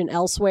decision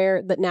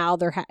elsewhere that now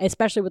they're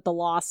especially with the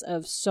loss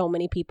of so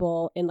many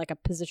people in like a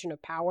position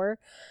of power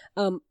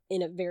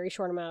in a very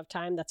short amount of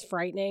time. That's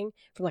frightening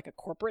from like a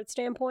corporate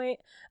standpoint.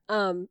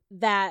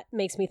 That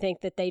makes me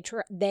think that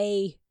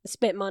they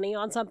spent money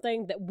on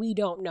something that we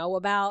don't know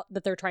about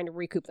that they're trying to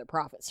recoup their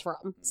profits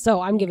from.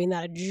 So I'm giving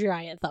that a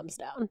giant thumbs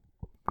down.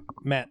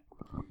 Matt.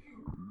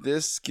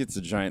 This gets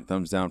a giant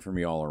thumbs down for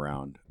me all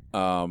around.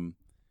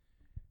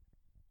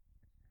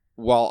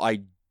 While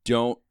I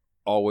don't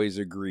always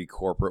agree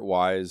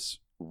corporate-wise,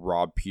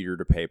 rob Peter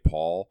to pay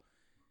Paul,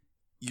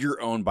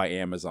 you're owned by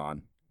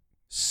Amazon.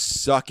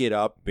 Suck it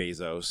up,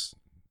 Bezos.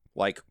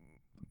 Like,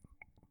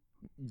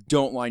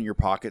 don't line your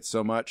pockets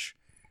so much.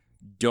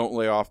 Don't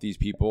lay off these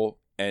people.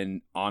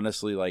 And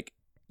honestly, like,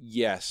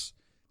 yes,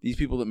 these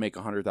people that make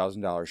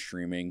 $100,000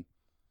 streaming,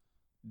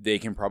 they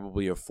can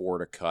probably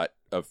afford a cut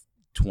of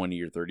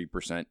 20 or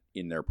 30%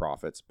 in their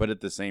profits. But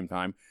at the same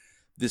time,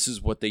 this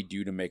is what they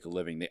do to make a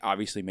living. They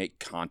obviously make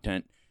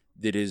content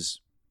that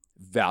is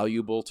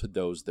valuable to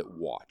those that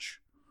watch.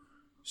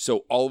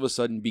 So all of a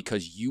sudden,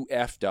 because you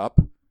effed up,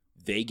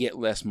 they get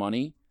less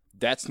money.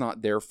 That's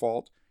not their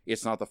fault.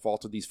 It's not the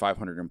fault of these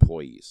 500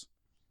 employees.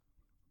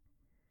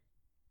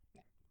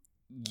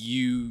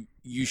 You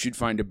should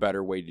find a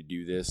better way to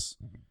do this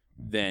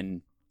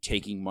than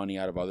taking money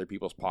out of other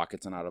people's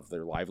pockets and out of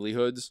their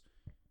livelihoods.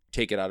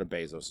 Take it out of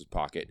Bezos'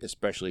 pocket,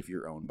 especially if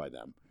you're owned by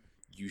them.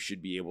 You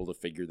should be able to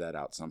figure that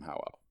out somehow,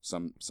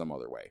 some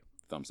other way.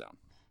 Thumbs down.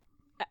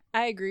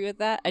 I agree with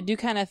that. I do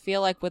kind of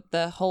feel like with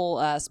the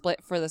whole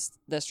split for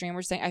the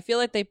streamers thing, I feel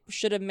like they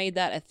should have made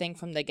that a thing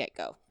from the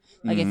get-go.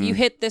 Like, if you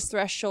hit this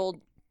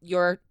threshold,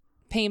 your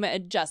payment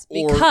adjusts.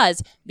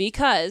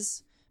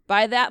 Because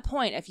by that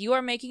point, if you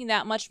are making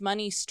that much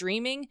money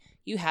streaming,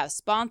 you have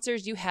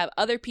sponsors, you have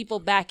other people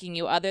backing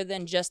you other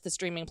than just the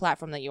streaming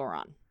platform that you're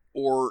on.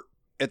 Or,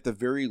 at the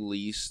very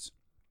least,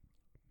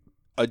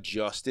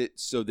 adjust it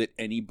so that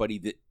anybody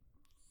that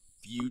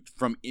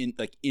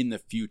in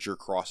the future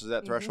crosses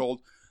that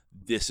threshold,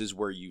 this is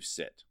where you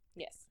sit.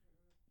 Yes.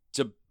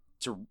 To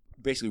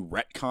basically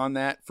retcon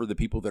that for the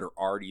people that are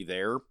already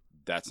there,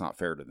 that's not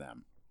fair to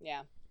them.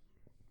 Yeah.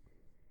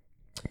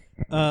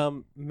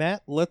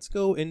 Matt, let's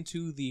go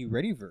into the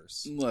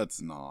Readyverse.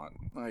 Let's not.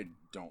 I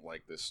don't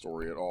like this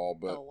story at all,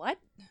 but... Oh, what?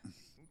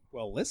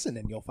 Well, listen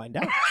and you'll find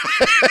out.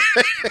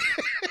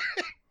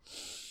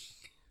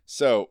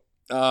 So,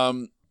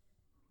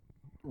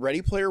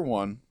 Ready Player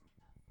One.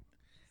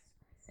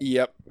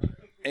 Yep.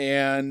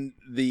 And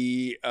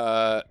the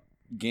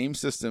game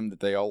system that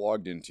they all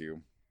logged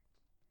into.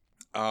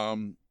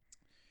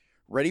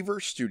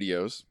 Readyverse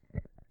Studios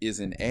is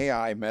an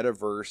AI,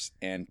 metaverse,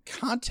 and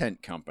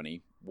content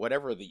company,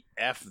 whatever the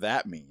F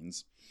that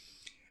means,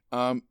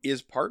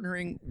 is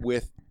partnering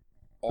with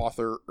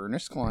author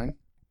Ernest Cline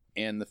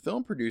and the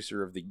film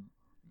producer of the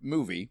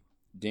movie,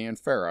 Dan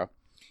Farah,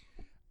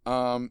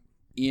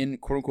 in,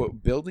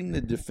 quote-unquote, building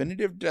the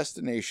definitive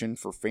destination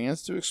for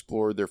fans to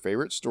explore their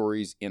favorite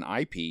stories in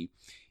IP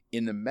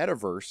in the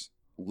metaverse,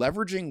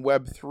 leveraging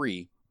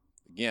Web3.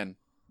 Again,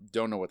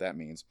 don't know what that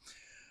means.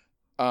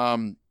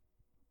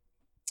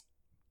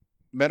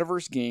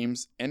 Metaverse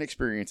games and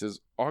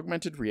experiences,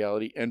 augmented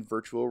reality, and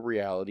virtual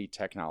reality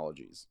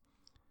technologies.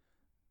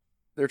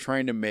 They're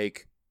trying to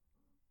make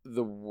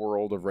the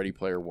world of Ready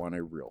Player One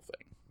a real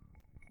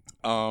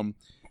thing.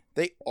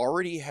 They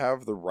already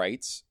have the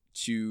rights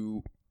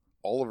to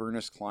all of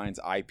Ernest Cline's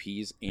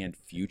IPs and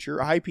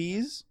future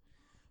IPs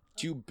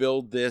to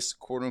build this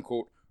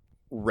quote-unquote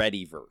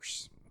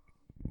Readyverse.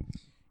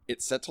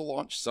 It's set to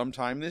launch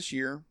sometime this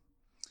year,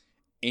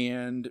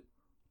 and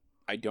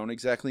I don't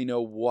exactly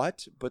know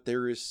what, but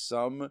there is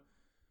some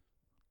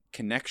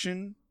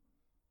connection,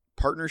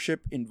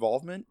 partnership,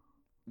 involvement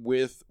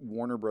with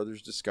Warner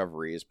Brothers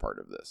Discovery as part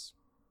of this.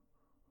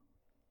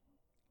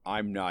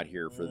 I'm not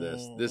here for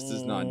this. This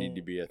does not need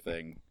to be a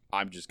thing.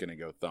 I'm just going to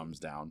go thumbs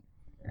down.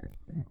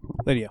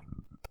 Lydia.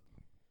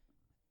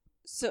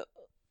 So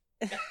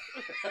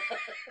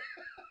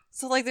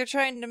like they're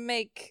trying to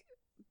make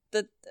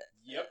the...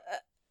 Yep.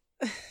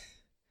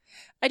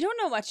 I don't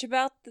know much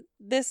about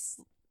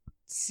this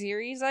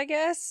series, I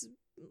guess,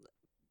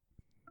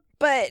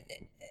 but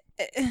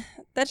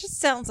that just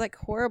sounds like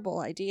horrible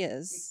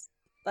ideas.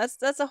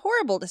 That's a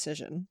horrible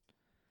decision.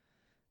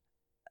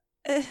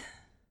 So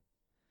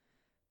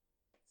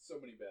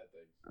many bad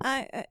things.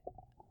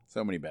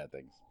 So many bad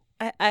things.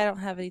 I don't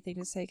have anything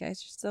to say,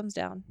 guys. Just thumbs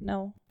down.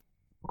 No.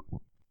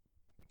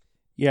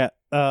 Yeah,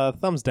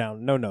 thumbs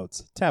down. No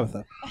notes.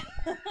 Tabitha.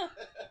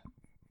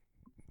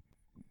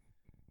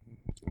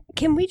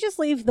 Can we just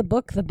leave the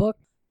book?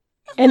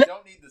 And we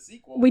don't need the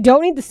sequel. We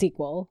don't need the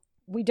sequel.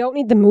 We don't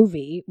need the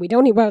movie. We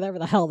don't need whatever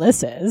the hell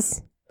this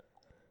is.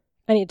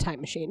 I need a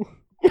time machine.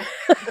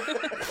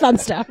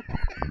 Thumbs down.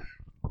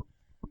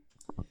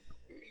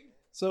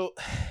 So,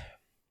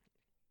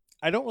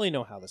 I don't really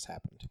know how this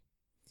happened.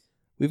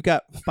 We've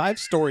got 5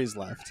 stories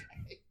left.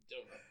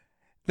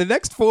 The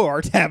next 4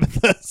 are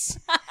Tabitha's.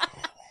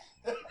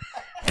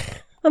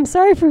 I'm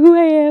sorry for who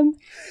I am.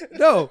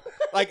 No,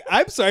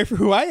 I'm sorry for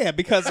who I am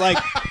because,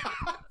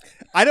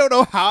 I don't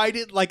know how I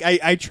did.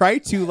 I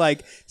tried to,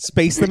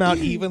 space them out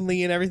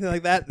evenly and everything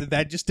like that.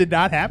 That just did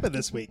not happen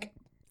this week.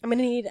 I'm going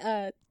to need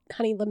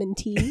honey lemon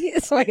tea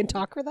so I can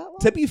talk for that long.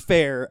 To be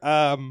fair,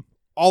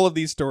 all of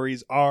these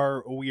stories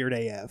are weird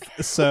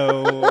AF.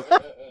 So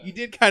you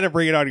did kind of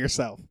bring it on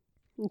yourself.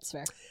 That's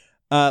fair.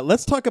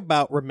 Let's talk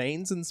about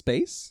Remains in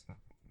Space.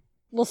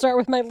 We'll start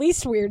with my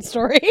least weird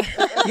story.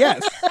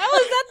 Yes. How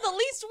is that the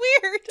least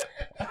weird?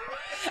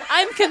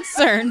 I'm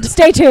concerned.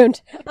 Stay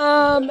tuned.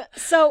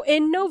 So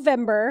in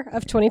November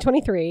of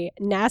 2023,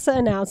 NASA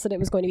announced that it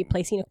was going to be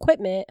placing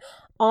equipment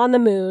on the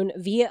moon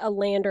via a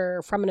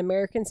lander from an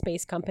American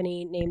space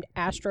company named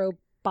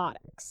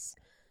Astrobotics.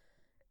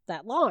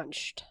 That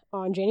launched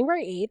on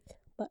January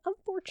 8th But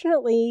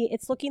unfortunately,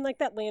 it's looking like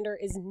that lander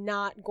is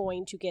not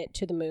going to get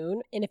to the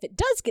moon. And if it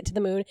does get to the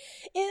moon,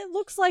 it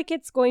looks like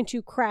it's going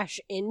to crash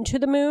into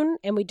the moon.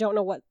 And we don't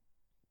know what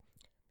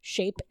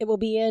shape it will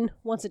be in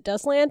once it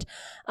does land.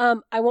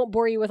 I won't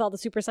bore you with all the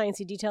super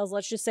sciencey details.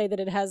 Let's just say that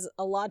it has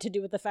a lot to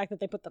do with the fact that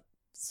they put the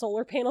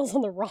solar panels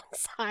on the wrong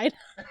side.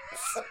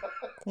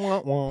 Wah,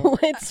 wah.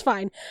 It's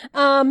fine.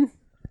 In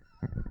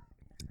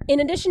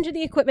addition to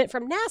the equipment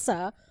from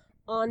NASA,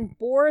 on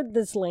board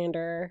this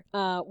lander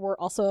were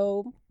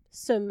also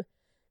some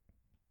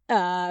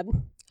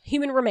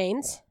human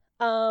remains.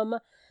 There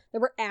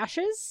were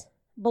ashes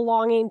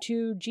belonging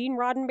to Gene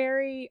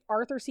Roddenberry,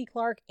 Arthur C.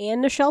 Clarke,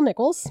 and Nichelle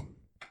Nichols.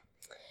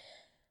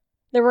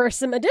 There were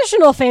some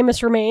additional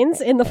famous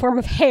remains in the form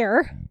of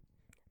hair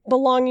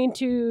belonging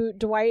to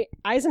Dwight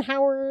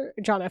Eisenhower,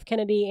 John F.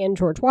 Kennedy, and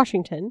George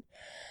Washington.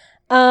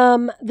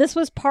 This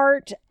was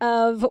part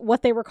of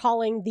what they were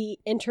calling the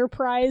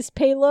Enterprise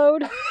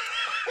payload.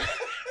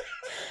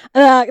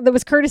 That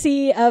was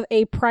courtesy of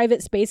a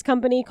private space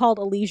company called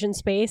Elysian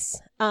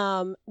Space,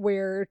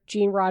 where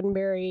Gene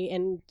Roddenberry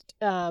and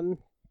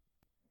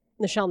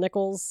Nichelle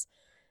Nichols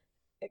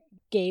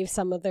gave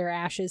some of their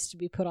ashes to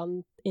be put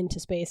on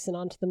into space and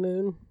onto the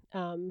moon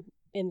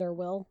in their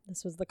will.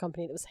 This was the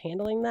company that was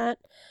handling that.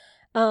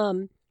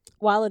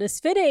 While it is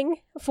fitting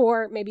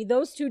for maybe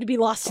those two to be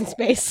lost in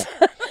space,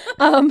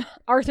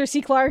 Arthur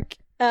C. Clarke,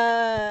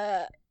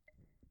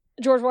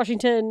 George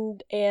Washington,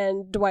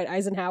 and Dwight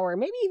Eisenhower,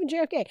 maybe even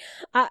JFK.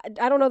 I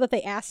don't know that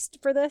they asked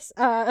for this.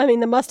 I mean,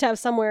 they must have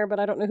somewhere, but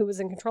I don't know who was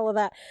in control of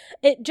that.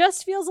 It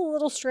just feels a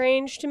little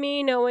strange to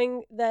me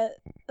knowing that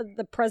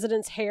the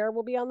president's hair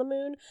will be on the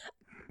moon.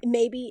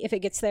 Maybe if it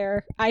gets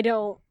there. I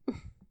don't...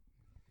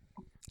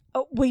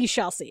 Oh, we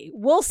shall see.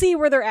 We'll see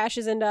where their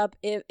ashes end up.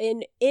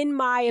 In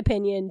my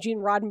opinion, Gene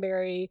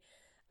Roddenberry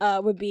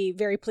would be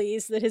very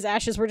pleased that his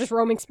ashes were just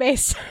roaming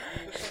space.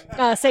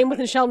 Same with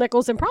Nichelle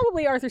Nichols and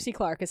probably Arthur C.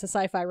 Clarke as a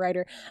sci-fi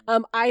writer.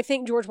 I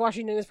think George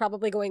Washington is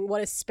probably going,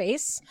 what is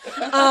space?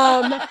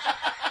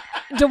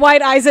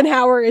 Dwight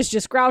Eisenhower is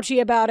just grouchy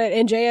about it,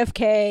 and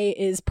JFK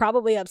is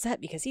probably upset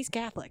because he's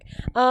Catholic.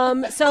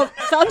 So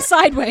thumb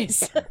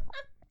sideways.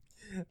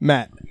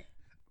 Matt.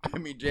 I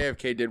mean,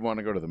 JFK did want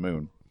to go to the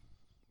moon.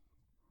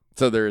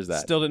 So there is that.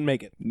 Still didn't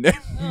make it.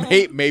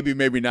 Maybe,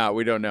 maybe not.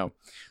 We don't know.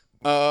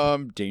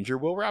 Danger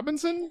Will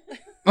Robinson?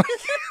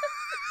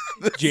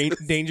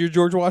 Danger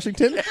George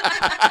Washington?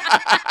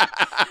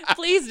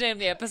 Please name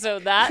the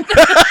episode that.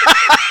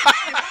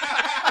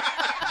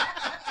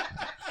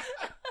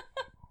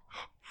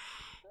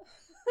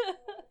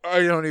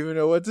 I don't even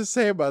know what to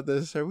say about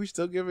this. Are we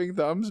still giving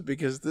thumbs?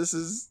 Because this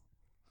is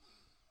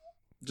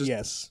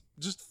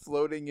just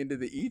floating into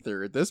the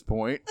ether at this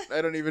point.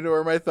 I don't even know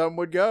where my thumb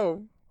would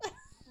go.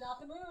 Not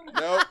the moon.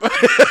 Nope.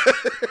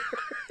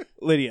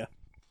 Lydia.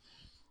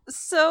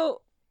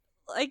 So,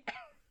 like,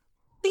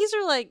 these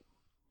are like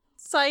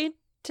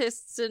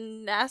scientists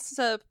and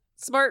NASA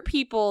smart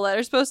people that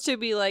are supposed to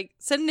be like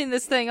sending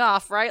this thing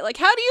off, right? Like,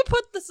 how do you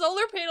put the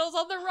solar panels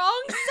on the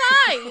wrong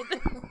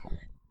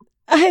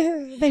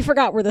side? They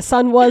forgot where the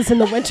sun was in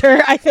the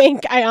winter, I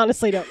think. I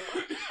honestly don't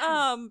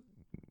know.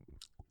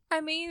 I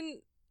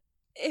mean,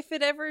 if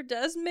it ever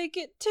does make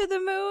it to the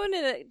moon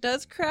and it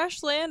does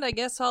crash land, I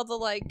guess all the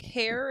like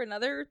hair and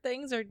other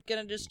things are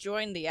gonna just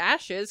join the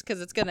ashes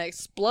because it's gonna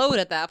explode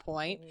at that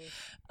point.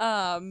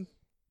 I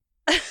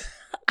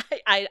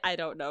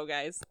don't know,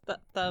 guys.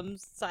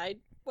 Thumbs side.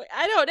 Wait,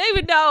 I don't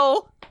even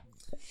know.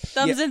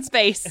 Thumbs in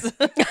space.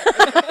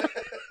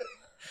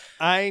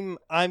 I'm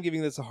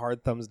giving this a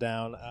hard thumbs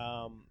down.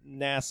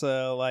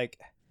 NASA, like,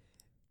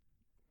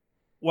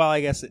 well,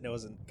 I guess it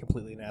wasn't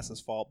completely NASA's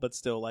fault, but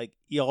still, like,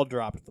 y'all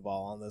dropped the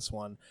ball on this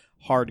one,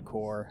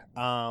 hardcore.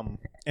 And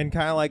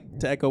kind of like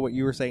to echo what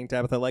you were saying,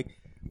 Tabitha, like,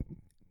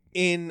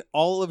 in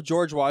all of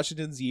George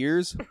Washington's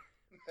years,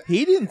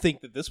 he didn't think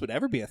that this would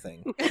ever be a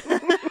thing.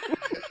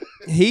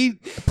 He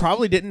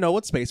probably didn't know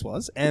what space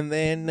was, and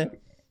then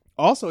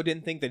also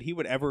didn't think that he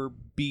would ever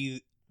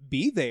be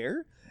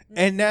there.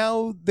 And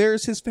now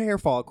there's his hair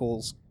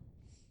follicles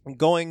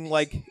going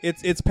like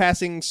it's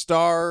passing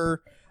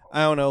star,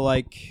 I don't know,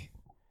 like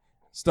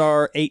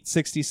star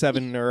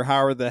 867 or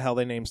however the hell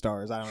they name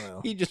stars. I don't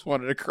know. He just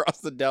wanted to cross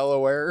the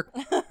Delaware.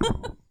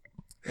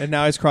 And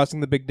now he's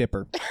crossing the Big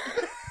Dipper.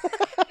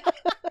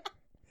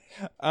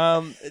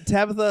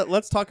 Tabitha,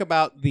 let's talk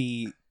about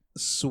the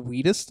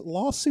sweetest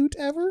lawsuit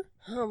ever.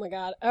 Oh my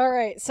god. All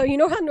right. So you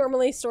know how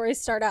normally stories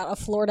start out a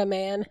Florida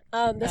man?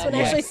 This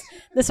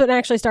one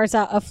actually starts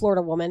out a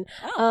Florida woman.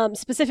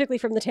 Specifically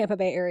from the Tampa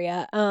Bay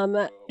area.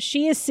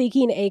 She is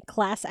seeking a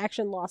class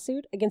action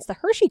lawsuit against the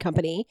Hershey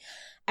Company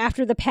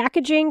after the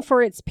packaging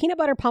for its peanut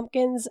butter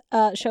pumpkins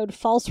showed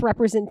false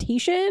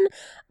representation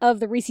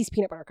of the Reese's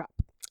peanut butter cup.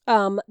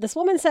 This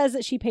woman says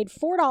that she paid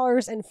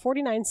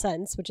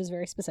 $4.49, which is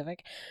very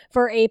specific,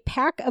 for a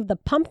pack of the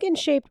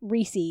pumpkin-shaped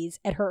Reese's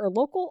at her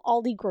local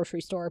Aldi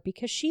grocery store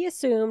because she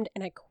assumed,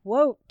 and I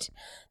quote,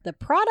 the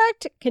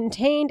product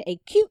contained a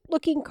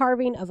cute-looking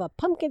carving of a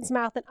pumpkin's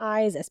mouth and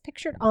eyes as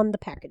pictured on the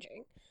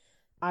packaging.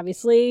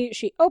 Obviously,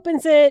 she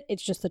opens it.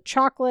 It's just the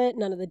chocolate,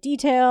 none of the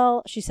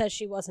detail. She says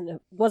she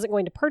wasn't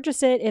going to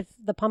purchase it if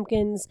the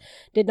pumpkins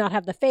did not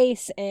have the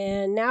face.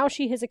 And now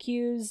she has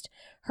accused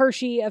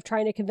Hershey of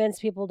trying to convince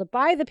people to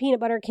buy the peanut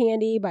butter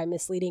candy by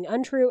misleading,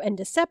 untrue, and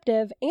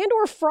deceptive and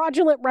or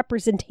fraudulent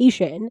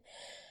representation.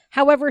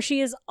 However,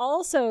 she is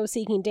also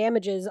seeking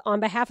damages on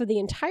behalf of the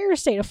entire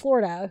state of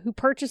Florida who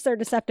purchased their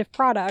deceptive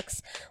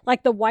products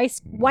like the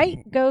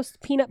White Ghost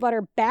peanut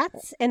butter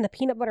bats and the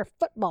peanut butter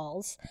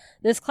footballs.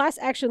 This class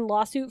action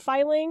lawsuit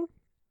filing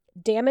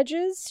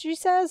damages, she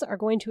says, are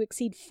going to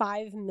exceed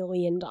 $5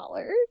 million.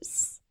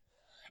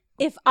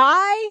 If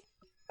I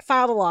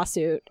filed a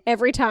lawsuit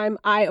every time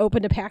I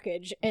opened a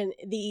package and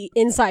the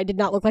inside did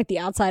not look like the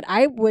outside,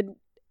 I would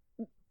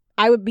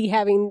be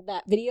having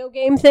that video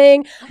game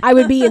thing. I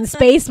would be in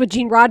space with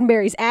Gene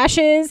Roddenberry's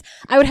ashes.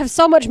 I would have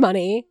so much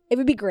money. It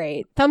would be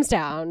great. Thumbs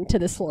down to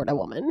this Florida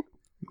woman.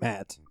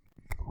 Matt.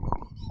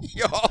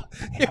 Y'all,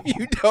 if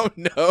you don't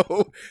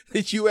know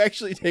that you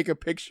actually take a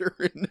picture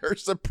and are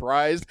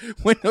surprised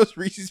when those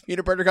Reese's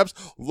peanut butter cups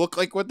look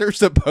like what they're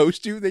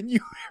supposed to, then you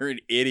are an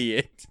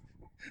idiot.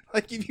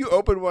 Like, if you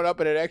open one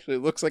up and it actually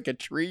looks like a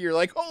tree, you're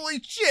like, holy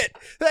shit,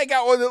 I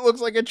got one that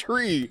looks like a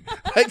tree.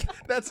 Like,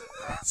 that's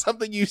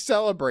something you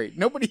celebrate.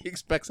 Nobody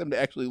expects them to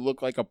actually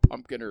look like a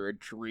pumpkin or a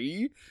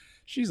tree.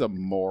 She's a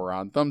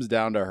moron. Thumbs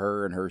down to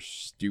her and her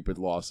stupid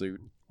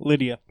lawsuit.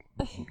 Lydia.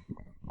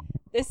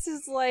 This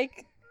is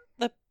like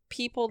the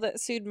people that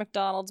sued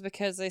McDonald's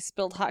because they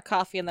spilled hot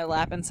coffee in their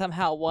lap and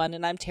somehow won.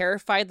 And I'm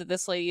terrified that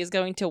this lady is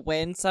going to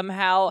win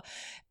somehow.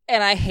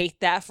 And I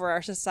hate that for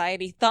our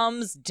society.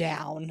 Thumbs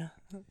down.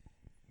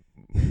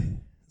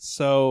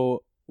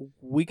 So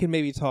we can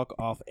maybe talk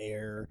off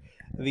air.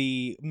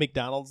 The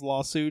McDonald's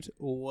lawsuit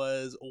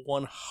was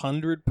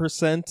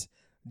 100%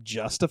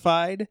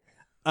 justified.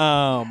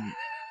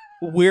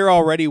 We're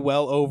already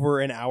well over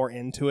an hour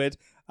into it,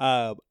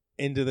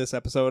 into this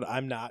episode.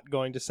 I'm not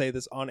going to say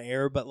this on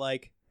air, but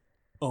like,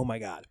 oh my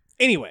God.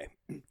 Anyway,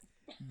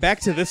 back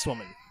to this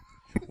woman.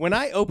 When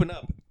I open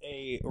up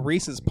a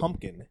Reese's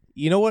pumpkin,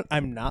 you know what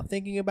I'm not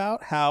thinking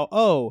about? How,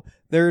 oh,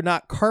 there are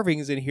not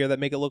carvings in here that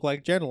make it look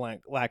like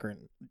Jack-o'-lantern.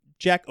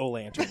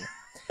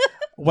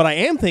 What I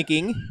am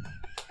thinking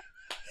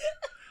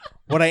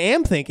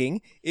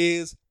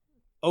is,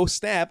 oh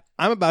snap,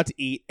 I'm about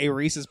to eat a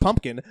Reese's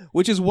pumpkin,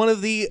 which is one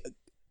of the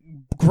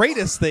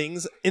greatest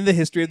things in the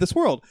history of this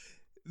world.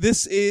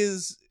 This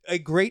is a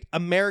great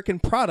American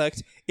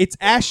product. Its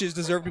ashes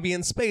deserve to be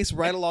in space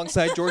right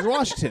alongside George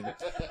Washington.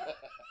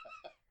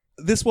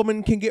 This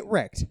woman can get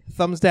wrecked.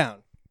 Thumbs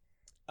down.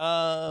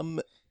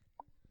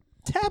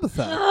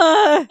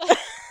 Tabitha.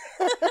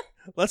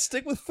 Let's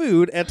stick with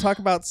food and talk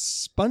about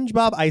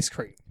SpongeBob ice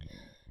cream.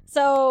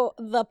 So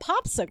the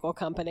Popsicle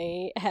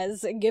Company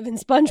has given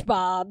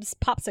SpongeBob's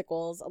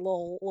popsicles a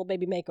little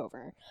baby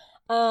makeover.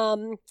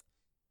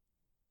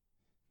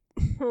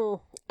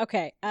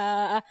 Okay.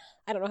 I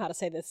don't know how to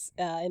say this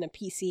in a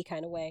PC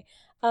kind of way.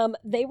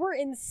 They were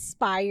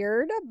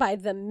inspired by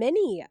the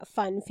many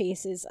fun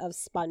faces of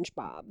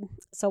SpongeBob.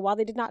 So while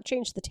they did not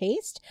change the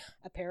taste,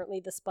 apparently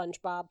the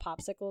SpongeBob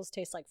popsicles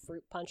taste like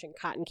fruit punch and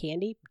cotton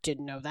candy.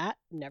 Didn't know that.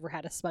 Never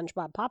had a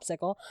SpongeBob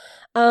popsicle.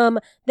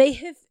 They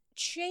have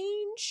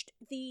changed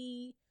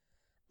the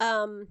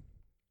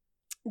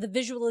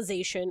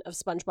visualization of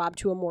SpongeBob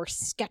to a more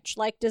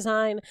sketch-like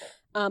design.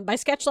 By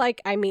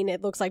sketch-like, I mean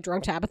it looks like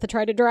drunk Tabitha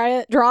tried to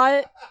draw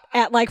it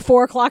at like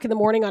 4 o'clock in the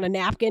morning on a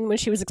napkin when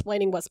she was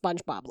explaining what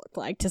SpongeBob looked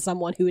like to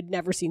someone who had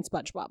never seen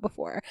SpongeBob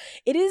before.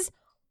 It is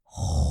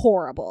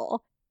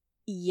horrible.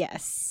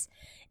 Yes.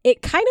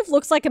 It kind of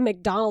looks like a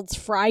McDonald's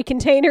fry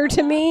container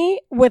to me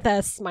with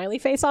a smiley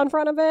face on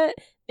front of it.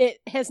 It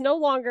has no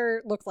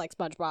longer looked like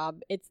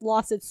SpongeBob. It's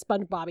lost its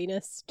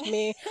SpongeBobiness to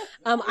me.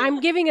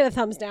 I'm giving it a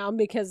thumbs down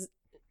because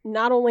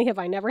not only have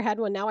I never had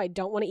one, now I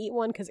don't want to eat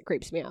one because it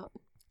creeps me out.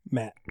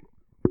 Matt.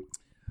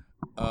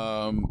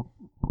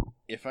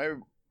 If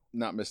I'm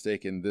not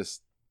mistaken,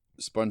 this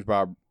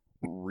SpongeBob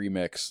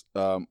remix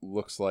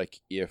looks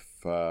like if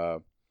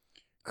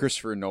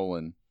Christopher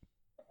Nolan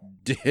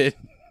did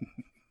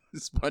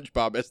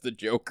SpongeBob as the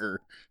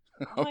Joker.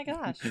 Oh my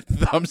gosh.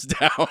 Thumbs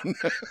down.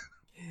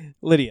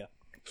 Lydia.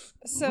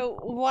 So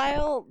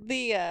while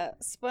the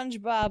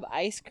SpongeBob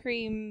ice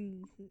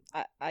cream,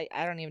 I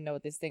don't even know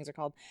what these things are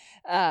called,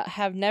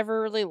 have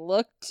never really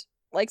looked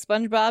like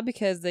SpongeBob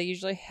because they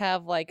usually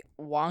have like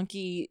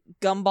wonky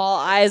gumball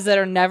eyes that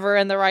are never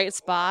in the right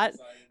spot.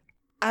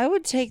 I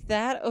would take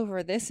that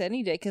over this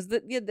any day because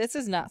this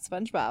is not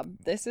SpongeBob.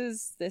 This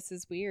is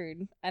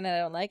weird and I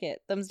don't like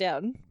it. Thumbs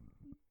down.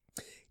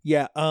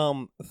 Yeah,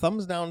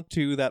 thumbs down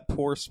to that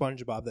poor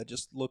SpongeBob that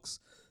just looks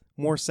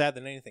more sad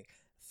than anything.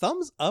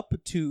 Thumbs up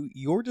to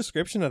your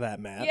description of that,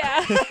 Matt.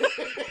 Yeah.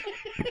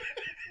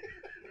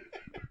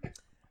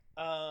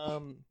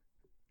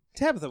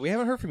 Tabitha, we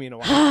haven't heard from you in a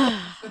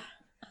while.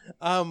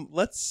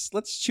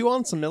 Let's chew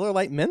on some Miller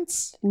Lite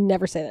mints.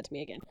 Never say that to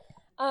me again.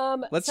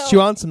 Let's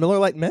chew on some Miller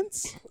Lite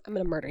mints. I'm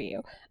gonna murder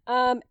you.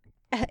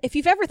 if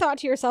you've ever thought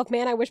to yourself,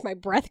 man, I wish my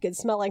breath could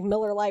smell like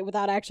Miller Lite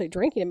without actually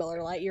drinking a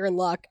Miller Lite, you're in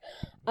luck.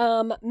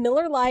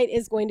 Miller Lite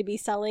is going to be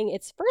selling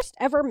its first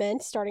ever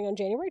mint starting on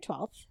January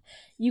 12th.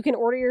 You can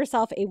order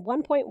yourself a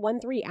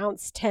 1.13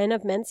 ounce 10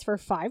 of mints for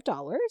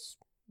 $5.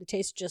 It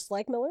tastes just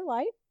like Miller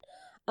Lite.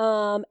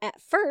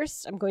 At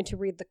first, I'm going to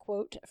read the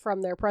quote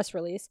from their press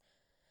release.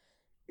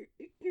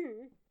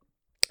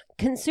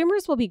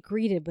 Consumers will be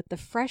greeted with the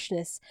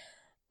freshness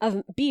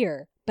of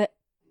beer, but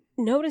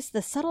notice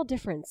the subtle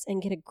difference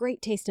and get a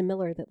great taste of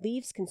Miller that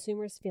leaves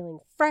consumers feeling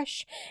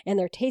fresh and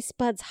their taste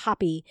buds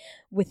hoppy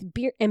with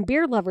beer, and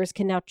beer lovers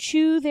can now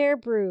chew their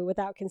brew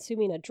without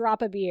consuming a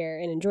drop of beer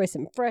and enjoy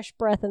some fresh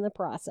breath in the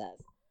process.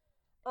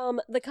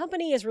 The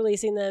company is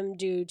releasing them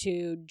due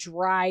to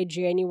dry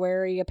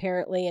January,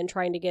 apparently, and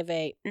trying to give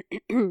a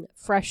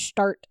fresh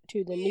start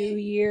to the new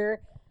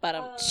year.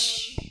 But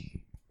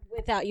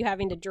Without you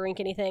having to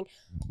drink anything.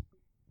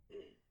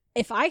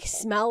 If I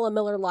smell a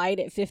Miller Lite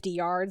at 50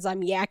 yards,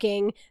 I'm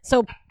yakking.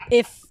 So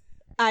if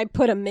I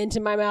put a mint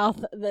in my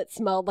mouth that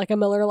smelled like a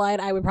Miller Lite,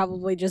 I would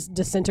probably just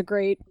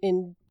disintegrate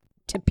into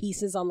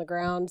pieces on the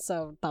ground.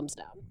 So thumbs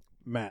down.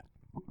 Matt.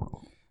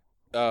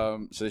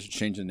 So they should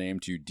change the name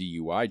to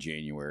DUI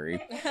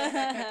January.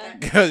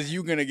 Because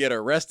you're going to get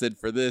arrested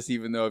for this,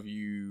 even though if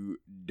you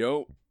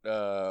don't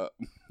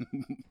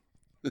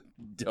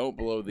don't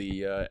blow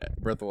the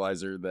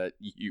breathalyzer that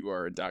you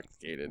are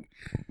intoxicated.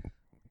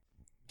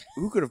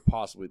 Who could have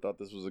possibly thought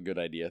this was a good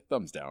idea?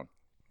 Thumbs down.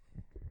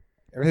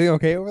 Everything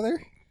okay over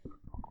there?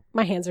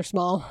 My hands are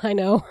small. I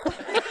know.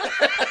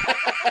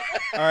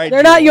 All right.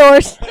 They're not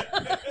yours.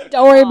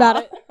 Don't worry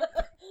about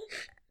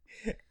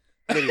it.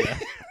 Lydia.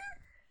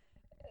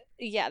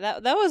 yeah,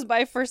 that was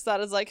my first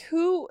thought. Is like,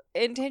 who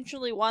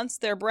intentionally wants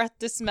their breath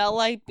to smell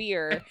like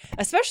beer,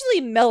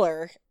 especially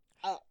Miller?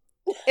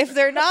 If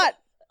they're not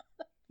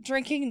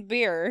drinking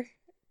beer,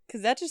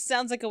 because that just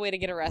sounds like a way to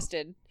get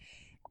arrested.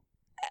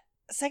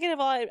 Second of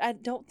all, I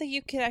don't think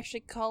you can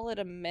actually call it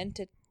a mint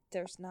if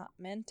there's not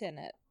mint in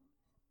it.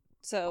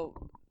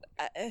 So,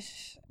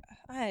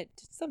 I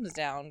thumbs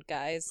down,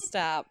 guys.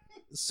 Stop.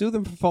 Sue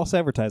them for false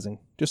advertising,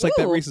 just like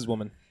that Ooh. Reese's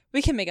woman.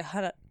 We can make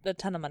a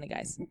ton of money,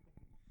 guys.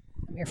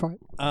 I'm here for it.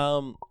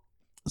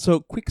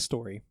 So quick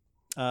story.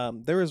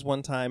 There was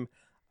one time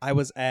I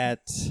was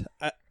at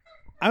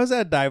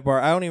a dive bar.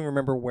 I don't even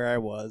remember where I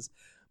was,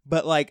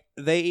 but like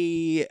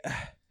I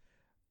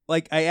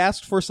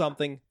asked for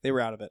something, they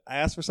were out of it. I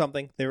asked for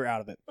something, they were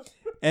out of it.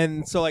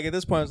 And so like at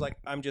this point I was like,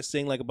 I'm just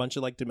seeing like a bunch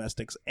of like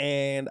domestics,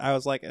 and I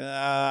was like,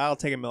 I'll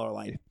take a Miller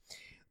Lite.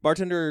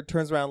 Bartender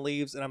turns around,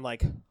 leaves, and I'm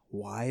like,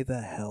 why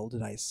the hell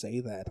did I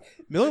say that?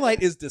 Miller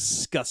Lite is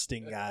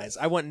disgusting, guys.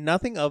 I want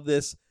nothing of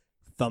this.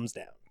 Thumbs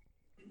down.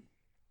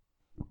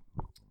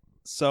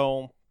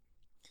 So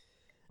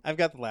I've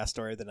got the last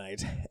story of the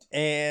night,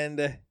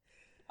 and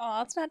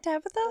Oh, it's not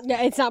Tabitha?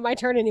 Yeah, it's not my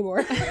turn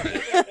anymore.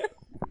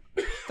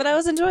 But I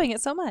was enjoying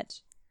it so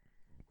much.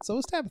 so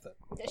is Tabitha.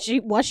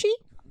 Was she?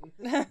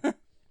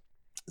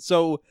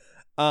 So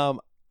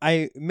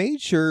I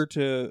made sure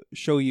to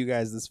show you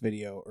guys this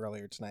video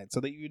earlier tonight so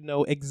that you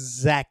know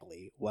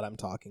exactly what I'm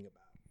talking about.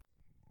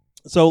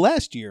 So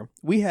last year,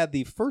 we had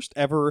the first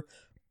ever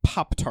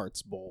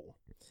Pop-Tarts Bowl,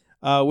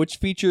 which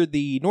featured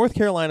the North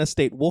Carolina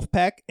State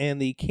Wolfpack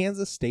and the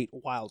Kansas State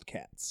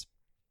Wildcats.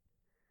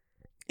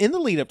 In the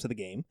lead-up to the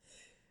game,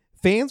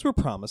 fans were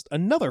promised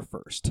another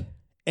first,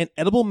 an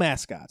edible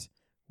mascot,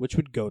 which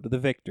would go to the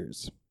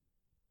victors.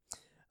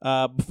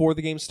 Before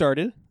the game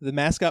started, the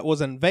mascot was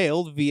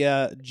unveiled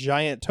via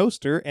giant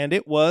toaster, and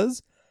it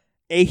was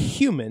a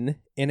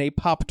human in a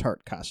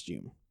Pop-Tart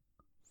costume.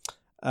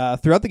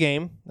 Throughout the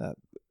game,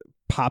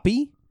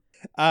 Poppy?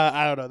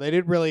 I don't know. They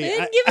didn't really... They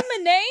didn't give him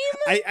a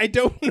name? I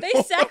don't know.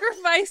 They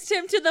sacrificed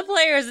him to the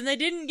players and they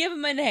didn't give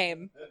him a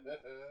name.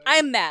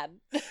 I'm mad.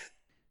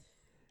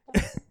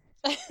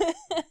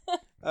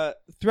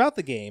 Throughout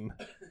the game,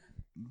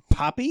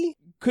 Poppy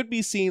could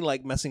be seen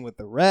like messing with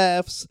the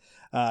refs,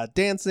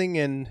 dancing,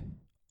 and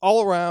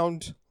all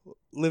around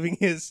living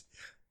his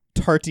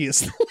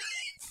tartiest life.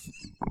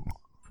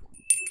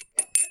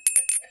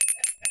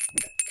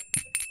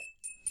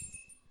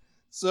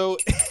 So,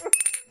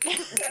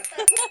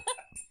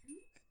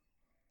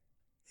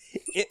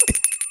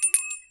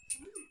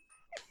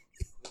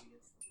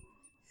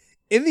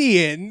 in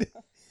the end,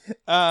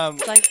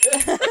 Like,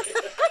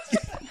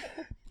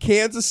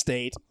 Kansas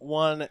State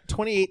won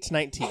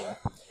 28-19.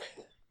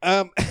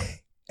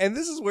 And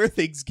this is where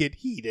things get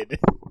heated.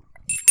 I'm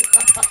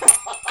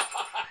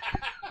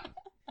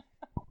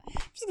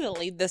just going to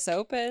leave this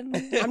open.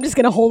 I'm just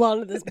going to hold on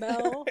to this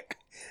bell.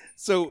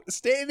 So,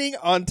 standing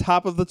on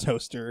top of the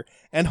toaster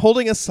and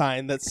holding a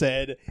sign that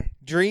said,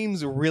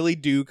 "Dreams really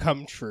do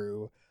come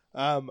true,"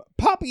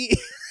 Poppy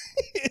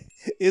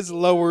is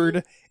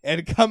lowered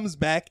and comes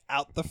back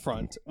out the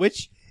front,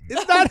 which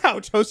is not how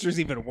toasters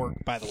even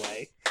work, by the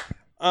way.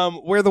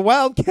 Where the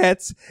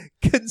Wildcats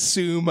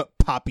consume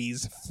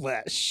Poppy's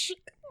flesh.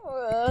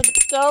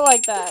 Don't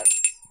like that.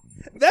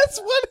 That's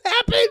what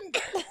happened!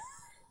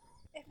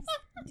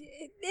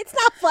 It's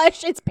not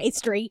flesh, it's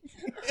pastry.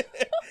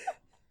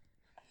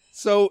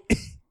 So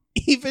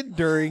even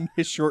during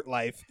his short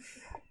life,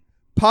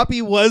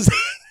 Poppy was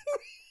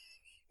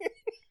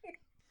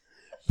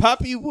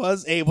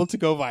able to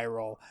go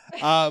viral.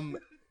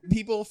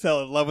 People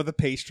fell in love with the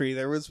pastry.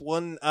 There was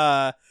one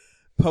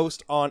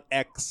post on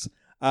X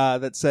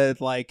that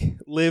said like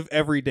live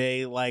every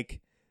day like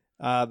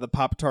the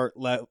Pop-Tart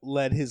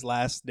led his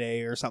last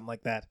day or something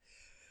like that.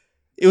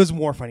 It was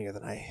more funnier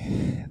than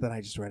I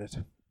just read it.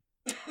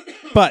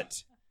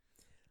 But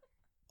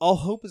all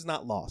hope is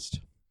not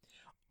lost.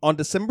 On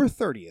December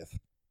 30th,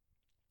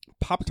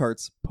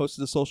 Pop-Tarts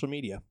posted to social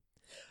media.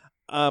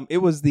 It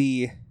was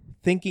the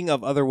thinking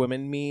of other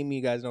women meme.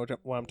 You guys know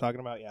what I'm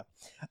talking about? Yeah.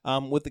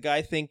 With the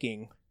guy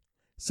thinking,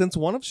 since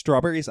one of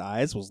Strawberry's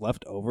eyes was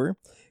left over,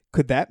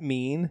 could that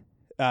mean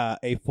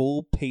a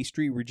full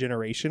pastry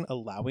regeneration,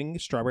 allowing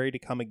Strawberry to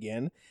come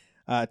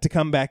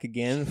back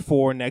again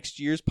for next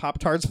year's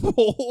Pop-Tarts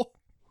Bowl?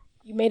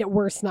 You made it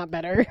worse, not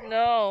better.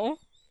 No.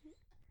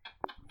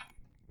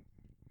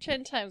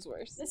 10 times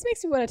worse. This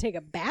makes me want to take a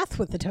bath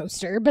with the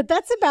toaster, but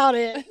that's about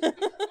it.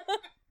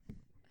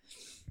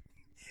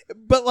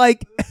 But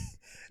like,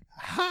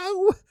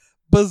 how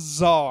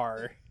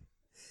bizarre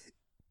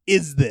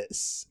is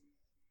this?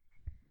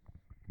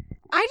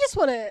 I just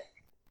want to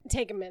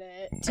take a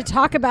minute to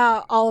talk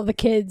about all of the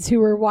kids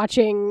who were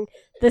watching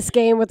this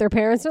game with their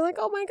parents. They're like,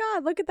 oh my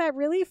God, look at that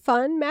really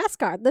fun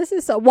mascot. This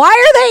is so... Why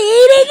are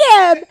they eating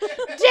him?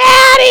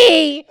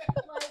 Daddy!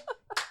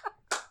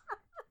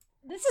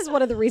 This is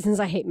one of the reasons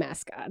I hate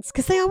mascots,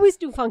 because they always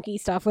do funky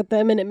stuff with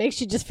them, and it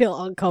makes you just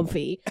feel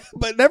uncomfy.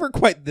 But never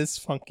quite this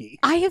funky.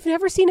 I have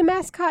never seen a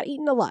mascot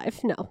eaten alive.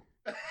 No.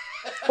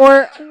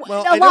 Or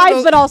Well, I don't alive,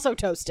 know- but also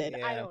toasted.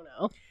 Yeah. I don't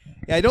know.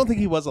 Yeah, I don't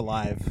think he was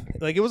alive.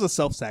 Like, it was a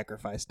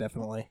self-sacrifice,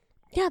 definitely.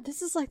 Yeah,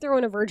 this is like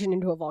throwing a virgin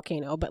into a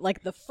volcano, but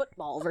like the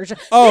football version.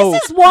 Oh,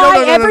 this is why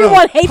no.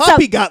 everyone hates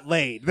Poppy got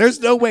laid. There's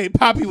no way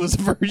Poppy was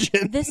a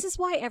virgin. This is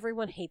why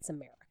everyone hates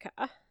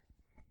America.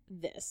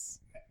 This.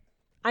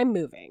 I'm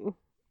moving.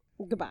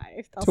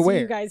 Goodbye. I'll To see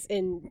where? you guys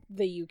in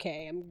the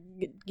UK.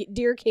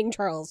 Dear King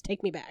Charles,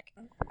 take me back.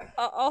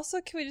 Also,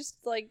 can we just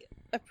like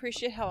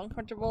appreciate how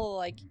uncomfortable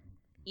like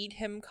eat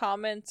him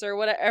comments or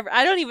whatever?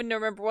 I don't even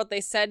remember what they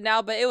said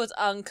now, but it was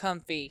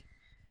uncomfy.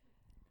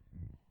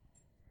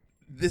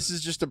 This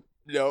is just a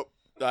no.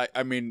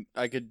 I mean,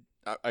 I could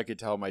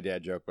tell my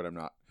dad joke, but I'm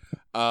not.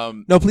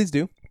 No, please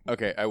do.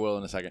 Okay, I will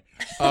in a second.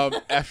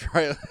 After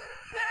I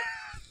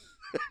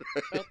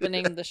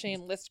Opening the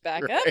shame list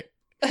back right.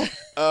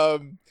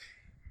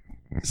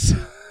 So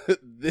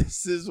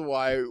this is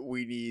why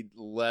we need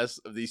less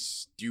of these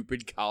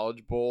stupid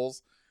college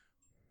bowls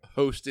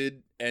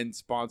hosted and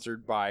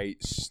sponsored by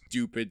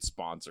stupid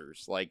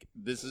sponsors. Like,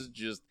 this is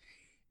just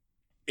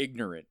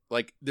ignorant.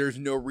 Like, there's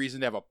no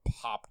reason to have a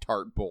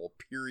Pop-Tart bowl,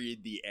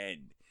 period, the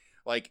end.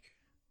 Like,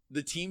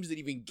 the teams that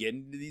even get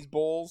into these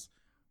bowls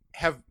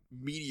have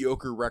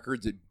mediocre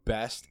records at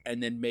best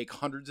and then make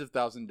hundreds of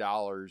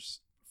 $1,000s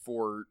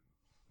for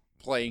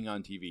playing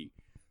on TV.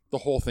 The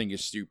whole thing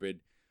is stupid.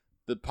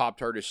 The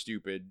Pop-Tart is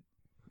stupid.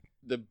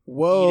 The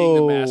Whoa.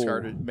 eating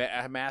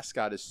the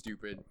mascot is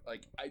stupid.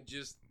 Like,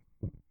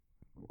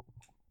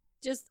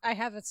 I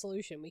have a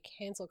solution. We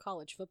cancel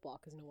college football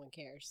because no one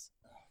cares.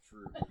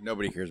 True.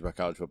 Nobody cares about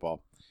college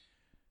football.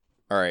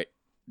 All right,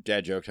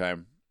 dad joke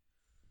time.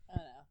 I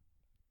don't know.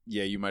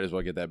 Yeah, you might as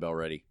well get that bell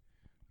ready.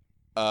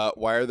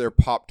 Why are there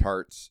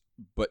Pop-Tarts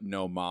but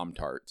no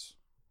Mom-Tarts?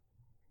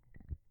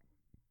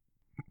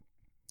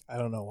 I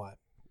don't know why.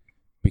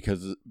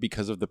 Because of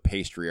the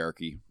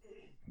patriarchy.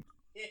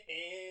 I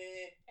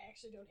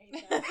actually don't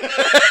hate that.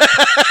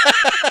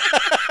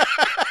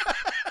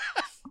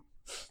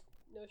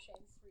 No shame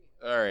for you.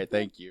 All right,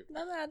 thank you.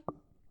 Not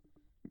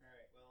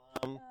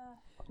bad.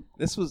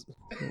 This was...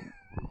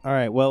 All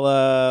right,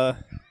 well,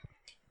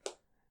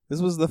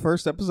 this was the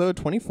first episode,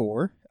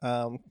 24.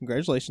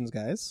 Congratulations,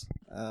 guys.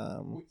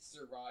 We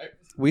survived.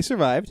 We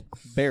survived,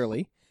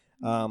 barely.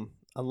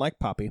 Unlike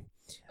Poppy.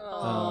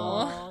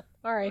 Aww.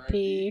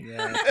 R.I.P.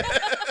 Yeah.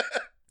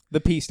 The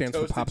P stands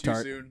Toasted for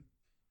Pop-Tart. too soon.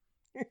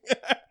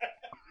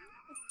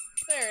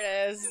 There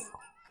it is.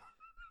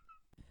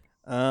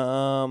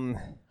 I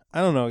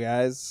don't know,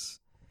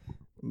 guys.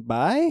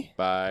 Bye?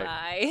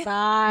 Bye. Bye.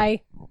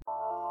 Bye.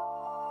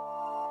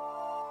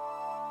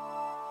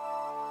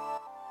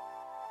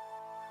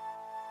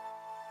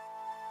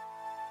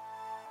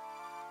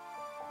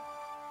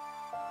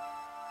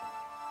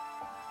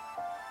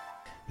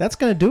 That's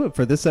going to do it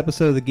for this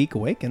episode of The Geek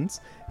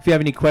Awakens. If you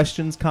have any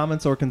questions,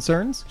 comments, or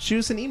concerns, shoot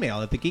us an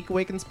email at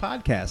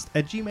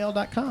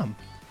thegeekawakenspodcast@gmail.com.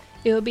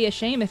 It would be a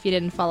shame if you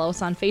didn't follow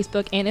us on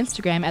Facebook and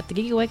Instagram at the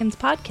Geek Awakens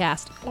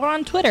Podcast or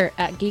on Twitter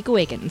at Geek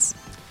Awakens.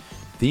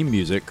 Theme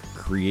music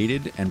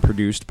created and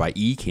produced by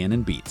E.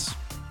 Cannon Beats.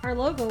 Our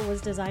logo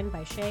was designed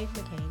by Shay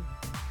McCain.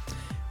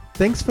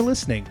 Thanks for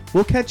listening.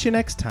 We'll catch you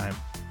next time.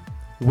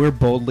 We're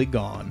boldly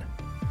gone.